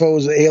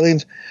 UFOs,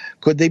 aliens,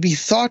 could they be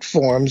thought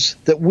forms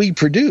that we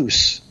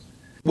produce?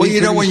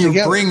 Well, when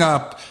you bring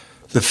up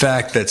the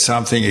fact that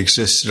something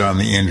existed on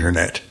the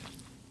internet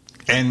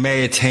and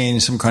may attain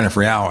some kind of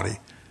reality,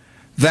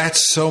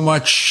 that's so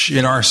much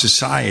in our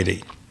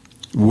society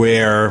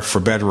where, for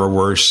better or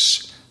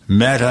worse,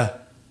 Meta,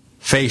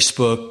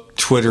 Facebook,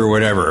 Twitter,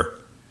 whatever,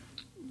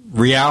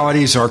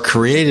 realities are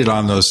created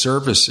on those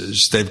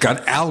services. They've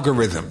got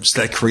algorithms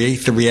that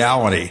create the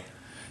reality.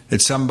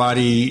 That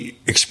somebody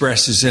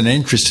expresses an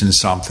interest in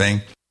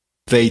something,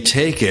 they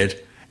take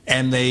it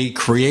and they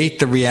create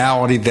the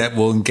reality that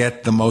will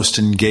get the most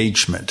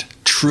engagement.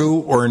 True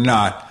or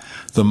not,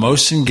 the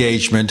most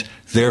engagement,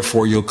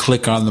 therefore you'll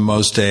click on the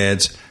most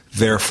ads,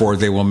 therefore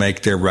they will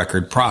make their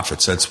record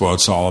profits. That's what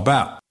it's all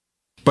about.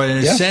 But in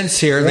a sense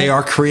here, they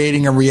are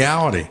creating a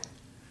reality.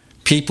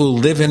 People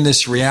live in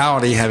this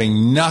reality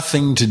having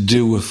nothing to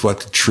do with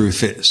what the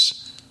truth is.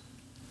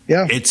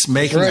 Yeah, it's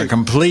making a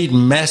complete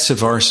mess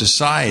of our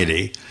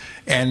society.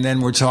 And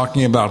then we're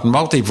talking about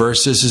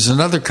multiverse. This is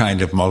another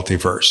kind of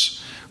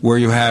multiverse where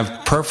you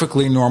have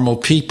perfectly normal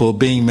people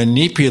being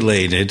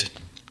manipulated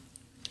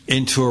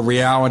into a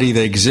reality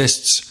that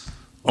exists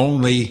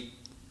only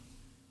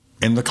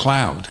in the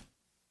cloud.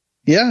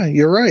 Yeah,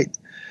 you're right.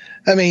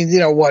 I mean,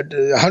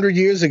 100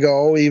 years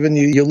ago, even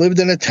you lived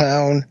in a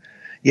town,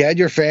 you had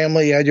your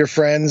family, you had your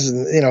friends,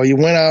 and, you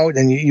went out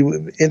and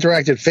you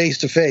interacted face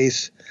to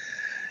face.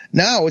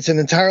 Now it's an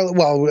entirely,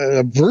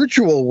 a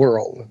virtual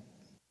world,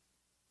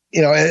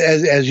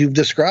 as you've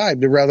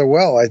described it rather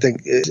well. I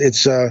think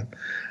it's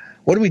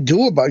what do we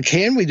do about it?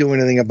 Can we do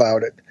anything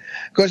about it?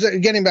 Because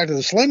getting back to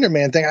the Slender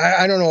Man thing,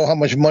 I don't know how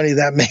much money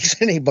that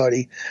makes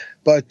anybody,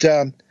 but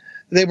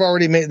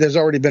there's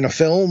already been a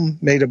film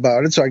made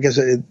about it, so I guess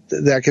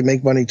that could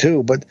make money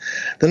too. But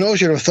the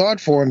notion of thought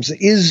forms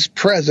is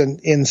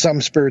present in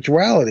some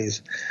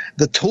spiritualities.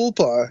 The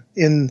tulpa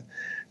in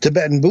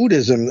Tibetan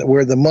Buddhism,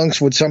 where the monks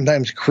would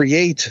sometimes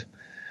create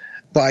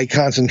by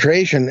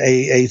concentration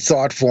a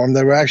thought form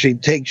that would actually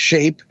take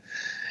shape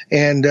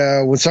and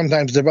would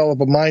sometimes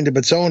develop a mind of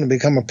its own and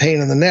become a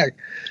pain in the neck.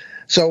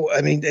 So,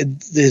 I mean,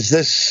 is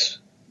this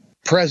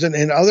present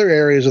in other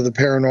areas of the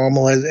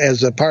paranormal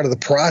as a part of the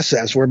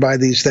process whereby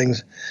these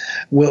things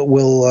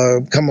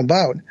will come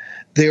about?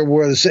 There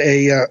was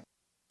a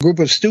group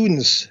of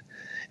students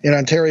in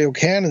Ontario,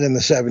 Canada in the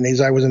 70s.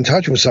 I was in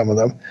touch with some of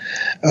them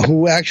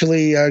who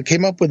actually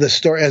came up with a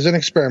story as an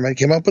experiment,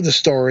 came up with a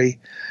story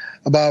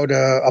about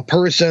a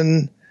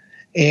person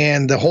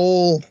and the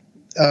whole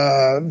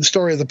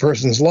story of the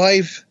person's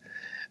life,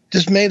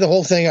 just made the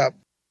whole thing up,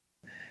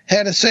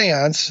 had a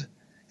seance,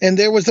 and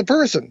there was the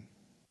person.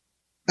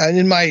 And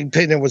in my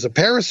opinion, it was a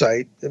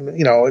parasite,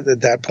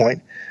 at that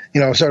point,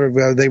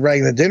 they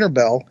rang the dinner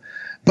bell.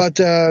 But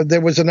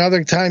there was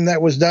another time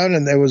that was done,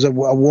 and there was a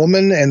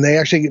woman, and they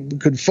actually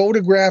could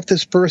photograph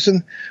this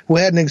person who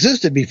hadn't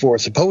existed before,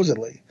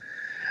 supposedly.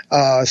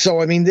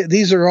 So, I mean,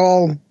 these are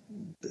all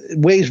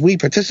ways we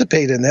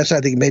participate in this. I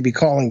think maybe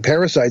calling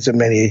parasites in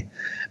many,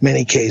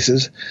 many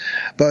cases.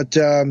 But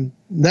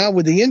now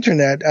with the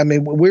Internet, I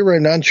mean, we were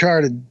in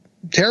uncharted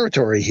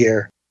territory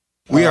here.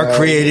 We are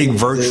creating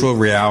virtual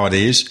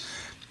realities.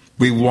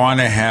 We want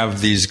to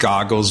have these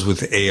goggles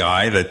with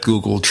AI that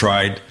Google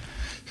tried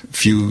a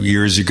few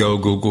years ago,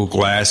 Google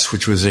Glass,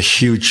 which was a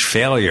huge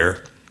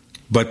failure.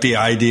 But the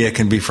idea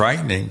can be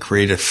frightening.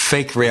 Create a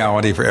fake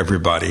reality for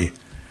everybody.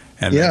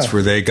 And that's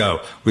where they go.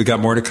 We got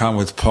more to come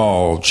with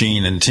Paul,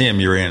 Gene, and Tim.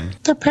 You're in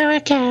the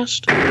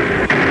Paracast.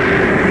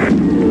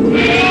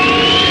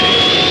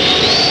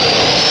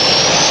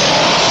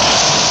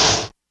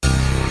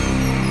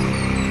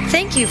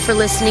 Thank you for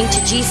listening to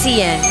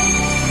GCN.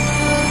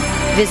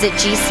 Visit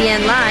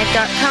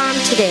GCNlive.com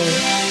today.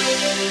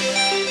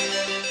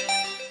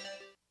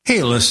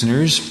 Hey,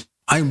 listeners,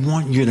 I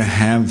want you to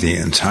have the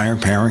entire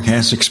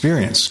Paracast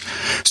experience.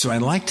 So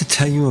I'd like to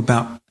tell you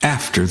about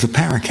After the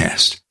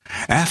Paracast.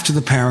 After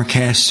the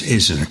Paracast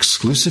is an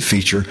exclusive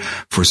feature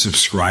for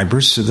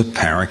subscribers to the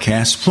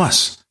Paracast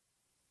Plus.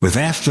 With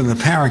After the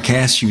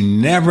Paracast, you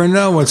never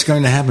know what's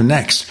going to happen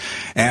next.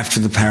 After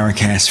the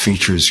Paracast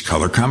features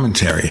color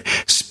commentary,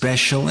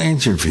 special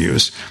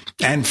interviews,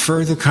 and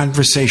further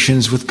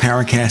conversations with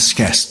Paracast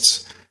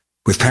guests.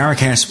 With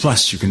Paracast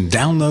Plus, you can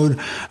download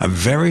a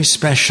very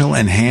special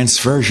enhanced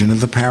version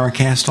of the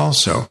Paracast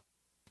also.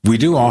 We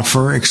do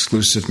offer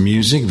exclusive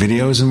music,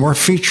 videos, and more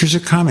features are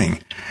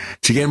coming.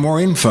 To get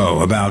more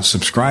info about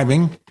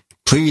subscribing,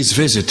 please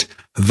visit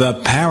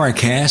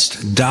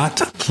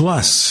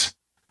theparacast.plus.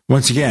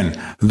 Once again,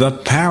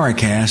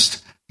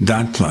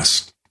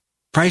 theparacast.plus.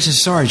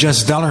 Prices are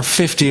just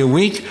 $1.50 a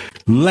week,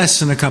 less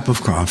than a cup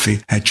of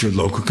coffee at your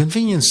local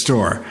convenience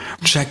store.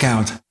 Check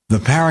out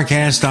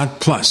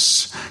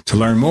theparacast.plus to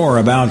learn more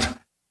about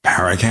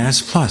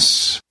Paracast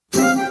Plus.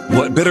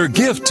 What better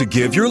gift to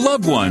give your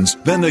loved ones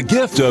than the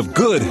gift of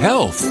good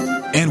health?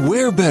 And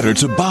where better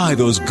to buy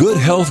those good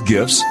health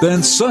gifts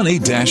than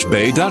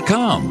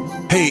sunny-bay.com?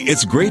 Hey,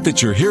 it's great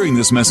that you're hearing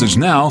this message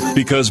now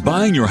because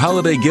buying your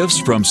holiday gifts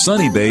from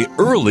Sunny Bay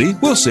early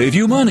will save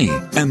you money.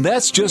 And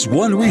that's just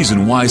one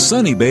reason why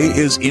Sunny Bay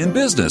is in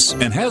business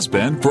and has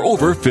been for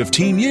over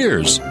 15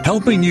 years,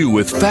 helping you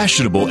with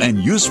fashionable and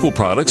useful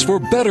products for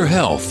better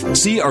health.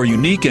 See our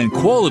unique and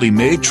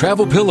quality-made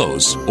travel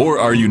pillows or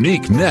our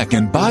unique neck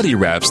and body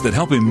wraps that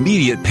help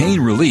immediate pain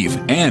relief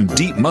and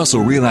deep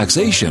muscle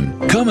relaxation.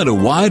 Come in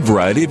a wide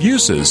variety of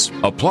uses,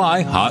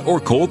 apply hot or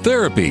cold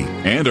therapy,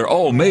 and are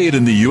all made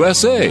in the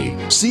USA.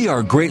 See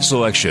our great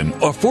selection,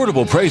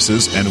 affordable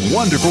prices, and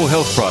wonderful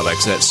health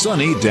products at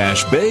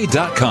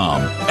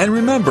sunny-bay.com. And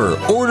remember,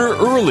 order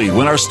early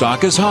when our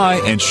stock is high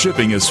and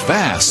shipping is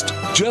fast.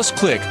 Just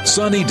click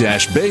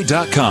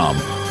sunny-bay.com.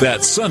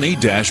 That's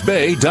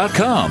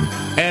sunny-bay.com.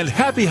 And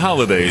happy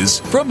holidays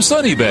from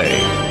Sunny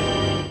Bay.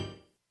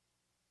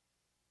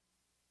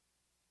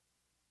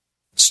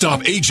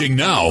 Stop aging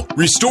now.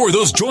 Restore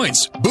those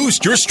joints.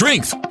 Boost your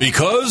strength.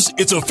 Because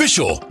it's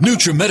official.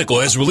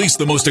 NutriMedical has released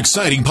the most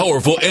exciting,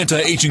 powerful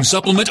anti-aging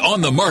supplement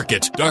on the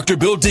market. Dr.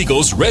 Bill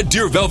Deagle's Red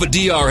Deer Velvet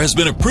DR has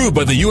been approved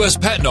by the U.S.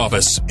 Patent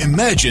Office.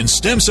 Imagine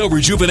stem cell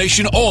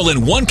rejuvenation all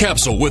in one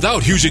capsule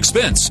without huge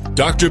expense.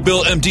 Dr.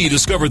 Bill MD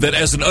discovered that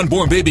as an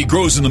unborn baby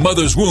grows in the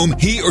mother's womb,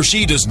 he or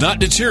she does not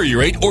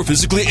deteriorate or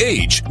physically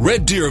age.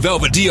 Red Deer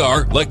Velvet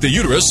DR, like the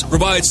uterus,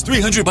 provides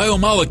 300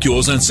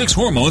 biomolecules and 6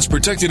 hormones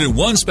protected in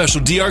one special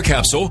DR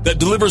capsule that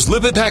delivers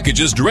lipid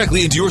packages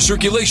directly into your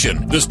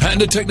circulation. This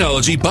patented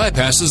technology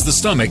bypasses the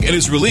stomach and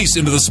is released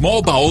into the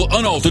small bowel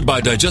unaltered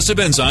by digestive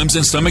enzymes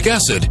and stomach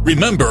acid.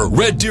 Remember,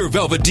 Red Deer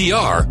Velvet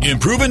DR.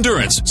 Improve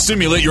endurance,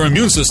 stimulate your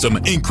immune system,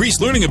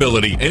 increase learning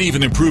ability, and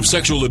even improve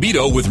sexual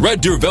libido with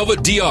Red Deer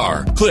Velvet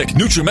DR. Click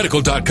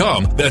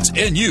NutriMedical.com, that's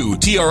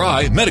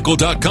NUTRI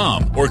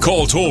Medical.com, or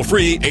call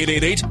toll-free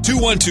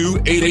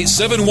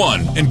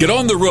 888-212-8871 and get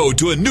on the road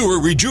to a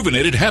newer,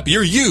 rejuvenated,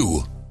 happier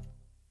you.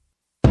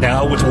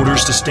 Now with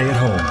orders to stay at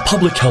home,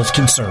 public health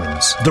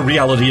concerns, the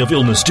reality of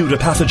illness due to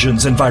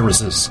pathogens and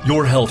viruses,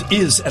 your health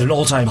is at an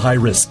all-time high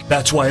risk.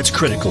 That's why it's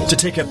critical to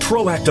take a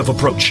proactive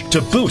approach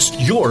to boost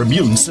your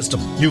immune system.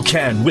 You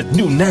can with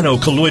new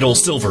nano-colloidal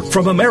silver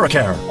from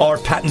Americare, our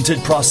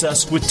patented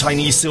process with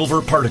tiny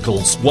silver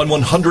particles,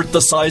 1/100th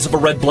the size of a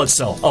red blood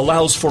cell,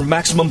 allows for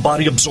maximum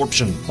body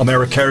absorption.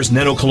 Americare's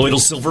nano-colloidal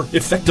silver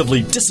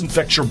effectively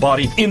disinfects your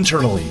body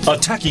internally,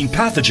 attacking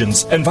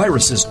pathogens and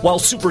viruses while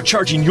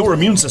supercharging your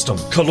immune system.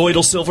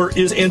 Colloidal silver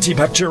is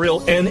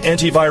antibacterial and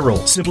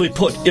antiviral. Simply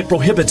put, it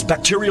prohibits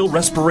bacterial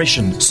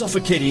respiration,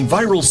 suffocating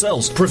viral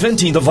cells,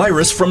 preventing the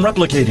virus from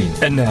replicating.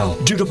 And now,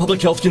 due to public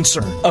health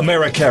concern,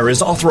 Americare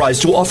is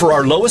authorized to offer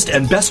our lowest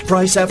and best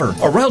price ever,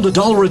 around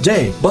 $1 a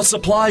day, but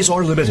supplies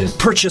are limited.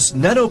 Purchase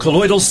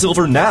nano-colloidal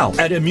silver now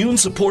at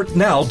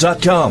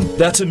immunesupportnow.com.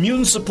 That's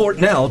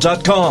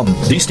immunesupportnow.com.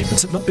 These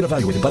statements have not been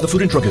evaluated by the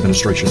Food and Drug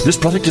Administration. This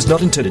product is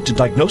not intended to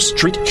diagnose,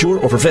 treat, cure,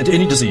 or prevent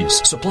any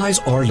disease. Supplies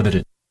are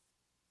limited.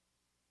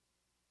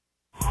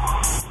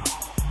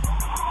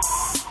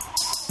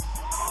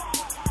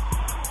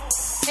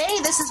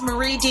 This is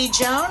Marie D.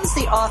 Jones,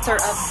 the author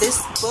of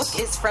This Book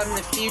is from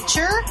the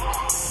Future,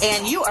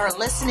 and you are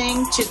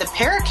listening to the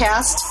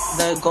Paracast,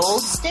 the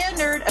gold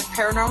standard of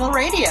paranormal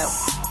radio.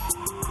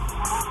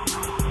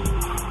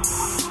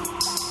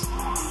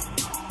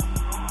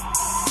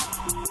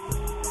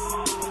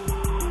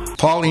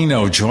 Paul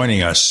Eno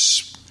joining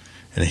us,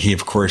 and he,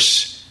 of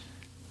course,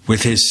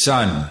 with his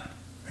son.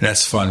 And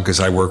that's fun because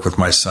I work with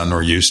my son,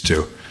 or used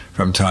to,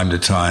 from time to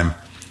time.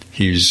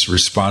 He's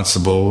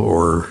responsible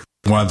or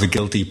one of the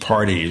guilty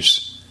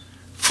parties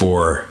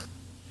for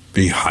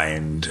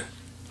Behind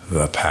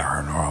the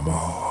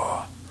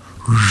Paranormal.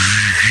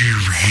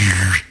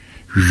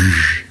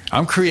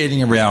 I'm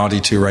creating a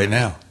reality too right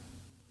now.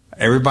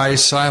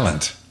 Everybody's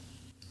silent.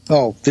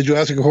 Oh, did you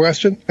ask a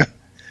question?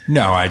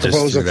 No, I just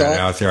threw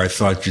that out there. I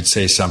thought you'd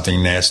say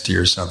something nasty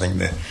or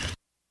something.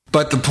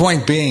 But the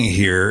point being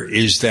here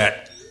is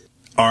that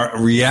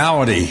our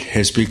reality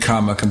has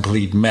become a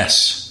complete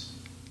mess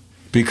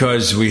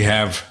because we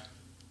have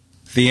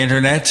the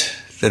internet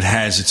that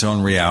has its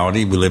own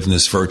reality. We live in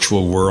this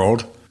virtual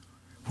world.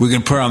 We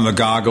can put on the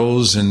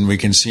goggles and we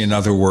can see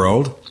another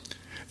world.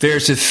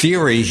 There's a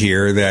theory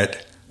here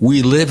that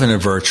we live in a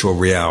virtual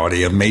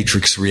reality, a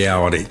matrix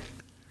reality,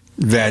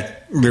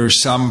 that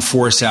there's some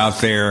force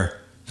out there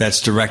that's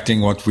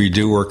directing what we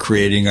do or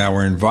creating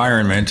our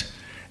environment,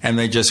 and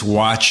they just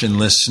watch and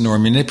listen or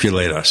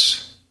manipulate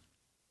us.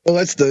 Well,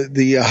 that's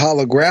the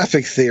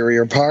holographic theory,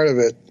 or part of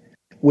it,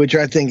 which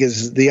I think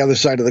is the other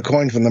side of the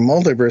coin from the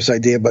multiverse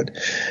idea. But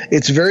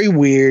it's very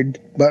weird.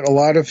 But a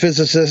lot of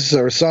physicists,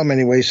 or some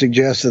anyway,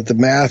 suggest that the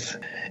math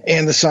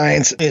and the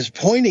science is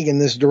pointing in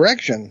this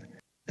direction,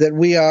 that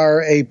we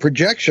are a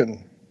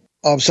projection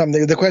of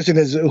something. The question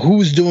is,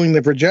 who's doing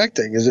the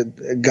projecting? Is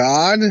it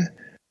God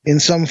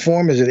in some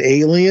form? Is it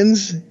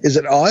aliens? Is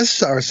it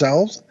us,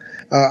 ourselves?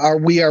 Are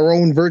we our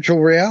own virtual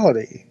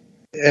reality?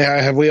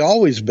 Have we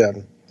always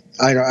been?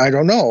 I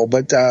don't know.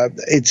 But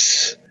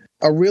it's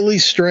a really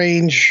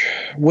strange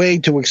way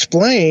to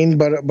explain,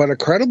 but a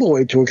credible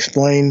way to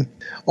explain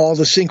all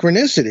the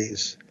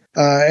synchronicities.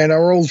 And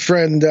our old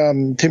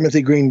friend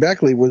Timothy Green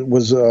Beckley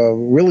was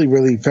really,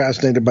 really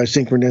fascinated by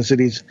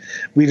synchronicities.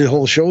 We did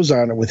whole shows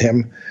on it with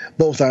him,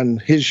 both on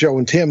his show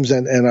and Tim's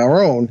and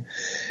our own.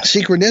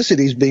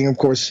 Synchronicities being, of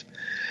course,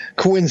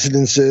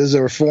 coincidences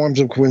or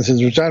forms of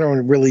coincidence, which I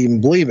don't really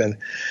even believe in.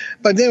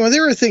 But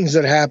there are things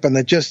that happen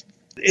that just,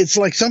 it's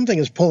like something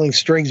is pulling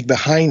strings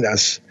behind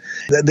us.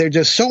 They're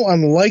just so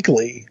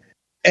unlikely,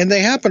 and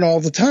they happen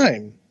all the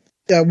time.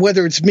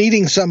 Whether it's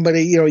meeting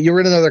somebody, you're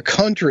in another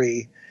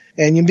country,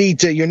 and you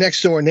meet your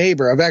next door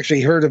neighbor. I've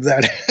actually heard of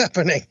that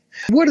happening.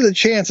 What are the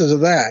chances of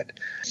that?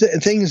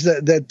 Things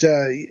that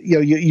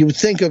you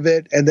think of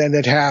it, and then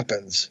it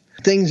happens.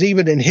 Things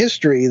even in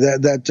history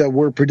that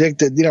were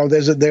predicted.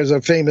 There's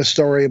a famous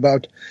story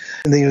about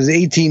in the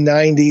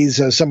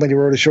 1890s. Somebody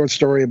wrote a short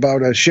story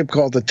about a ship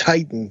called the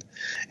Titan,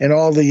 and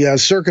all the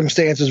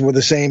circumstances were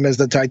the same as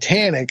the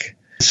Titanic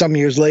some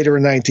years later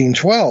in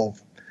 1912.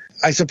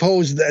 I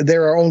suppose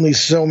there are only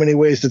so many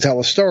ways to tell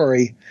a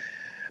story,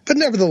 but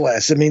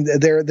nevertheless, I mean,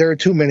 there are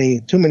too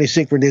many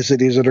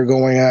synchronicities that are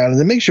going on,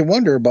 and it makes you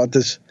wonder about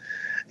this.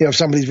 If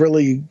somebody's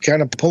really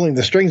kind of pulling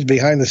the strings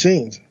behind the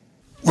scenes.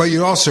 Well,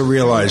 you also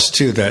realize,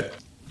 too, that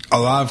a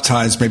lot of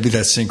times maybe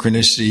that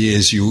synchronicity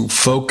is you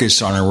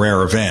focus on a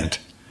rare event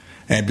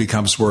and it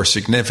becomes more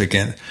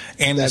significant.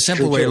 And the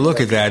simple way to look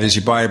at that is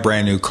you buy a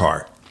brand new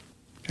car.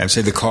 And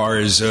say the car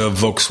is a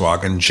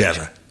Volkswagen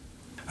Jetta.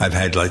 I've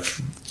had like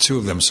 2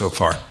 of them so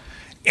far.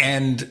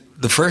 And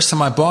the first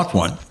time I bought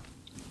one,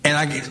 and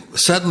I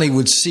suddenly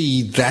would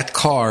see that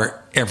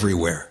car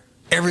everywhere.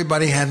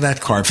 Everybody had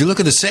that car. If you look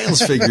at the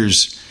sales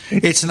figures,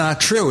 it's not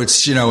true.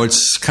 It's,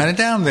 it's kind of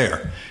down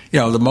there.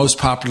 The most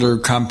popular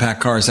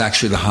compact car is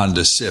actually the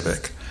Honda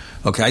Civic.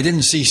 Okay, I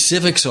didn't see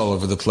Civics all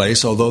over the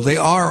place, although they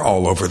are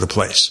all over the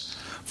place.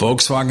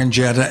 Volkswagen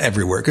Jetta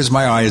everywhere, because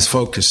my eye is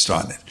focused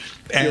on it.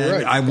 And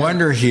right. I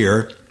wonder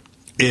here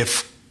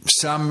if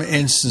some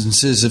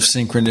instances of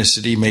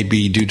synchronicity may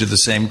be due to the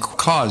same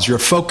cause. You're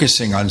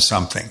focusing on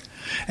something.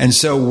 And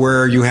so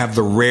where you have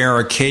the rare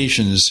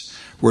occasions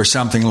where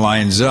something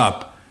lines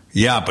up,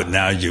 but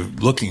now you're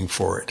looking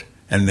for it.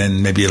 And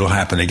then maybe it'll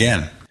happen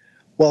again.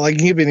 Well, I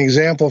can give you an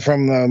example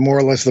from more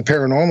or less the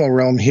paranormal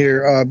realm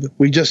here.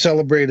 We just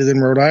celebrated in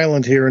Rhode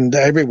Island here and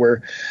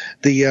everywhere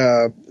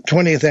the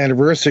 20th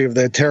anniversary of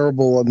that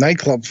terrible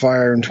nightclub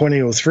fire in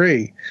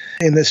 2003.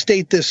 In a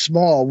state this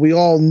small, we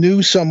all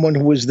knew someone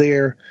who was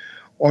there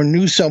or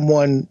knew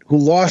someone who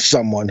lost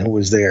someone who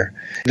was there.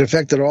 It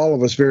affected all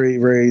of us very,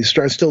 very,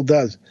 still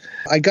does.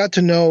 I got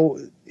to know,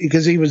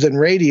 because he was in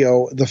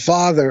radio, the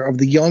father of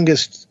the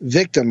youngest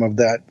victim of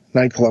that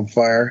nightclub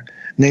fire.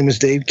 Name is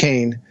Dave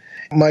Kane.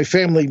 My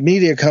family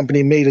media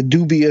company made a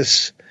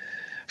dubious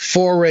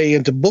foray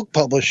into book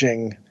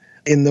publishing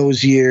in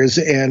those years,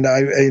 and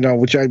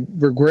which I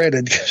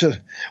regretted, because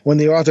when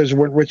the authors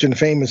weren't rich and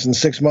famous in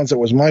 6 months, it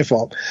was my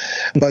fault.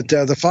 But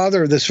the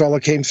father of this fellow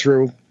came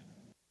through,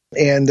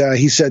 and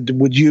he said,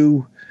 "Would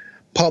you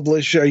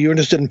publish? Are you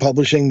interested in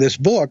publishing this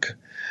book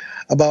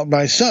about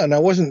my son?" I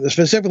wasn't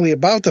specifically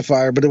about the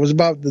fire, but it was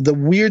about the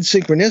weird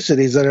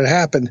synchronicities that had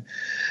happened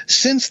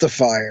since the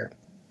fire.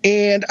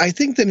 And I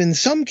think that in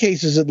some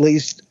cases, at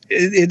least,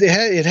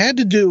 it had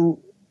to do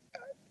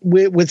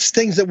with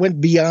things that went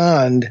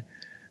beyond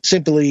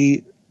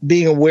simply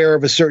being aware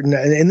of a certain,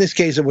 in this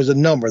case, it was a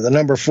number, the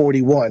number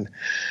 41.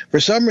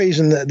 For some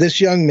reason, this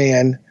young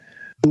man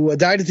who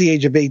died at the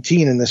age of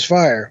 18 in this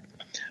fire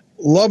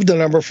loved the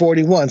number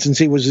 41 since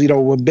he was,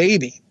 a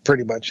baby,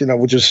 pretty much,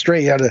 which is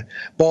straight. He had a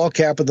ball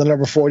cap with the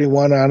number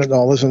 41 on it and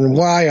all this. And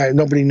why?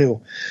 Nobody knew.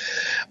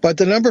 But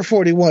the number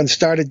 41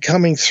 started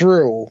coming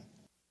through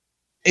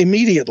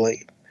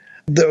immediately.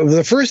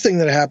 The first thing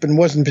that happened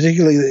wasn't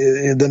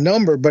particularly the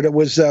number, but it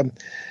was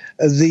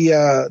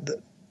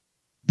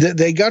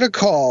they got a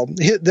call.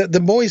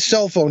 The boy's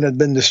cell phone had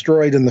been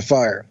destroyed in the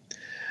fire.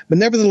 But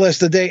nevertheless,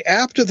 the day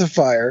after the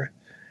fire,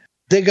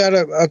 they got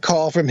a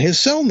call from his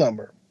cell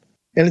number.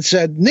 And it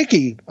said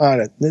Nicky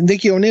on it.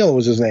 Nicky O'Neill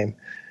was his name.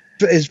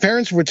 His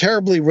parents were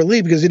terribly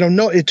relieved because,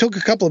 it took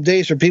a couple of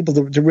days for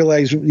people to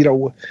realize,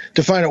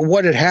 to find out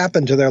what had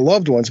happened to their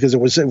loved ones, because it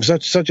was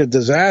such a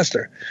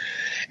disaster.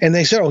 And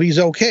they said, he's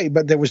okay,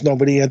 but there was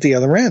nobody at the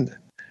other end.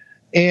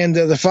 And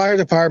the fire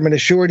department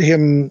assured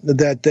him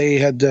that they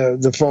had,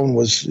 the phone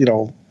was,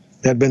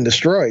 had been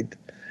destroyed.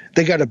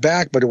 They got it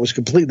back, but it was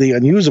completely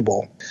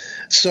unusable.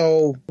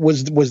 So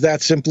was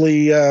that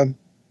simply,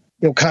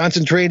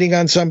 concentrating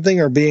on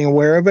something or being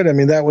aware of it? I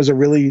mean, that was a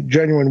really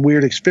genuine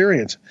weird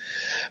experience.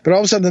 But all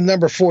of a sudden, the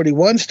number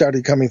 41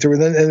 started coming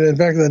through. And in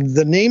fact,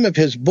 the name of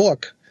his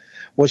book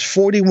was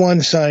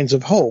 41 Signs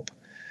of Hope.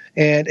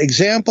 And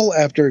example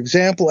after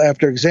example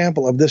after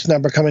example of this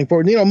number coming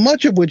forward,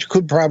 much of which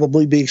could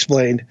probably be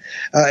explained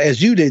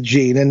as you did,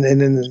 Gene,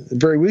 and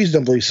very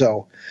reasonably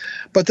so.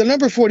 But the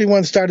number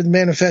 41 started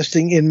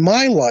manifesting in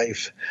my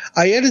life.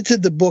 I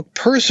edited the book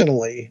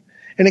personally,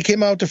 and it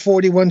came out to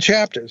 41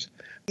 chapters.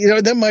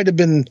 That might have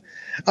been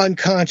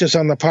unconscious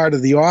on the part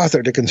of the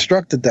author to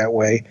construct it that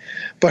way.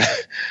 But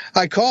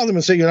I called him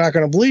and said, "You're not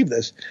going to believe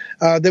this."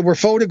 There were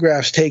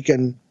photographs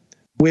taken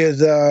with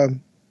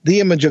the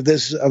image of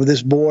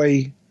this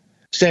boy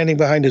standing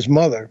behind his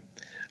mother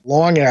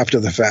long after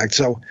the fact.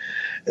 So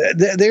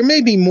there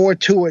may be more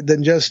to it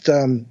than just,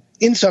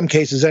 in some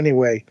cases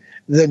anyway,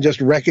 than just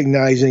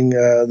recognizing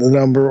the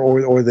number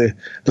or the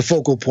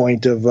focal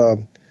point of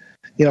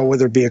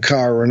whether it be a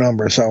car or a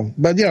number. So,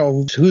 but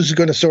who's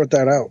going to sort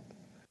that out?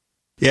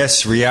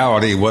 Yes,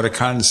 reality. What a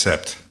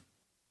concept.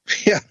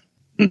 Yeah,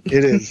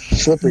 it is.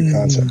 Slippery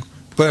concept.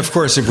 But of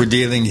course, if we're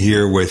dealing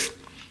here with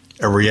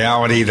a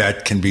reality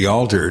that can be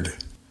altered,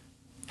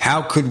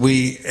 how could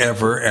we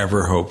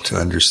ever hope to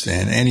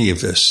understand any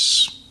of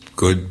this?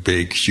 Good,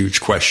 big,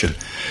 huge question.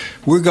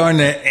 We're going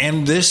to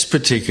end this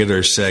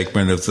particular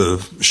segment of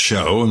the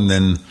show, and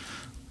then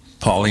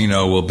Paul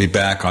Eno will be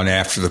back on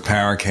After the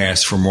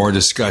Paracast for more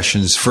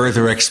discussions,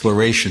 further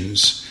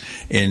explorations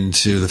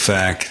into the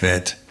fact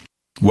that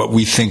what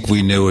we think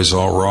we knew is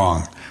all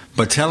wrong.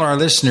 But tell our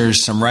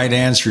listeners some right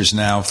answers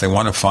now. If they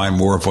want to find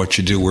more of what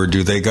you do, where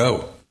do they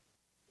go?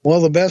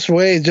 Well, the best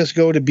way is just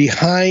go to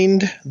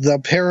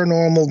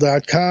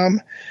behindtheparanormal.com,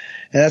 and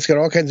that's got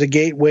all kinds of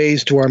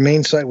gateways to our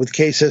main site with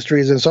case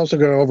histories, and it's also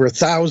got over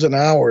 1,000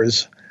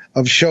 hours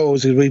of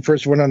shows, because we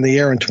first went on the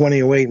air in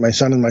 2008, my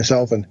son and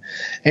myself, and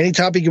any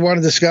topic you want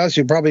to discuss,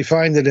 you'll probably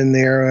find it in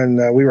there, and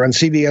we were on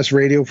CBS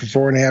Radio for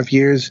 4.5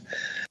 years.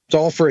 It's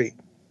all free,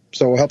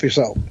 so help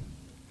yourself.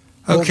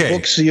 Okay.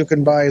 Books you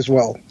can buy as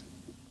well.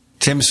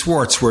 Tim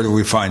Swartz, where do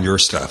we find your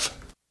stuff?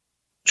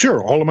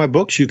 Sure. All of my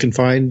books you can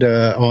find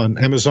on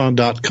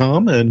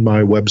Amazon.com, and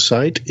my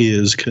website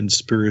is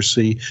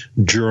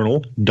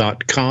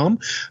conspiracyjournal.com.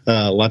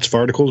 Lots of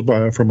articles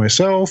from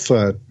myself,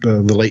 the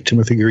late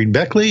Timothy Green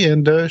Beckley,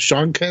 and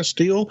Sean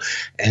Castile,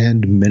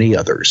 and many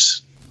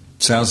others.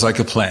 Sounds like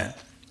a plan.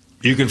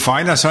 You can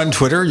find us on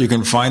Twitter. You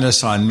can find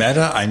us on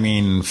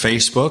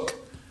Facebook.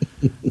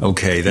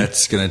 Okay,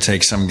 that's going to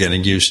take some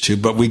getting used to,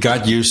 but we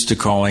got used to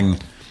calling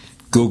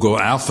Google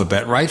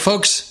Alphabet, right,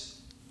 folks?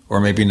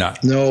 Or maybe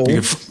not. No.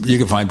 You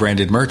can find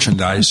branded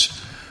merchandise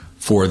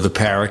for the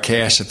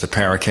Paracast at the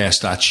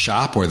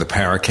Paracast.shop or the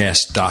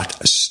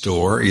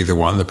Paracast.store, either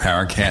one, the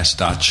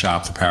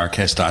Paracast.shop, the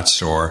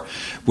Paracast.store,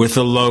 with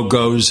the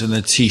logos and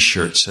the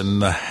T-shirts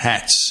and the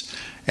hats.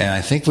 And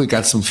I think we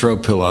got some throw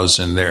pillows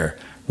in there,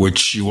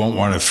 which you won't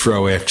want to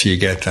throw after you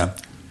get them.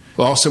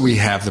 Also, we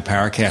have the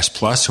Paracast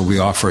Plus, where we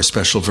offer a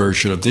special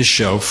version of this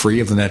show, free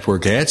of the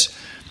network ads,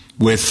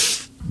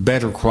 with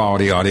better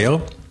quality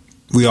audio.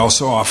 We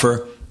also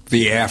offer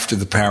the After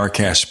the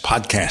Paracast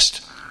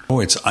podcast. Oh,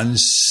 it's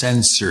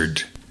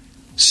uncensored.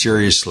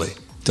 Seriously.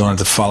 Don't have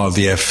to follow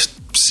the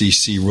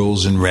FCC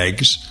rules and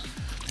regs.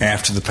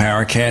 After the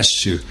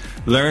Paracast, to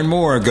learn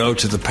more, go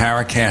to the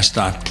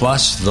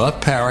Paracast.plus, the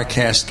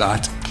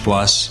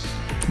Paracast.plus.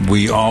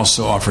 We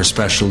also offer a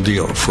special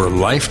deal for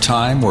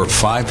lifetime or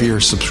 5-year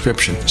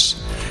subscriptions.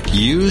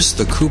 Use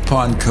the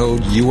coupon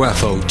code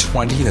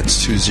UFO20,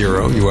 that's 20,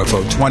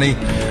 UFO20,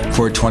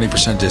 for a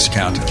 20%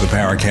 discount at the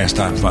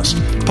Paracast.plus.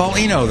 Paul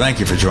Eno, thank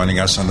you for joining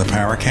us on the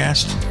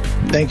Paracast.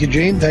 Thank you,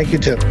 Gene. Thank you,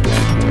 Tim.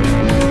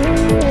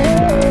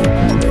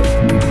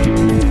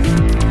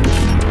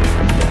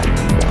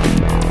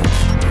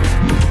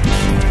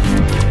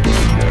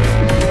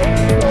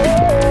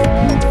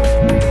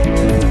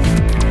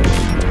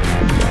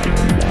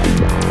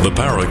 The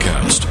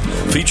Paracast,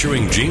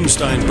 featuring Gene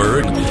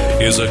Steinberg,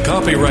 is a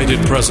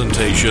copyrighted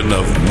presentation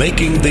of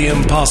Making the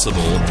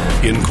Impossible,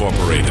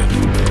 Incorporated.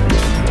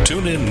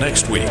 Tune in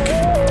next week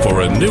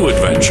for a new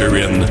adventure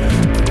in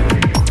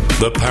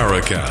The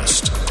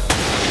Paracast.